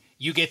 3,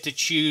 you get to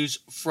choose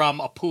from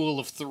a pool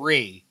of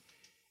 3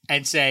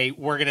 and say,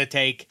 we're going to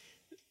take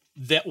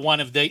one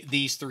of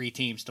these 3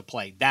 teams to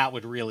play. That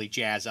would really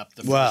jazz up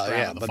the first round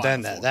of the but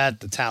Final then Four.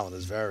 the talent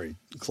is very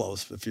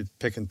close. If you're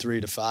picking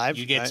 3 to 5,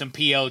 You get some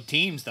PO'd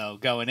teams, though,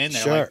 going in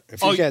there. Sure. Like,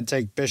 If you can't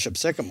take Bishop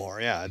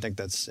Sycamore, I think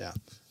that's a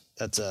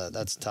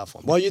tough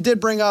one. Well, you did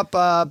bring up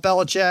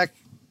Belichick.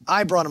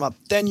 I brought him up.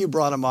 Then you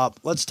brought him up.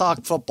 Let's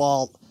talk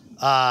football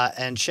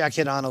and check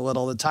it on a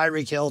little. The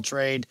Tyreek Hill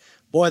trade.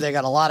 Boy, they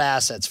got a lot of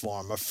assets for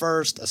him. A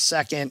first, a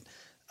second,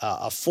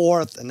 a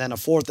fourth, and then a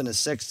fourth and a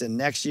sixth in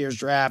next year's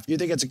draft. You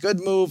think it's a good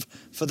move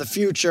for the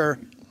future,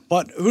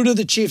 but who do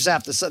the Chiefs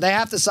have to – they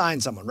have to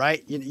sign someone,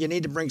 right? You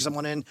need to bring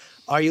someone in.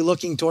 Are you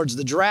looking towards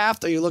the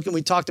draft? Are you looking –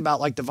 we talked about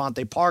like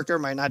Devontae Parker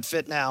might not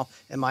fit now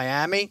in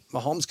Miami.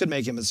 Mahomes could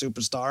make him a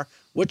superstar.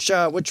 Which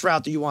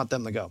route do you want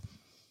them to go?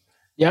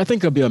 Yeah, I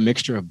think it'll be a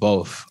mixture of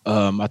both.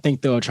 I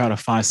think they'll try to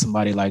find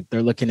somebody like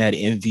they're looking at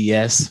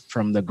MVS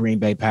from the Green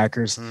Bay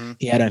Packers. Mm-hmm.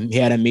 He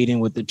had a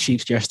meeting with the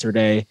Chiefs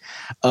yesterday.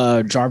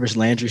 Jarvis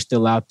Landry's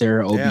still out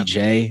there. OBJ.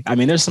 Yeah. I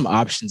mean, there's some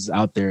options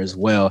out there as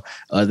well.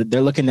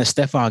 They're looking at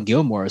Stephon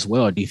Gilmore as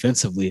well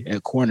defensively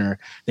at corner.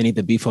 They need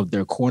to beef up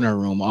their corner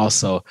room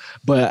also.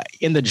 But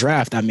in the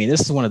draft, I mean,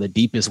 this is one of the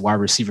deepest wide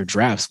receiver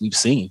drafts we've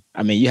seen.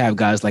 I mean, you have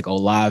guys like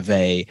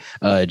Olave,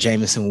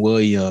 Jameson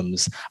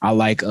Williams. I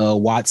like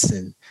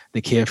Watson,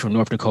 the kid from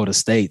North Dakota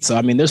State. So,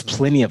 I mean, there's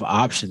plenty of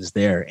options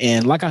there.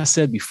 And like I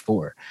said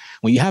before,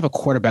 when you have a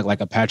quarterback like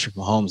a Patrick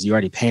Mahomes, you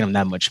already paying him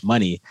that much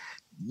money.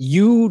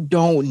 You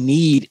don't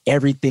need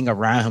everything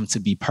around him to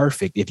be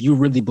perfect if you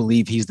really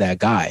believe he's that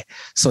guy.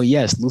 So,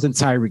 yes, losing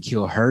Tyreek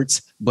Hill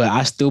hurts, but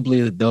I still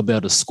believe that they'll be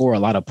able to score a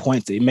lot of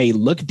points. It may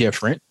look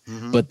different,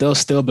 but they'll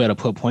still be able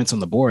to put points on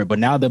the board. But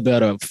now they'll be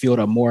able to field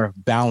a more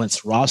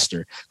balanced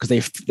roster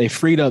because they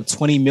freed up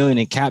 $20 million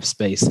in cap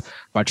space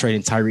by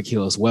trading Tyreek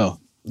Hill as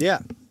well. Yeah.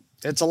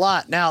 It's a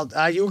lot. Now,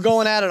 you were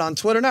going at it on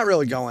Twitter. Not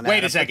really going at it.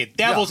 Wait a second.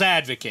 Devil's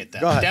advocate, though.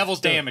 Devil's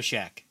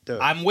Damashek.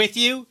 I'm with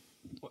you.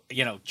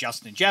 You know,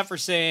 Justin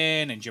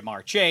Jefferson and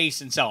Jamar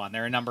Chase and so on.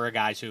 There are a number of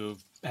guys who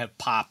have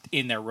popped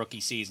in their rookie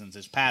seasons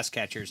as pass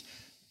catchers.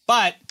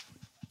 But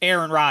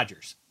Aaron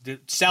Rodgers.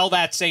 Sell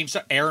that same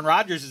 – Aaron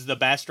Rodgers is the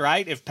best,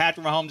 right? If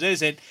Patrick Mahomes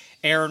isn't,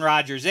 Aaron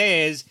Rodgers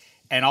is.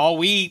 And all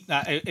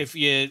if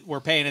you were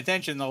paying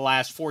attention in the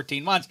last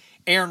 14 months –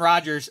 Aaron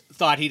Rodgers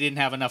thought he didn't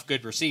have enough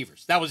good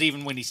receivers. That was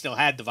even when he still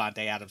had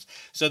Devontae Adams.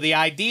 So the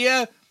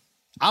idea,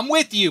 I'm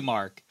with you,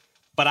 Mark,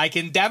 but I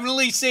can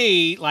definitely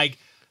see, like,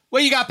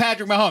 well, you got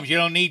Patrick Mahomes. You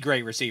don't need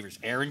great receivers.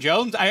 Aaron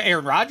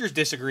Rodgers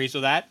disagrees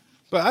with that.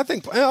 But I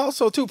think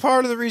also, too,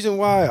 part of the reason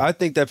why I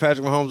think that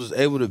Patrick Mahomes was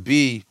able to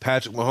be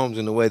Patrick Mahomes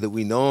in the way that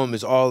we know him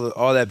is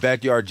all that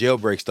backyard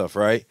jailbreak stuff,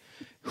 right?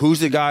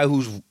 Who's the guy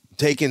who's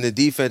taking the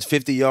defense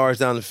 50 yards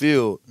down the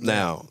field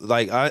now?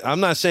 Like,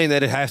 I'm not saying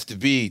that it has to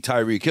be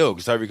Tyreek Hill,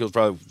 because Tyreek Hill's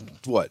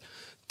probably,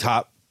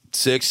 top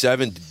 6,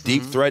 7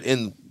 deep threat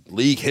in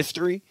league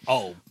history?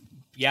 Oh,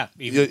 yeah.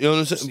 You know what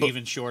I'm saying?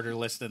 Even shorter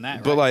list than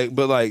that, right?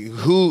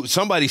 But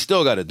somebody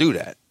still got to do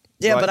that.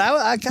 Yeah, but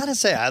I got to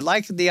say, I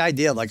like the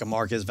idea of like a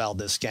Marquez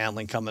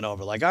Valdez-Scantling coming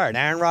over. Like, all right,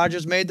 Aaron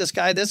Rodgers made this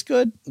guy this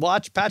good.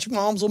 Watch, Patrick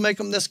Mahomes will make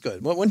him this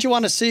good. Wouldn't you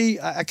want to see?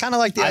 I kind of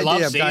like the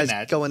idea of guys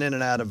going in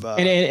and out of.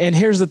 And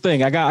here's the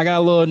thing. I got a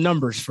little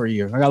numbers for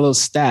you. I got a little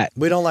stat.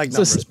 We don't like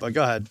numbers, but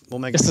go ahead. We'll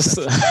make it.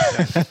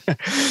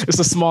 It's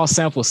a small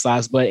sample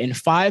size, but in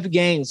 5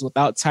 games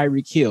without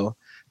Tyreek Hill,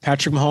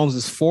 Patrick Mahomes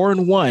is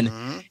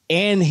 4-1,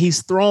 and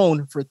he's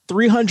thrown for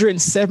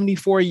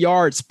 374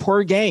 yards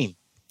per game.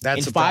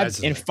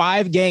 That's in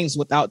 5 games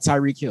without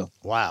Tyreek Hill.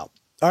 Wow.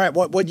 All right.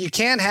 What you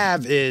can't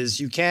have is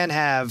you can't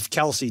have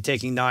Kelsey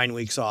taking 9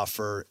 weeks off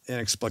for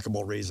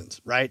inexplicable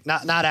reasons, right?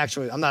 Not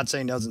actually. I'm not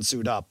saying he doesn't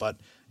suit up, but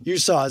you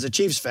saw as a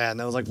Chiefs fan,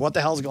 that was like, what the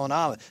hell's going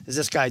on? Is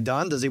this guy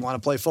done? Does he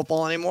want to play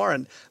football anymore?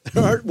 And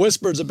there are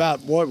whispers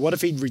about what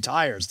if he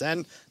retires?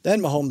 Then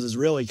Mahomes is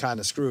really kind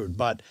of screwed.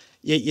 But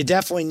you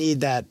definitely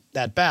need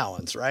that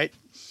balance, right?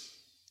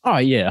 Oh,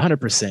 yeah,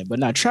 100%. But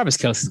now Travis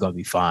Kelce's going to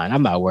be fine.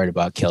 I'm not worried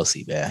about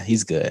Kelsey, man.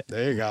 He's good.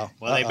 There you go.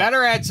 Well, they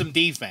better add some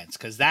defense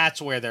because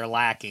that's where they're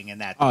lacking in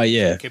that. Oh,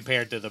 yeah.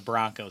 Compared to the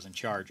Broncos and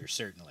Chargers,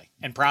 certainly.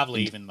 And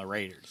probably even the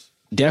Raiders.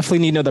 Definitely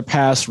need another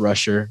pass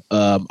rusher.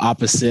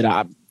 Opposite.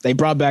 They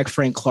brought back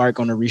Frank Clark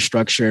on a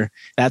restructure.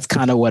 That's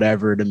kind of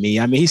whatever to me.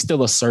 I mean, he's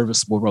still a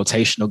serviceable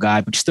rotational guy,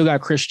 but you still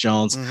got Chris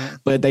Jones.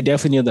 But they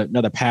definitely need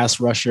another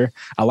pass rusher.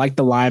 I like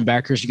the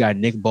linebackers. You got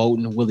Nick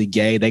Bolton, Willie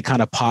Gay. They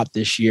kind of popped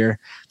this year.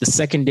 The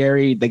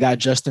secondary, they got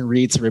Justin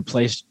Reed to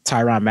replace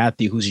Tyrann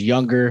Mathieu, who's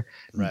younger,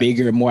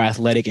 bigger, more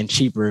athletic, and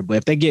cheaper. But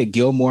if they get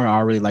Gilmore,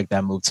 I really like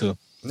that move too.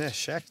 Yeah,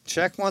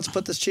 Shaq wants to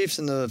put the Chiefs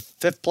in the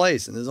 5th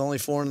place, and there's only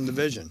 4 in the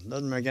division.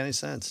 Doesn't make any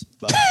sense.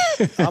 But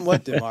I'm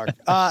with you, Mark.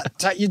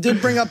 You did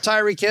bring up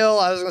Tyreek Hill.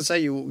 I was going to say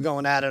you were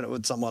going at it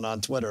with someone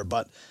on Twitter,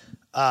 but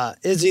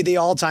is he the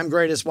all-time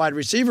greatest wide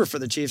receiver for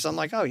the Chiefs? I'm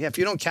like, oh, yeah, if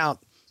you don't count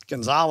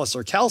Gonzalez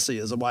or Kelsey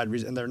as a wide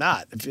receiver, and they're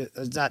not.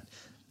 It's not.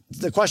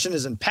 The question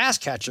is in pass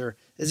catcher,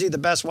 is he the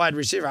best wide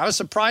receiver? I was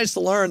surprised to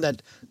learn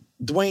that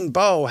Dwayne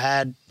Bowe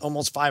had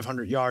almost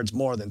 500 yards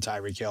more than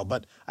Tyreek Hill,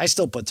 but I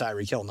still put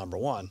Tyreek Hill number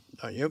 1,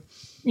 don't you?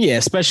 Yeah,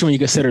 especially when you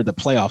consider the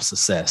playoff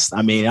success.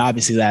 I mean,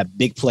 obviously that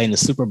big play in the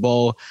Super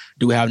Bowl.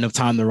 Do we have enough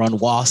time to run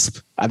Wasp?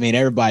 I mean,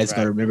 everybody's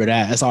going to remember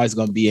that. That's always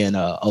going to be in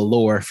a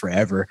lore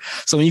forever.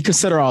 So when you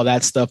consider all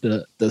that stuff,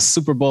 the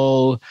Super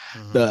Bowl,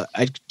 the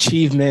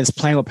achievements,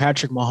 playing with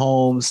Patrick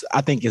Mahomes, I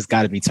think it's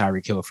got to be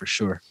Tyreek Hill for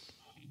sure.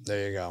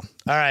 There you go. All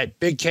right,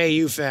 big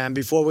KU fan.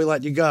 Before we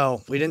let you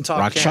go, we didn't talk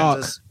Rock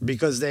Kansas chalk.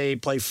 because they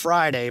play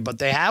Friday, but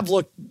they have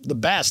looked the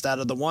best out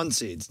of the 1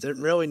 seeds.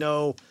 Didn't really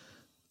know.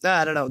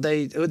 I don't know.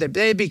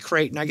 They beat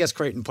Creighton. I guess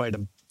Creighton played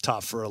them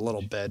tough for a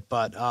little bit,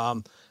 but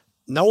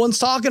no one's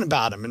talking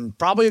about them, and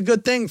probably a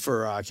good thing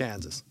for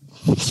Kansas.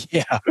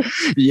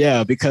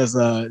 Yeah, because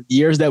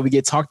years that we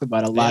get talked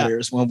about a lot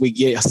is when we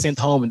get sent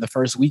home in the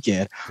first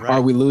weekend, or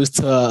we lose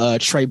to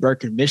Trey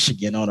Burke in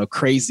Michigan on a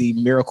crazy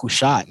miracle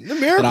shot. The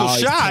miracle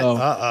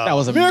shot. That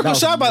was a miracle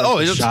shot.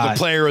 It's shot. The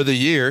player of the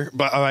year,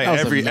 but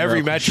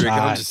every metric.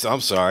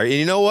 I'm sorry. And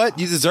you know what?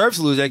 You deserve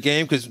to lose that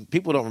game because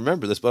people don't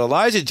remember this. But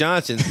Elijah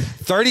Johnson,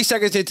 30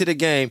 seconds into the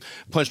game,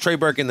 punched Trey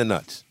Burke in the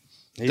nuts.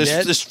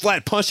 Just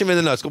flat punched him in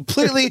the nuts.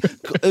 Completely.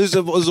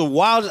 It was a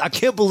wild. I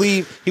can't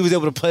believe he was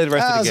able to play the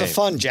rest of the game. It was a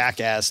fun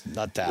jackass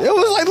nut tap. It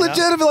was like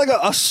legitimate, like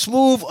a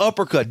smooth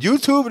uppercut.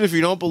 YouTube it if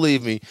you don't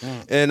believe me.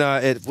 And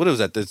what was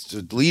that?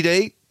 The Elite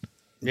 8?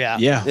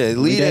 Yeah,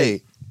 Elite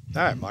 8.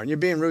 All right, Martin, you're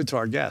being rude to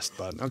our guest,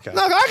 but okay.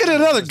 No, I got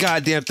another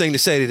goddamn thing to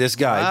say to this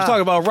guy. You talk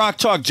about Rock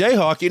Chalk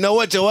Jayhawk. You know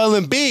what? Joel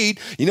Embiid,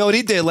 you know what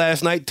he did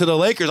last night to the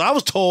Lakers? I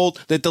was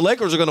told that the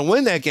Lakers are going to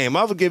win that game.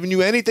 I was giving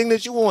you anything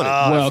that you wanted.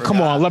 Well,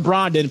 come on.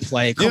 LeBron didn't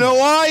play. You know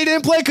why he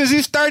didn't play? Because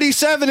he's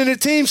 37 and the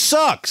team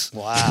sucks.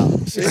 Wow.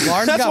 See,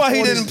 that's why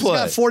he didn't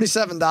play. He's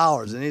got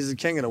 $47 and he's the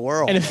king of the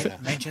world.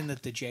 And mention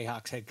that the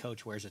Jayhawks head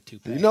coach wears a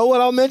toupee. You know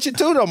what I'll mention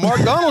too, though? Mark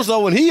Donalds, though,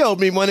 when he owed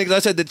me money, because I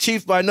said the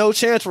Chiefs by no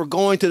chance were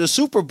going to the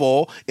Super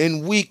Bowl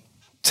in week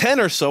 10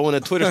 or so in a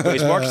Twitter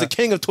space. Mark's the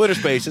king of Twitter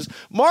spaces.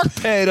 Mark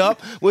paid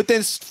up within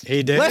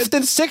less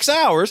than 6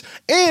 hours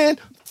and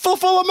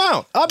full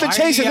amount. I've been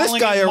chasing this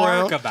guy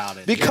around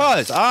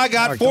because I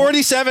got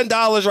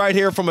 $47 right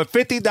here from a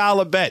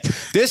 $50 bet.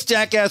 This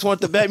jackass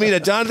wanted to bet me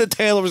that Jonathan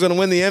Taylor was going to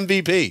win the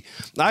MVP.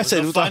 I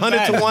said it was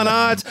 100 to 1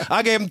 odds.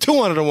 I gave him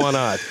 200 to 1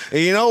 odds. And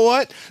you know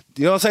what?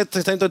 You know what I'm saying?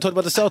 The same thing I talked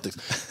about the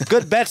Celtics.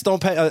 Good bets don't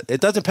pay.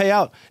 It doesn't pay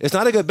out. It's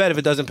not a good bet if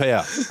it doesn't pay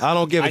out. I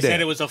don't give a damn. I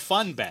said it was a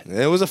fun bet.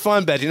 It was a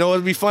fun bet. You know, it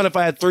would be fun if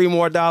I had $3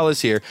 more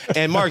here.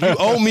 And Mark, you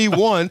owe me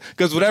one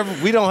because whatever,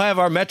 we don't have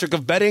our metric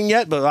of betting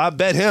yet, but I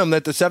bet him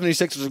that the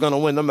 76ers are going to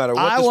win no matter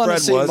what the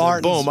spread was.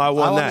 And boom, I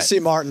won that. I want to see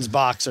Martin's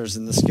boxers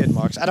and the skid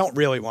marks. I don't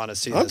really want to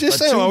see I'm just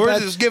saying, we're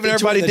just giving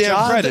everybody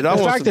damn credit. The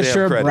fact that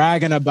you're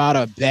bragging about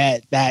a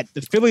bet that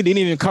the Philly didn't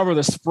even cover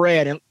the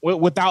spread and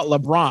without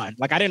LeBron.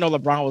 Like, I didn't know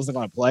LeBron wasn't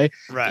going to play.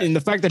 Right. And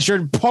the fact that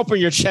you're pumping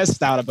your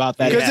chest out about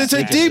that. Because it's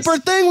a deeper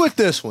thing with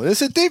this one.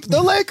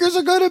 The Lakers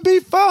are going to be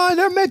fine.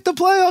 They'll make the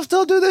playoffs.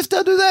 They'll do this.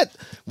 They'll do that.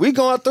 We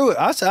going through it.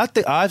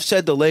 I've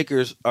said the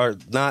Lakers are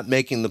not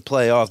making the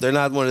playoffs. They're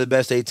not one of the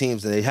best 8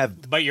 teams that they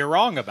have. But you're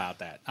wrong about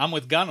that. I'm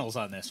with Gunnels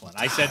on this one.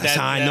 I said that.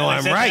 I know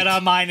I'm right. That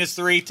on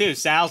 -3 too.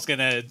 Sal's going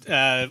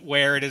to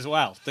wear it as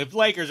well. The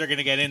Lakers are going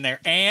to get in there,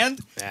 and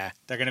they're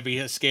going to be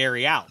a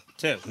scary out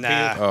too.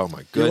 Oh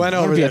my goodness. They're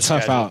going to be a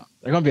tough out.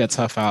 They're going to be a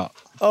tough out.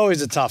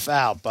 Always a tough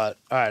out, but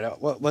all right.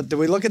 What do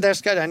we look at their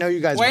schedule? I know you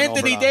guys. Well,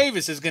 Anthony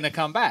Davis is going to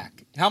come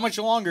back. How much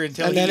longer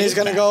until? And then he's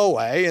going to go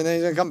away, and then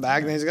he's going to come back,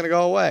 and then he's going to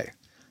go away.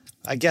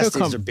 I guess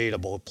these are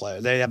beatable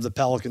players. They have the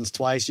Pelicans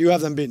twice. You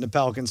have them beating the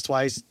Pelicans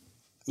twice.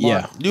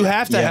 Mark. Yeah, you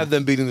have to have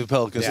them beating the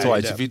Pelicans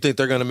twice if you think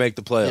they're going to make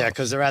the playoffs. Yeah,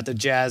 because they're at the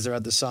Jazz, they're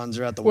at the Suns,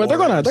 they're at the. Well,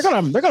 Warriors. they're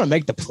gonna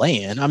make the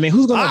play-in. I mean,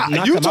 who's going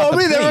to? You told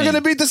me they were going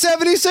to beat the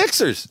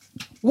 76ers.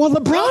 Well,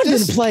 LeBron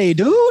didn't play,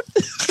 dude.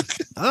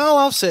 Oh,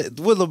 I'll say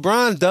when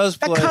LeBron does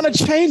play, that kind of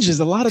changes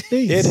a lot of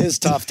things. It is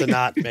tough to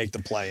not make the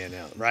play-in,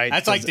 right?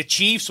 That's like the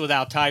Chiefs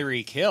without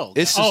Tyreek Hill.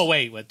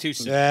 What 2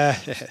 seasons? Yeah,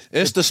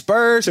 it's the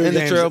Spurs and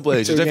the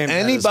Trailblazers. If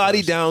anybody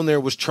Spurs down there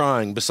was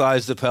trying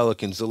besides the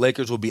Pelicans, the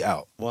Lakers will be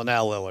out. Well,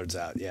 now Lillard's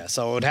out,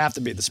 so it would have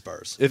to be the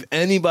Spurs. If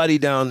anybody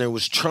down there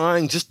was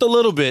trying just a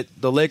little bit,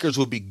 the Lakers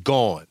would be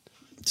gone.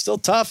 Still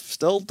tough.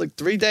 Still like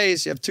 3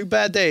 days. You have 2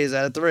 bad days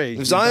out of 3.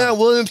 If Zion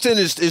Williamson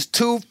is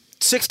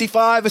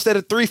 265 instead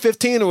of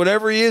 315 or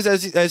whatever he is,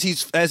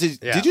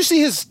 did you see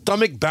his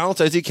stomach bounce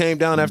as he came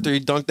down after he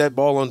dunked that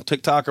ball on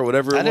TikTok or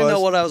whatever it was? I didn't know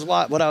what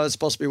I was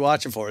supposed to be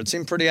watching for. It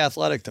seemed pretty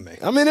athletic to me.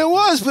 I mean, it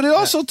was, but it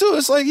also too.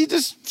 It's like he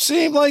just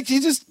seemed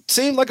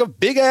like a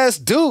big ass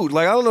dude.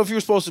 Like I don't know if you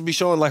were supposed to be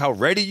showing like how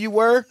ready you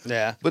were.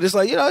 Yeah. But it's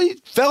like he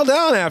fell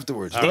down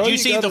afterwards. Did you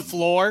see the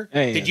floor?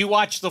 Hey. Did you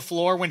watch the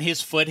floor when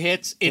his foot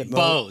hits? It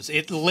bows.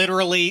 It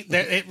literally.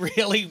 It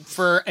really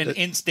for an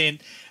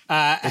instant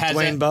has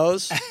Dwayne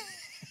Bowes.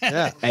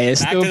 Yeah. Hey,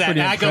 it's Back still to that. pretty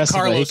Now I go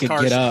impressive that he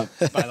Carlos can get up.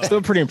 Carson,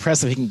 Still pretty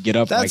impressive he can get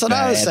up That's like what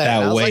that I was at saying. I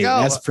that was weight.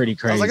 like, That's pretty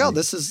crazy. I was like, oh,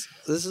 this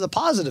is a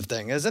positive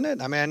thing, isn't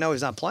it? I mean, I know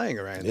he's not playing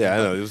or anything. Yeah, I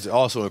know. It was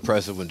also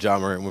impressive when John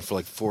Morant went for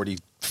like 40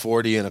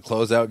 in a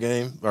closeout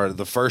game, or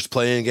the first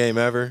play-in game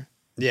ever.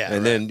 Yeah.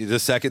 And then the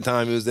second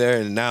time he was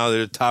there, and now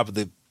they're top of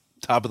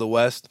the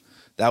West.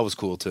 That was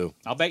cool too.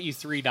 I'll bet you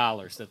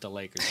 $3 that the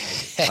Lakers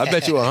make it. I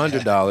bet you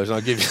 $100, and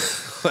I'll give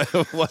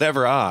you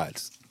whatever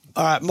odds.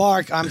 All right,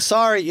 Mark, I'm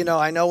sorry.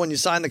 I know when you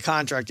signed the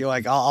contract, you're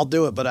like, I'll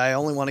do it, but I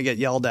only want to get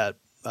yelled at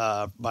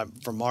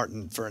from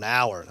Martin for an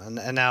hour.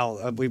 And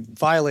now we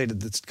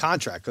violated this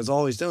contract because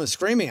all he's doing is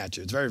screaming at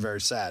you. It's very,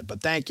 very sad. But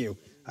thank you.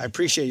 I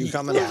appreciate you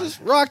coming on.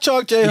 Rock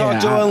Chalk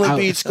Jayhawk, Joel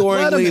Embiid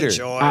scoring Let him leader.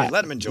 enjoy.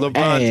 Let him enjoy.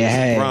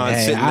 LeBron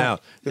sitting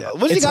out. What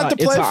does he got to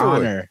play it's for? An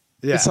honor.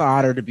 Yeah. It's an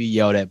honor to be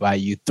yelled at by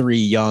you 3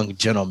 young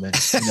gentlemen.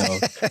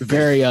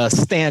 Very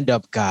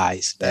stand-up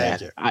guys.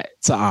 Thank you.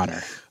 It's an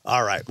honor.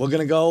 All right, we're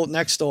going to go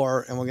next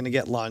door, and we're going to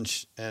get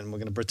lunch, and we're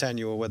going to pretend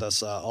you were with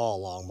us all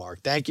along,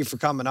 Mark. Thank you for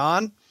coming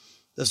on.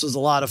 This was a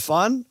lot of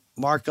fun.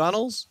 Mark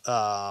Gunnels,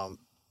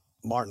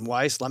 Martin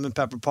Weiss, Lemon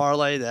Pepper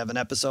Parlay. They have an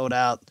episode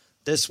out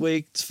this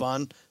week. It's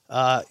fun.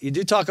 You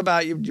do talk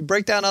about, you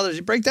break down others.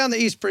 You break down the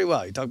East pretty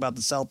well. You talk about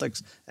the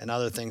Celtics, and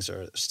other things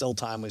are still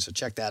timely, so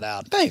check that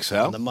out. Thanks,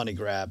 Al. On the Money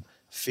Grab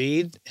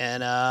feed.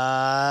 And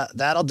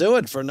that'll do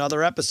it for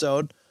another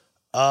episode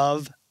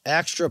of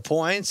Extra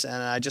Points.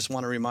 And I just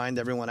want to remind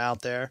everyone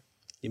out there,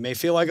 you may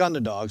feel like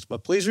underdogs,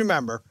 but please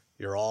remember,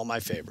 you're all my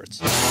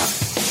favorites.